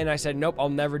do it, and I said, nope, I'll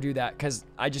never do that because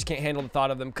I just can't handle the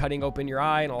thought of them cutting open your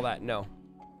eye and all that. No.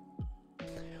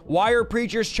 Why are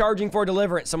preachers charging for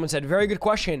deliverance? Someone said, very good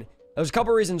question. There's a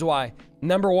couple reasons why.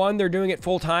 Number one, they're doing it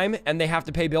full time and they have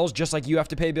to pay bills just like you have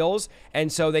to pay bills. And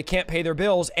so they can't pay their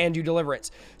bills and do deliverance.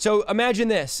 So imagine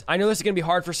this. I know this is going to be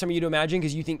hard for some of you to imagine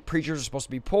because you think preachers are supposed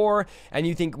to be poor and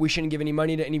you think we shouldn't give any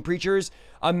money to any preachers.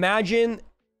 Imagine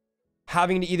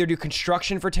having to either do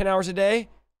construction for 10 hours a day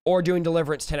or doing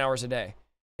deliverance 10 hours a day.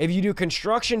 If you do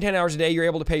construction 10 hours a day, you're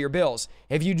able to pay your bills.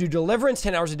 If you do deliverance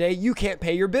 10 hours a day, you can't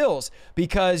pay your bills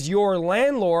because your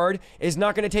landlord is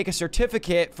not going to take a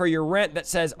certificate for your rent that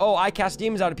says, oh, I cast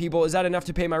demons out of people. Is that enough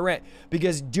to pay my rent?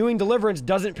 Because doing deliverance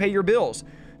doesn't pay your bills.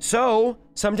 So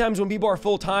sometimes when people are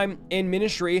full-time in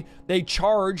ministry, they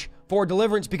charge for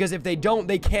deliverance because if they don't,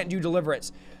 they can't do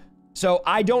deliverance. So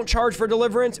I don't charge for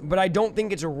deliverance, but I don't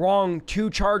think it's wrong to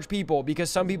charge people because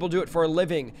some people do it for a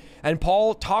living. And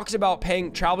Paul talks about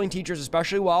paying traveling teachers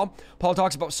especially well. Paul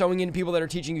talks about sowing into people that are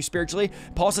teaching you spiritually.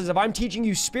 Paul says, if I'm teaching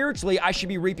you spiritually, I should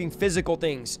be reaping physical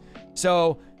things.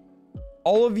 So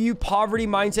all of you poverty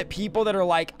mindset people that are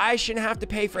like, I shouldn't have to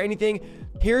pay for anything.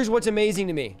 Here's what's amazing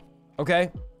to me,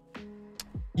 okay?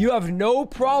 You have no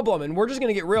problem, and we're just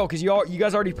going to get real because you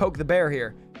guys already poked the bear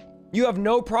here. You have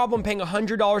no problem paying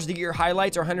 $100 to get your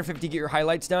highlights or $150 to get your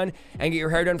highlights done and get your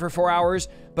hair done for 4 hours,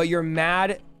 but you're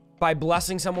mad by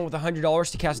blessing someone with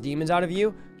 $100 to cast demons out of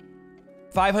you.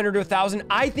 500 to 1,000.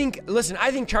 I think, listen,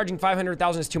 I think charging 500 to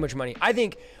 1,000 is too much money. I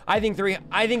think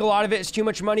a lot of it is too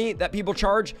much money that people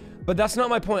charge, but that's not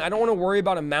my point. I don't want to worry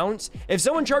about amounts. If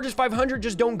someone charges 500,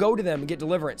 just don't go to them and get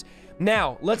deliverance.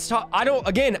 Now, let's talk. I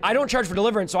don't charge for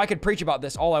deliverance, so I could preach about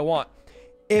this all I want.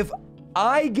 If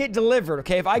I get delivered,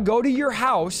 okay? If I go to your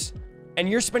house and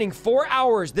you're spending 4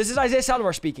 hours, this is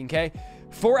Isaiahlukesaldivar speaking, okay?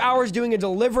 4 hours doing a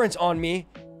deliverance on me,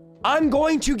 I'm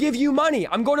going to give you money.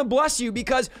 I'm going to bless you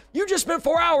because you just spent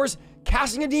 4 hours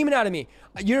casting a demon out of me.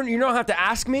 You don't have to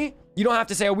ask me. You don't have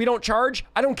to say, oh, we don't charge.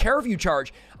 I don't care if you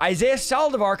charge.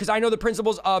 Isaiahlukesaldivar, because I know the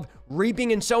principles of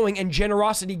reaping and sowing and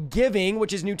generosity giving,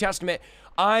 which is New Testament,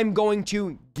 I'm going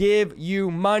to give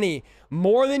you money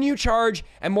more than you charge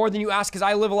and more than you ask because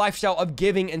I live a lifestyle of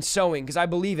giving and sowing because I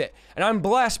believe it. And I'm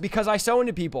blessed because I sow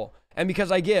into people and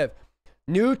because I give.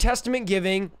 New Testament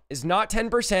giving is not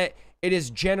 10%. It is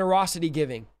generosity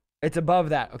giving. It's above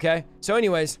that, okay? So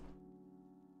anyways,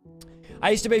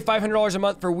 I used to pay $500 a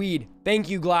month for weed. Thank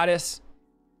you, Gladys.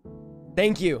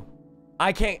 Thank you.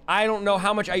 I don't know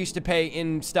how much I used to pay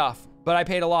in stuff, but I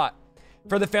paid a lot.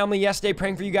 For the family yesterday,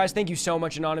 praying for you guys. Thank you so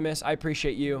much, Anonymous. I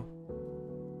appreciate you.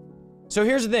 So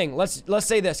here's the thing. Let's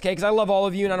say this, okay? Because I love all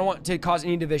of you and I don't want to cause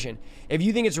any division. If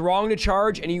you think it's wrong to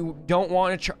charge and you don't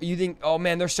want to, you think, oh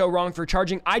man, they're so wrong for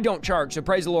charging. I don't charge, so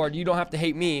praise the Lord. You don't have to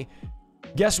hate me.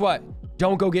 Guess what?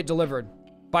 Don't go get delivered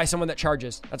by someone that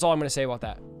charges. That's all I'm going to say about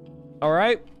that. All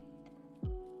right?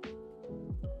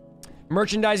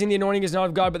 Merchandising the anointing is not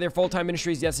of God, but they're full-time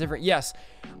ministries. That's different. Yes.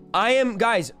 I am,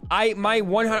 guys, my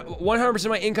 100% of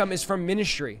my income is from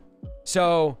ministry.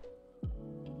 So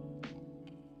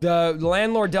the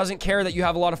landlord doesn't care that you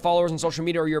have a lot of followers on social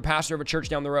media or you're a pastor of a church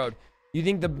down the road. You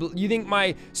think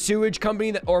my sewage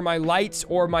company or my lights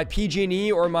or my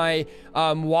PG&E or my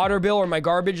water bill or my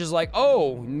garbage is like,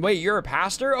 oh, wait, you're a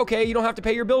pastor? Okay, you don't have to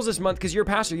pay your bills this month because you're a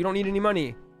pastor. You don't need any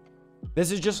money.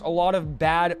 This is just a lot of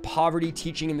bad poverty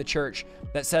teaching in the church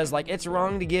that says like, it's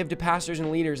wrong to give to pastors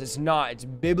and leaders. It's not. It's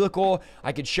biblical.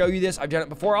 I could show you this. I've done it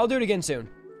before. I'll do it again soon.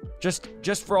 Just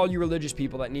for all you religious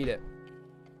people that need it.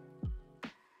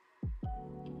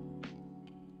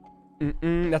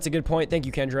 That's a good point. Thank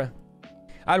you, Kendra.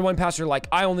 I had one pastor like,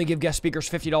 I only give guest speakers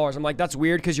 $50. I'm like, that's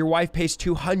weird because your wife pays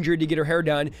 $200 to get her hair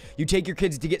done. You take your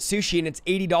kids to get sushi and it's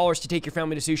 $80 to take your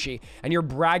family to sushi. And you're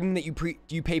bragging that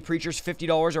you pay preachers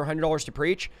 $50 or $100 to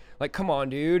preach. Like, come on,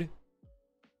 dude.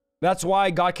 That's why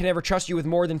God can never trust you with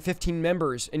more than 15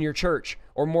 members in your church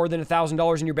or more than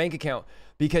 $1,000 in your bank account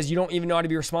because you don't even know how to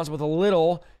be responsible with a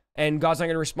little, and God's not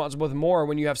going to be responsible with more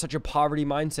when you have such a poverty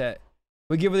mindset.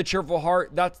 We give with a cheerful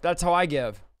heart. That's how I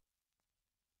give.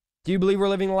 Do you believe we're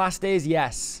living the last days?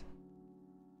 Yes.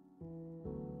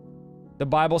 The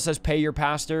Bible says pay your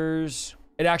pastors.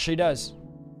 It actually does.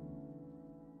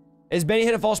 Is Benny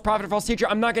Hinn a false prophet or false teacher?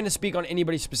 I'm not going to speak on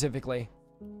anybody specifically.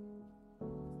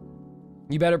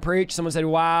 You better preach. Someone said,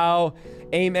 wow.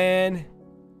 Amen.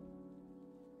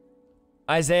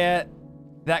 Isaiah.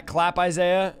 That clap,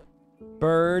 Isaiah.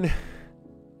 Burn.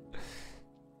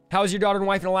 How's your daughter and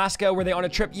wife in Alaska? Were they on a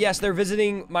trip? Yes, they're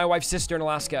visiting my wife's sister in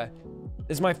Alaska.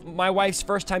 This is my wife's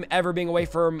first time ever being away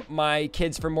from my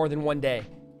kids for more than one day.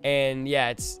 And yeah,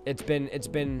 it's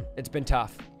been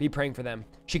tough. Be praying for them.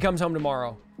 She comes home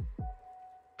tomorrow.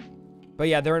 But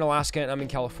yeah, they're in Alaska and I'm in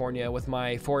California with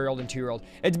my 4-year-old and 2-year-old.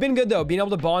 It's been good though. Being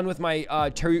able to bond with my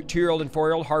 2-year-old and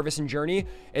 4-year-old, Harvest and Journey,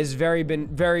 is been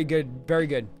very good,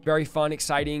 very fun,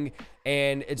 exciting,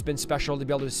 and it's been special to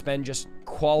be able to spend just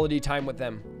quality time with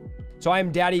them. So I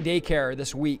am daddy daycare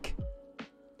this week.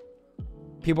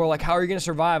 People are like, how are you going to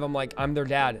survive? I'm like, I'm their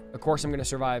dad. Of course I'm going to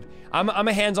survive. I'm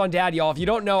a hands-on dad, y'all. If you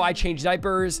don't know, I change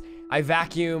diapers, I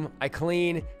vacuum, I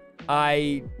clean,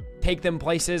 I take them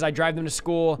places, I drive them to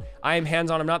school. I am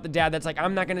hands-on. I'm not the dad that's like,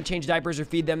 I'm not going to change diapers or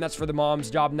feed them. That's for the mom's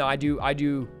job. No, I do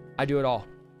it all.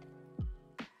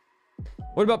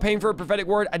 What about paying for a prophetic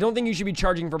word? I don't think you should be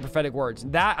charging for prophetic words.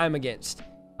 That I'm against.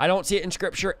 I don't see it in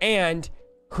scripture. And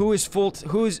who's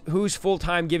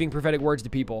full-time giving prophetic words to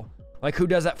people? Like, who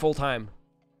does that full-time?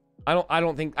 I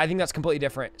think that's completely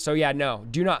different. So yeah, no,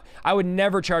 do not. I would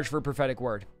never charge for a prophetic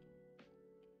word.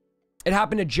 It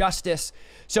happened to Justice.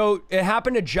 So it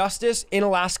happened to Justice in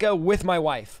Alaska with my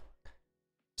wife.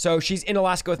 So she's in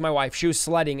Alaska with my wife. She was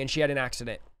sledding and she had an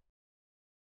accident.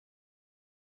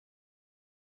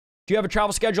 Do you have a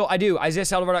travel schedule? I do.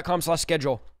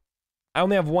 Isaiahlukesaldivar.com/schedule. I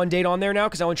only have one date on there now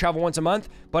because I only travel once a month,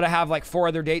 but I have like 4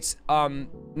 other dates in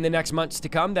the next months to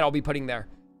come that I'll be putting there.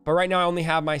 But right now I only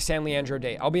have my San Leandro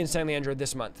date. I'll be in San Leandro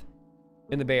this month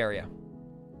in the Bay Area.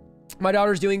 My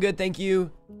daughter's doing good. Thank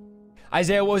you.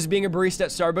 Isaiah, what was being a barista at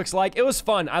Starbucks like? It was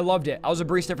fun. I loved it. I was a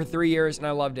barista for 3 years and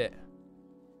I loved it.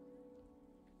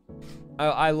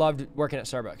 I loved working at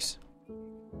Starbucks.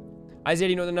 Isaiah,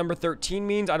 do you know what the number 13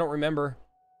 means? I don't remember.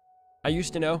 I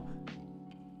used to know.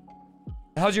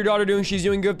 How's your daughter doing? She's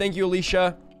doing good. Thank you,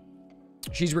 Alicia.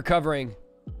 She's recovering.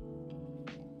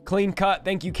 Clean cut.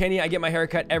 Thank you, Kenny. I get my hair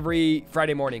cut every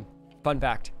Friday morning. Fun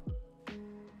fact.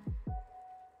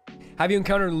 Have you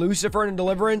encountered Lucifer in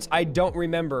Deliverance? I don't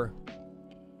remember.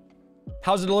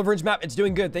 How's the Deliverance map? It's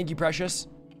doing good. Thank you, Precious.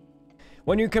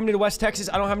 When you're coming to West Texas,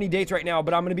 I don't have any dates right now,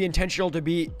 but I'm going to be intentional to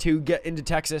get into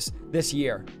Texas this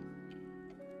year.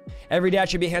 Every dad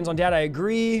should be hands-on dad. I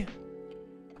agree.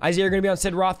 Isaiah, you're going to be on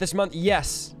Sid Roth this month?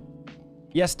 Yes.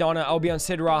 Yes, Donna, I'll be on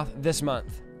Sid Roth this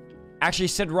month. Actually,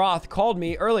 Sid Roth called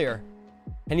me earlier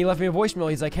and he left me a voicemail.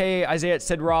 He's like, hey, Isaiah, it's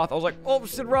Sid Roth. I was like, oh,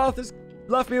 Sid Roth has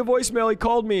left me a voicemail. He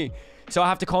called me. So I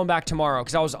have to call him back tomorrow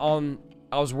because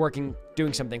I was working,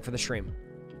 doing something for the stream.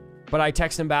 But I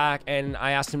texted him back and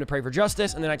I asked him to pray for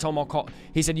justice. And then I told him I'll call.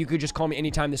 He said, you could just call me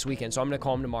anytime this weekend. So I'm going to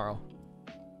call him tomorrow.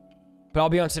 But I'll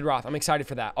be on Sid Roth. I'm excited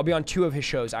for that. I'll be on 2 of his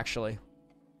shows, actually.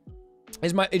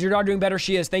 Is your daughter doing better?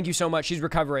 She is. Thank you so much. She's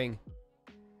recovering.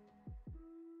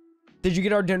 Did you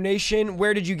get our donation?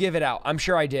 Where did you give it out? I'm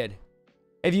sure I did.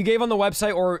 If you gave on the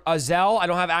website or a Zelle, I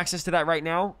don't have access to that right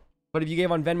now. But if you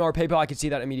gave on Venmo or PayPal, I could see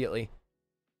that immediately.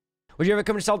 Would you ever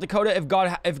come to South Dakota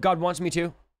if God wants me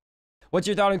to? What's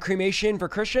your thought on cremation for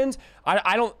Christians?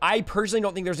 I personally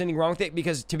don't think there's anything wrong with it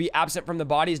because to be absent from the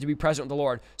body is to be present with the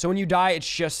Lord. So when you die, it's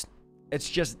just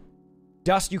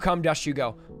dust you come, dust you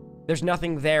go. There's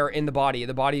nothing there in the body.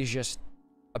 The body is just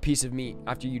a piece of meat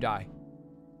after you die.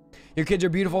 Your kids are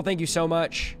beautiful. Thank you so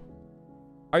much.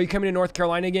 Are you coming to North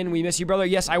Carolina again? We miss you, brother.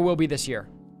 Yes, I will be this year.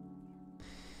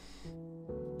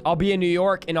 I'll be in New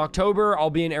York in October. I'll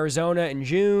be in Arizona in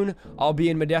June. I'll be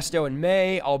in Modesto in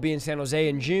May. I'll be in San Jose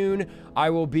in June. I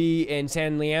will be in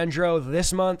San Leandro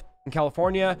this month in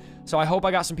California. So I hope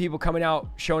I got some people coming out,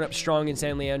 showing up strong in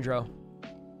San Leandro.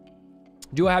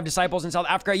 Do I have disciples in South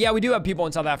Africa? Yeah, we do have people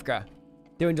in South Africa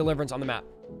doing deliverance on the map.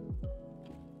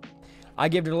 I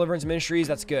give to deliverance ministries.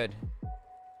 That's good.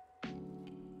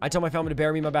 I tell my family to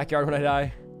bury me in my backyard when I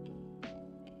die.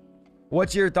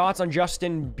 What's your thoughts on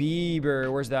Justin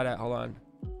Bieber? Where's that at? Hold on.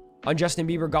 On Justin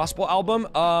Bieber gospel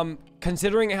album.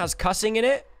 Considering it has cussing in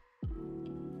it,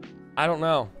 I don't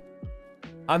know.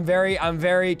 I'm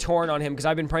very torn on him because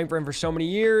I've been praying for him for so many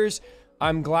years.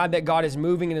 I'm glad that God is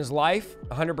moving in his life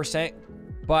 100%.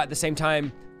 But at the same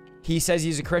time, he says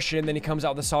he's a Christian, and then he comes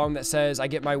out with a song that says, I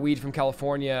get my weed from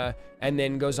California, and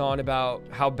then goes on about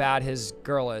how bad his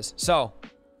girl is. So,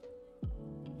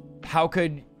 how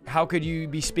could you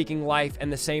be speaking life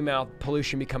and the same mouth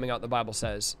pollution be coming out, the Bible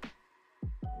says?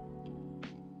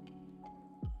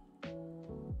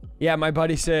 Yeah, my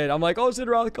buddy said, I'm like, oh, Sid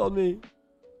Roth called me.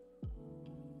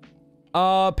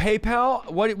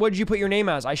 PayPal, what did you put your name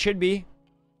as? I should be.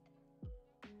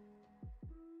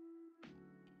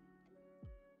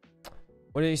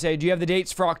 What did he say? Do you have the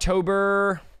dates for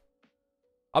October?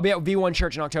 I'll be at V1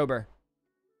 Church in October.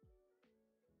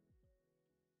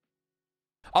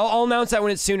 I'll announce that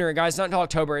when it's sooner, guys. Not until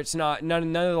October. It's not, none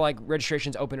of the like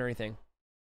registrations open or anything.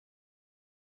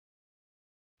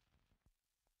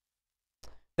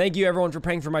 Thank you everyone for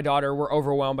praying for my daughter. We're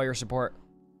overwhelmed by your support.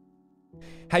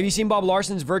 Have you seen Bob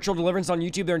Larson's virtual deliverance on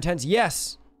YouTube? They're intense.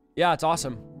 Yes. Yeah, it's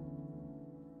awesome.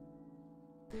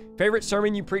 Favorite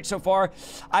sermon you preached so far?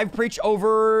 I've preached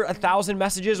over 1,000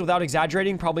 messages without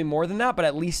exaggerating, probably more than that, but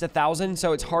at least 1,000.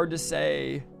 So it's hard to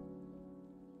say.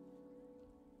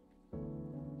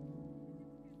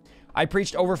 I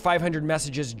preached over 500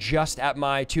 messages just at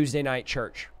my Tuesday night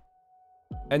church.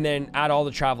 And then add all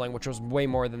the traveling, which was way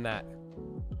more than that.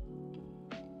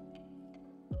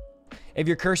 If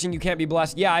you're cursing, you can't be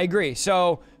blessed. Yeah, I agree.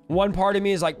 So one part of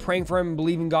me is like praying for him and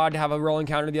believing God to have a real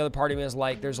encounter. The other part of me is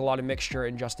like, there's a lot of mixture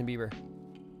in Justin Bieber.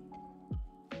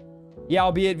 Yeah,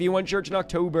 I'll be at V1 Church in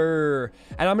October.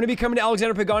 And I'm going to be coming to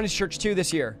Alexander Pagani's church too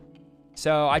this year.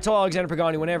 So I told Alexander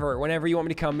Pagani, whenever you want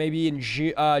me to come, maybe in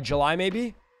July,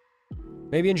 maybe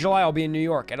in July, I'll be in New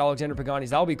York at Alexander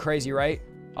Pagani's. That'll be crazy, right?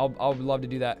 I'll love to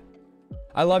do that.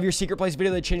 I love your secret place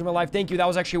video that changed my life. Thank you. That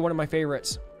was actually one of my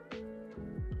favorites.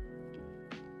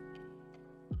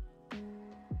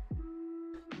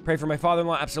 Pray for my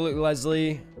father-in-law. Absolutely,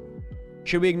 Leslie.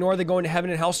 Should we ignore the going to heaven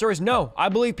and hell stories? No, I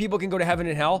believe people can go to heaven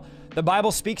and hell. The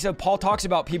Bible speaks of, Paul talks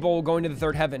about people going to the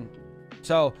third heaven.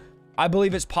 So I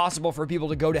believe it's possible for people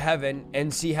to go to heaven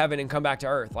and see heaven and come back to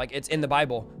earth. Like it's in the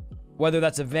Bible, whether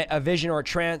that's a vision or a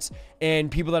trance. And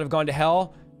people that have gone to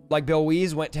hell, like Bill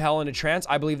Wees went to hell in a trance.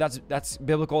 I believe that's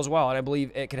biblical as well. And I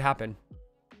believe it could happen.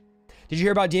 Did you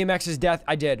hear about DMX's death?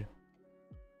 I did.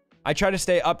 I try to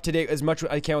stay up to date as much as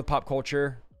I can with pop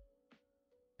culture.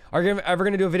 Are you ever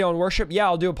going to do a video on worship? Yeah,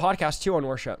 I'll do a podcast too on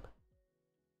worship.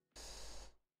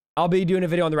 I'll be doing a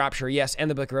video on the rapture. Yes, and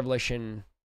the book of Revelation.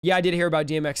 Yeah, I did hear about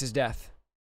DMX's death.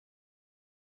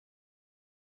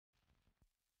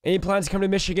 Any plans to come to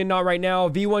Michigan? Not right now.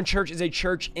 V1 Church is a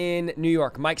church in New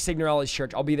York. Mike Signorelli's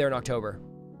church. I'll be there in October.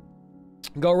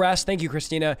 Go rest. Thank you,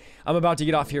 Christina. I'm about to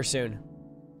get off here soon.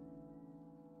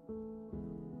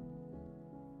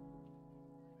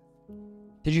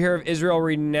 Did you hear of Israel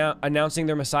announcing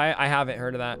their Messiah? I haven't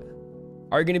heard of that.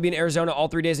 Are you going to be in Arizona all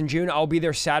 3 days in June? I'll be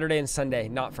there Saturday and Sunday,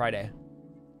 not Friday.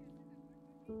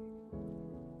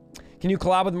 Can you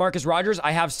collab with Marcus Rogers?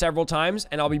 I have several times,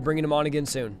 and I'll be bringing him on again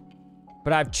soon.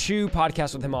 But I have 2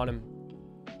 podcasts with him on him.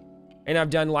 And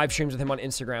I've done live streams with him on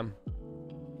Instagram.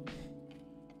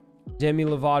 Demi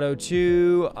Lovato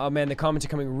too. Oh man, the comments are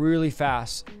coming really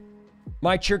fast.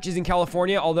 My church is in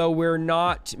California, although we're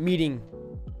not meeting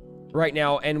right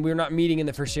now, and we're not meeting in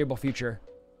the foreseeable future.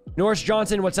 Norris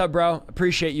Johnson, what's up, bro?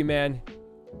 Appreciate you, man.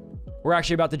 We're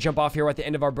actually about to jump off here at the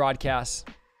end of our broadcast.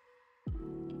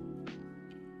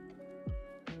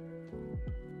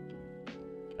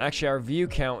 Actually, our view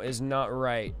count is not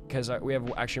right because we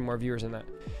have actually more viewers than that.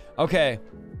 Okay.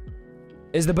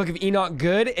 Is the Book of Enoch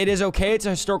good? It is okay. It's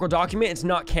a historical document. It's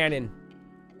not canon.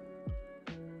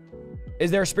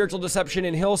 Is there a spiritual deception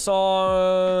in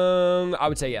Hillsong? I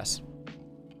would say yes.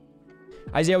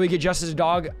 Isaiah, we get Justice's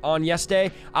dog on yes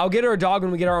day. I'll get her a dog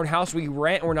when we get our own house. We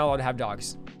rent and we're not allowed to have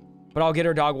dogs. But I'll get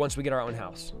her a dog once we get our own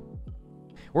house.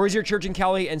 Where is your church in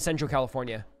Cali and Central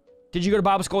California? Did you go to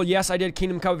Bible school? Yes, I did.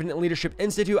 Kingdom Covenant Leadership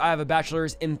Institute. I have a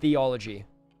bachelor's in theology.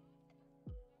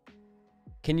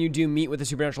 Can you do meet with the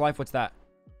supernatural life? What's that?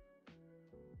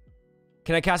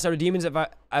 Can I cast out demons if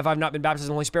I've not been baptized in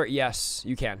the Holy Spirit? Yes,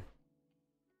 you can.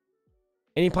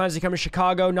 Any plans to come to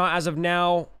Chicago? Not as of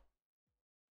now.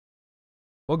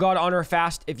 Will God honor a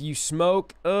fast if you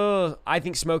smoke? I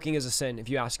think smoking is a sin, if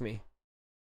you ask me.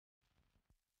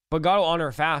 But God will honor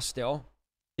a fast still.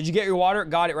 Did you get your water?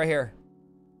 Got it right here.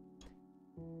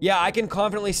 Yeah, I can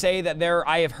confidently say that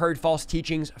I have heard false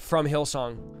teachings from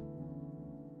Hillsong.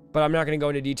 But I'm not going to go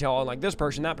into detail on like this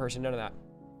person, that person, none of that.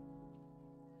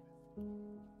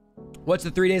 What's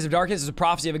the 3 days of darkness? It's a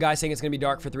prophecy of a guy saying it's going to be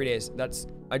dark for 3 days.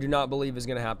 I do not believe is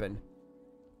going to happen.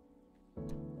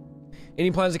 Any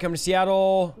plans to come to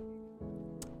Seattle?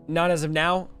 Not as of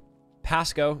now.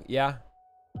 Pasco, yeah.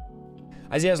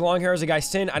 Isaiah's long hair is a guy's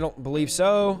sin. I don't believe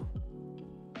so.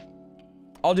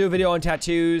 I'll do a video on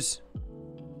tattoos.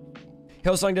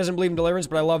 Hillsong doesn't believe in deliverance,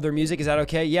 but I love their music. Is that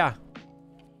okay? Yeah.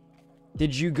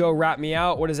 Did you go rap me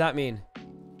out? What does that mean?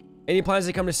 Any plans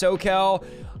to come to SoCal?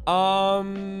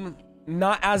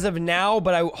 Not as of now,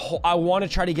 but I want to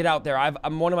try to get out there.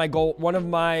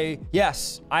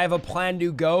 Yes, I have a plan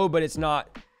to go, but it's not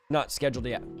scheduled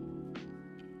yet.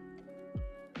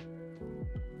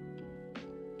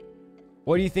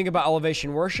 What do you think about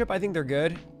Elevation Worship? I think they're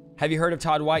good. Have you heard of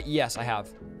Todd White? Yes, I have.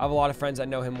 I have a lot of friends that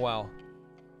know him well.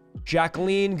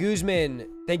 Jacqueline Guzman,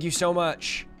 thank you so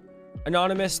much.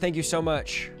 Anonymous, thank you so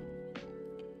much.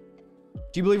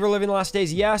 Do you believe we're living the last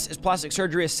days? Yes. Is plastic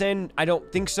surgery a sin? I don't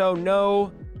think so.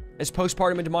 No. Is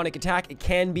postpartum a demonic attack? It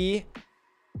can be.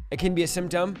 It can be a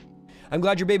symptom. I'm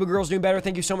glad your baby girl's doing better.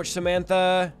 Thank you so much,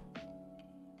 Samantha.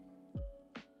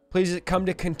 Please come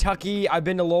to Kentucky. I've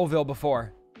been to Louisville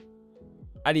before.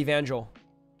 At Evangel.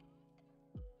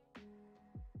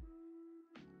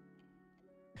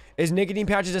 Is nicotine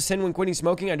patches a sin when quitting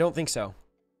smoking? I don't think so.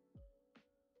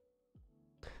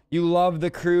 You love the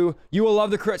crew. You will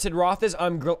love the crew at Sid Roth's.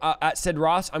 At Sid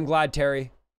Roth's. I'm glad,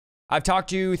 Terry. I've talked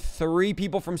to 3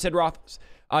 people from Sid Roth's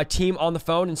team on the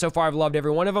phone, and so far I've loved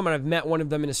every one of them, and I've met one of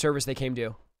them in a service they came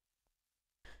to.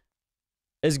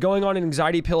 Is going on an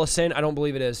anxiety pill a sin? I don't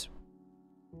believe it is.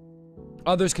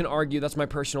 Others can argue. That's my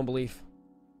personal belief.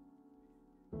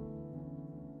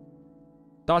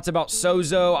 Thoughts about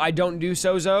sozo? I don't do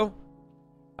sozo.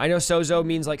 I know sozo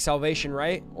means like salvation,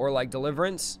 right? Or like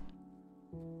deliverance.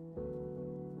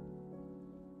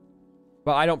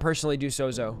 But I don't personally do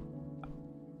sozo.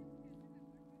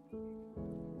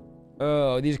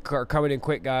 Oh, these are coming in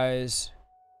quick, guys.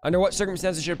 Under what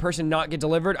circumstances should a person not get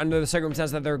delivered? Under the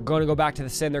circumstance that they're going to go back to the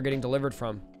sin they're getting delivered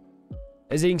from.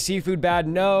 Is eating seafood bad?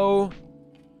 No.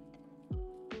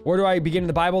 Where do I begin in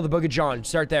the Bible? The book of John.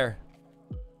 Start there.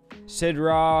 Sid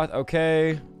Roth.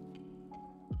 Okay.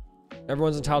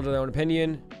 Everyone's entitled to their own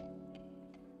opinion.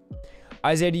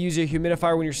 Isaiah, do you use a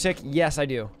humidifier when you're sick? Yes, I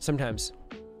do. Sometimes.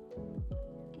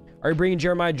 Are you bringing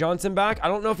Jeremiah Johnson back? I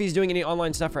don't know if he's doing any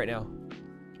online stuff right now.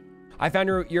 I found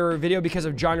your video because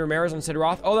of John Ramirez on Sid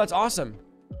Roth. Oh, that's awesome.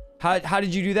 How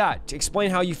did you do that?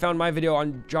 Explain how you found my video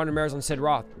on John Ramirez on Sid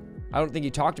Roth. I don't think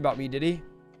he talked about me, did he?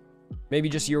 Maybe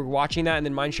just you were watching that and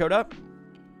then mine showed up?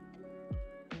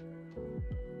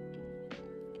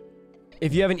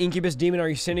 If you have an incubus demon, are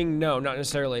you sinning? No, not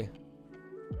necessarily.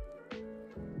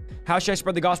 How should I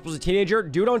spread the gospel as a teenager?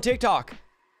 Do it on TikTok.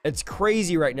 It's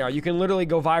crazy right now. You can literally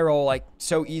go viral like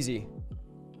so easy.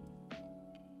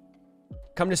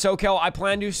 Come to SoCal. I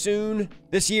plan to soon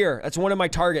this year. That's one of my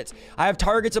targets. I have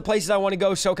targets of places I want to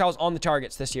go. SoCal's on the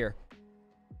targets this year.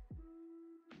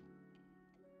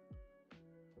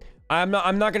 I'm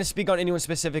not going to speak on anyone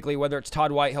specifically, whether it's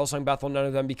Todd White, Hillsong Bethel, none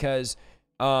of them, because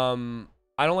I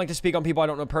don't like to speak on people I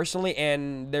don't know personally,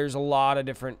 and there's a lot of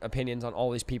different opinions on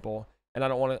all these people, and I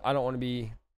don't want to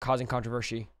be causing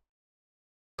controversy.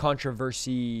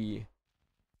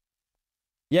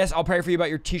 Yes, I'll pray for you about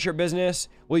your t-shirt business.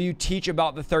 Will you teach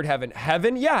about the third heaven?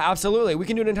 Heaven? Yeah, absolutely. We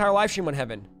can do an entire live stream on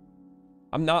heaven.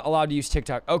 I'm not allowed to use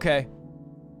TikTok. Okay.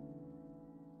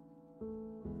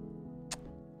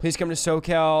 Please come to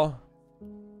SoCal.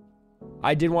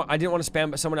 I didn't want to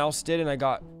spam, but someone else did, and I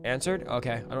got answered.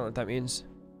 Okay, I don't know what that means.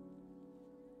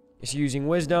 It's using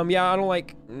wisdom. Yeah, I don't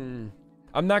like...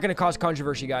 I'm not going to cause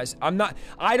controversy, guys. Here's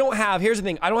the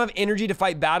thing. I don't have energy to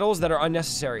fight battles that are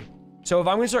unnecessary. So if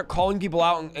I'm going to start calling people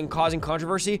out and causing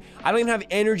controversy, I don't even have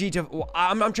energy to...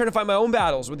 I'm trying to fight my own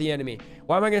battles with the enemy.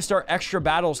 Why am I going to start extra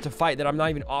battles to fight that I'm not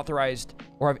even authorized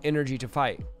or have energy to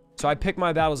fight? So I pick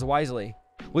my battles wisely.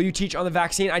 Will you teach on the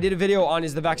vaccine? I did a video on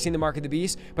is the vaccine the mark of the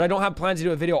beast, but I don't have plans to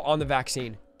do a video on the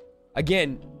vaccine.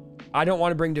 Again, I don't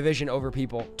want to bring division over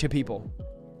people to people.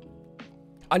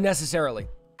 unnecessarily.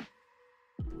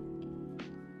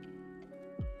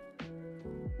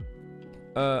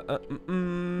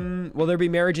 Will there be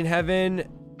marriage in heaven?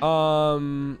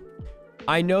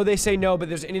 I know they say no, but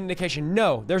there's an indication.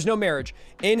 No, there's no marriage.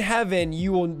 In heaven,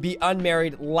 you will be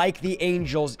unmarried like the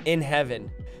angels in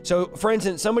heaven. So, for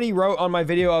instance, somebody wrote on my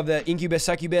video of the incubus,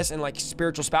 succubus, and like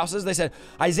spiritual spouses, they said,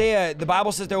 Isaiah, the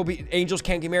Bible says there will be, angels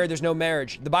can't get married, there's no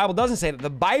marriage. The Bible doesn't say that. The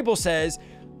Bible says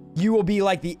you will be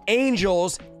like the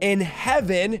angels in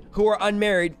heaven who are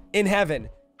unmarried in heaven.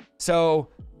 So,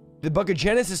 the book of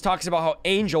Genesis talks about how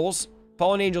angels,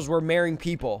 fallen angels, were marrying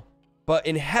people. But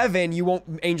in heaven,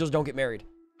 angels don't get married.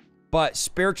 But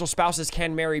spiritual spouses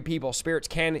can marry people. Spirits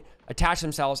can attach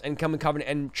themselves and come in covenant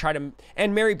and try to,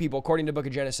 and marry people according to the book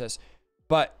of Genesis.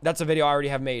 But that's a video I already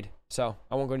have made, so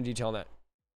I won't go into detail on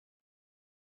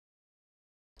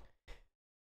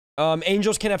that.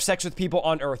 Angels can have sex with people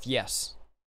on earth, yes.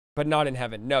 But not in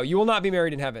heaven. No, you will not be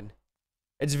married in heaven.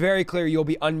 It's very clear you'll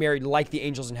be unmarried like the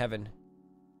angels in heaven.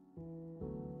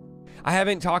 I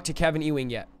haven't talked to Kevin Ewing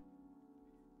yet.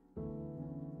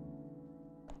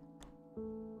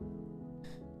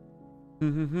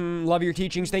 Love your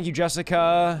teachings. Thank you,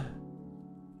 Jessica.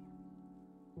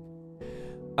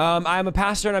 I'm a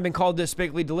pastor and I've been called to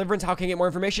speak lead deliverance. How can I get more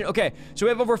information? Okay, so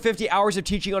we have over 50 hours of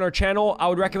teaching on our channel. I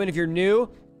would recommend, if you're new,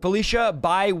 Felicia,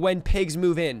 buy When Pigs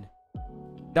Move In.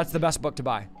 That's the best book to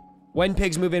buy. When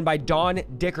Pigs Move In by Don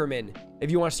Dickerman,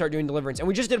 if you want to start doing deliverance. And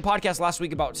we just did a podcast last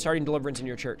week about starting deliverance in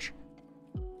your church.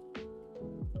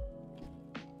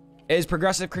 Is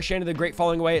progressive Christianity the great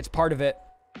falling away? It's part of it.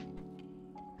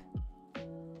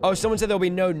 Oh, someone said there'll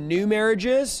be no new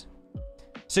marriages.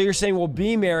 So you're saying we'll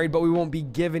be married, but we won't be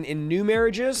given in new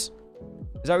marriages?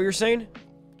 Is that what you're saying?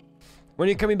 When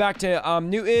are you coming back to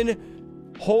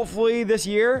Newton? Hopefully this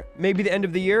year, maybe the end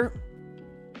of the year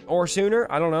or sooner.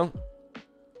 I don't know.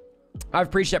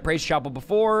 I've preached at Praise Chapel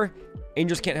before.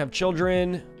 Angels can't have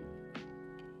children.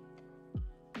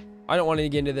 I don't want to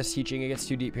get into this teaching. It gets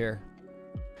too deep here.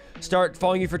 Start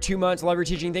following you for 2 months. Love your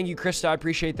teaching. Thank you, Krista. I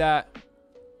appreciate that.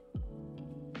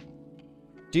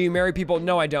 Do you marry people?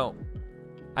 No, I don't.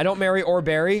 I don't marry or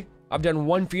bury. I've done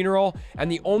one funeral,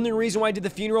 and the only reason why I did the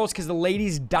funeral is because the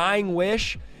lady's dying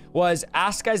wish was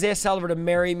ask Isaiahlukesaldivar to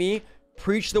marry me,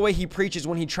 preach the way he preaches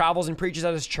when he travels and preaches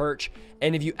at his church,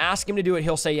 and if you ask him to do it,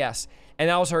 he'll say yes. And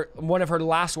that was one of her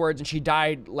last words, and she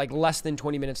died like less than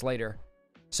 20 minutes later.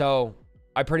 So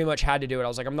I pretty much had to do it. I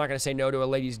was like, I'm not going to say no to a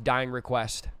lady's dying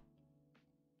request.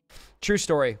 True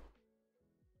story.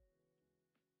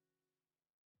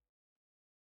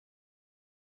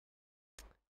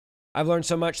 I've learned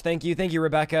so much. Thank you. Thank you,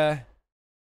 Rebecca.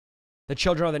 The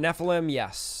children of the Nephilim?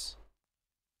 Yes.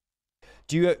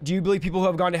 Do you believe people who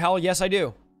have gone to hell? Yes, I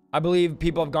do. I believe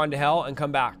people have gone to hell and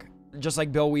come back. Just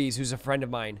like Bill Wees, who's a friend of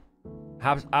mine.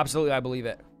 Absolutely, I believe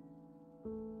it.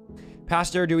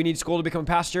 Pastor, do we need school to become a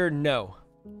pastor? No.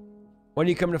 When do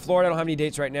you come to Florida? I don't have any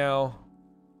dates right now.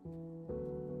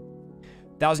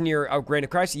 1,000-year reign of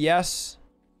Christ? Yes.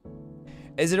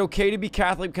 Is it okay to be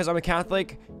Catholic because I'm a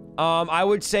Catholic? I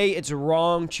would say it's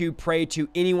wrong to pray to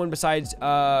anyone besides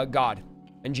God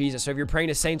and Jesus. So if you're praying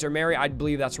to saints or Mary, I'd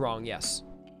believe that's wrong, yes.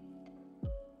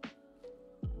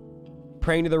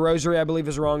 Praying to the rosary, I believe,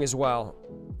 is wrong as well.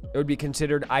 It would be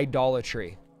considered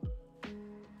idolatry.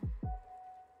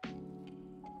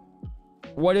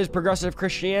 What is progressive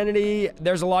Christianity?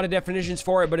 There's a lot of definitions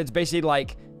for it, but it's basically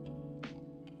like,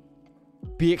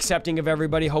 be accepting of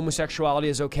everybody. Homosexuality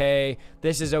is okay.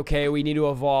 This is okay. We need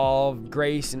to evolve.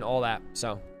 Grace and all that.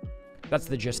 So that's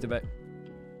the gist of it.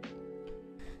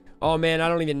 Oh man, I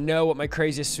don't even know what my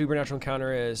craziest supernatural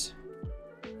encounter is.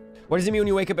 What does it mean when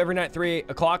you wake up every night at 3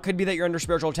 o'clock? Could be that you're under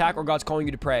spiritual attack or God's calling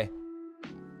you to pray.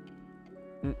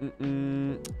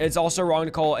 It's also wrong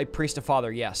to call a priest a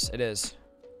father. Yes, it is.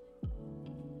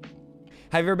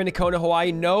 Have you ever been to Kona,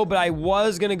 Hawaii? No, but I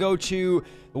was going to go to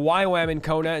YWAM in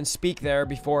Kona and speak there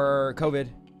before COVID.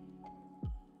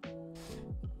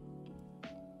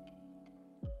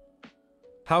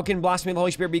 How can blasphemy of the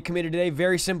Holy Spirit be committed today?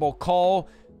 Very simple. Call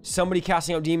somebody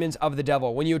casting out demons of the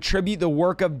devil. When you attribute the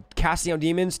work of casting out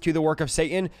demons to the work of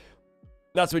Satan,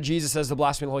 that's what Jesus says, the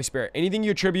blasphemy of the Holy Spirit. Anything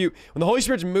you attribute, when the Holy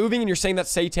Spirit's moving and you're saying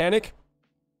that's satanic,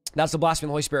 that's the blasphemy of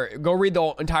the Holy Spirit. Go read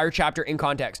the entire chapter in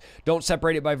context. Don't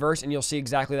separate it by verse and you'll see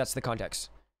exactly that's the context.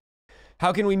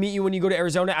 How can we meet you when you go to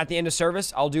Arizona at the end of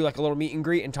service? I'll do like a little meet and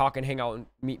greet and talk and hang out and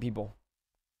meet people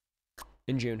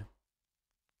in June.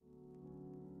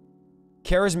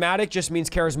 Charismatic just means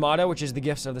charismata, which is the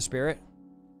gifts of the Spirit,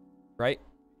 right?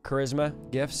 Charisma,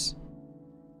 gifts,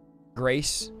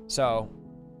 grace. So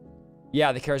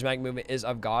yeah, the charismatic movement is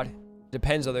of God.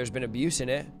 Depends though, there's been abuse in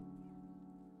it.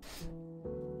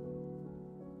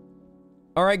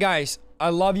 All right, guys. I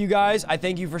love you guys. I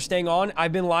thank you for staying on.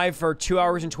 I've been live for 2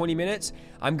 hours and 20 minutes.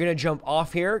 I'm going to jump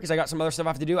off here because I got some other stuff I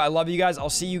have to do. I love you guys. I'll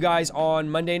see you guys on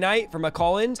Monday night for my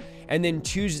call-ins and then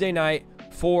Tuesday night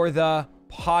for the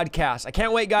podcast. I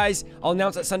can't wait, guys. I'll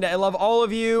announce that Sunday. I love all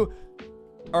of you.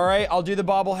 All right, I'll do the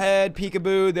bobblehead,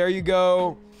 peekaboo. There you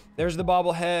go. There's the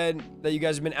bobblehead that you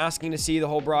guys have been asking to see the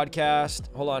whole broadcast.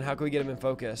 Hold on, how can we get him in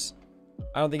focus?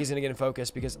 I don't think he's gonna get in focus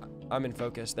because I'm in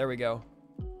focus. There we go.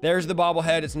 There's the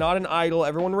bobblehead. It's not an idol.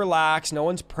 Everyone relax. No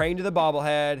one's praying to the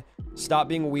bobblehead. Stop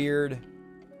being weird.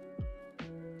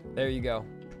 There you go.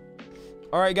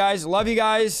 All right, guys. Love you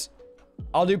guys.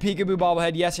 I'll do peekaboo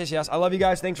bobblehead. Yes, yes, yes. I love you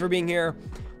guys. Thanks for being here.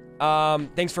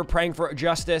 Thanks for praying for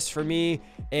justice for me.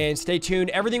 And stay tuned.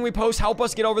 Everything we post, help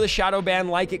us get over the shadow ban.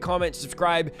 Like it, comment,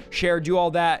 subscribe, share, do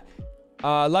all that.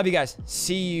 Love you guys.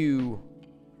 See you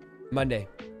Monday.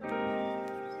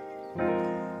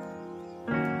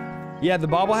 Yeah, the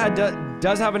bobblehead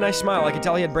does have a nice smile. I can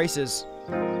tell he had braces.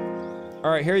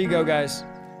 All right, here you go, guys.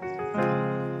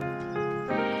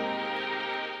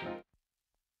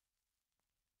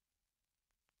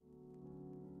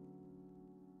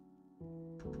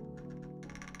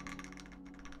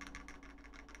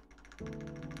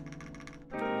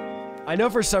 I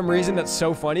know for some reason that's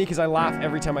so funny because I laugh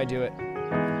every time I do it.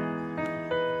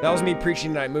 That was me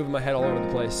preaching tonight, moving my head all over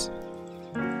the place.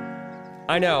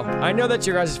 I know that's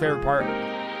your guys' favorite part.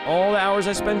 All the hours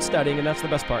I spend studying, and that's the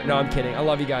best part. No, I'm kidding. I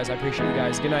love you guys. I appreciate you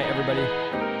guys. Good night, everybody.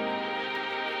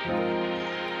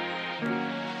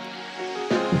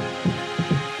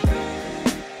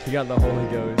 You got the Holy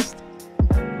Ghost.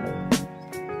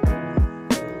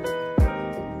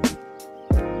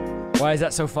 Why is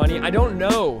that so funny? I don't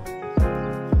know.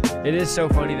 It is so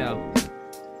funny though.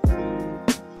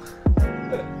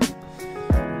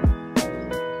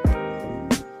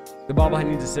 The bobblehead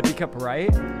needs a sippy cup, right?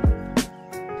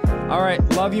 All right,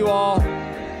 love you all.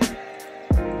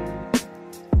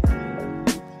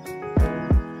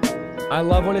 I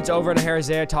love when it's over and I hear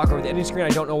Isaiah talk over the ending screen. I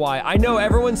don't know why. I know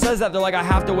everyone says that. They're like, I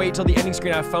have to wait till the ending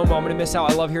screen. I have FOMO. I'm gonna miss out.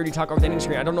 I love hearing you talk over the ending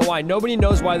screen. I don't know why. Nobody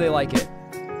knows why they like it.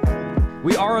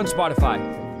 We are on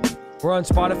Spotify. We're on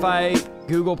Spotify,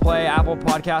 Google Play, Apple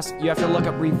Podcasts. You have to look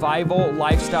up Revival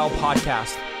Lifestyle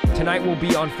Podcast. Tonight will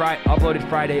be on uploaded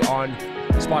Friday on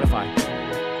Spotify.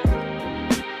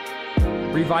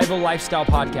 Revival Lifestyle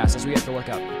Podcast is what you have to look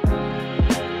up.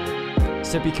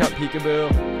 Sippy cup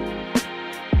peekaboo.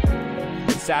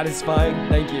 It's satisfying.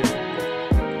 Thank you.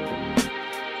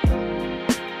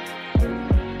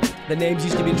 The names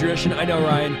used to be tradition. I know,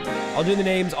 Ryan. I'll do the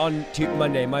names on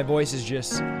Monday. My voice is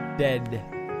just dead.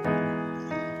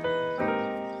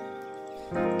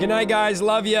 Good night, guys.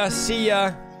 Love ya. See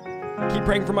ya. Keep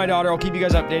praying for my daughter. I'll keep you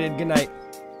guys updated. Good night.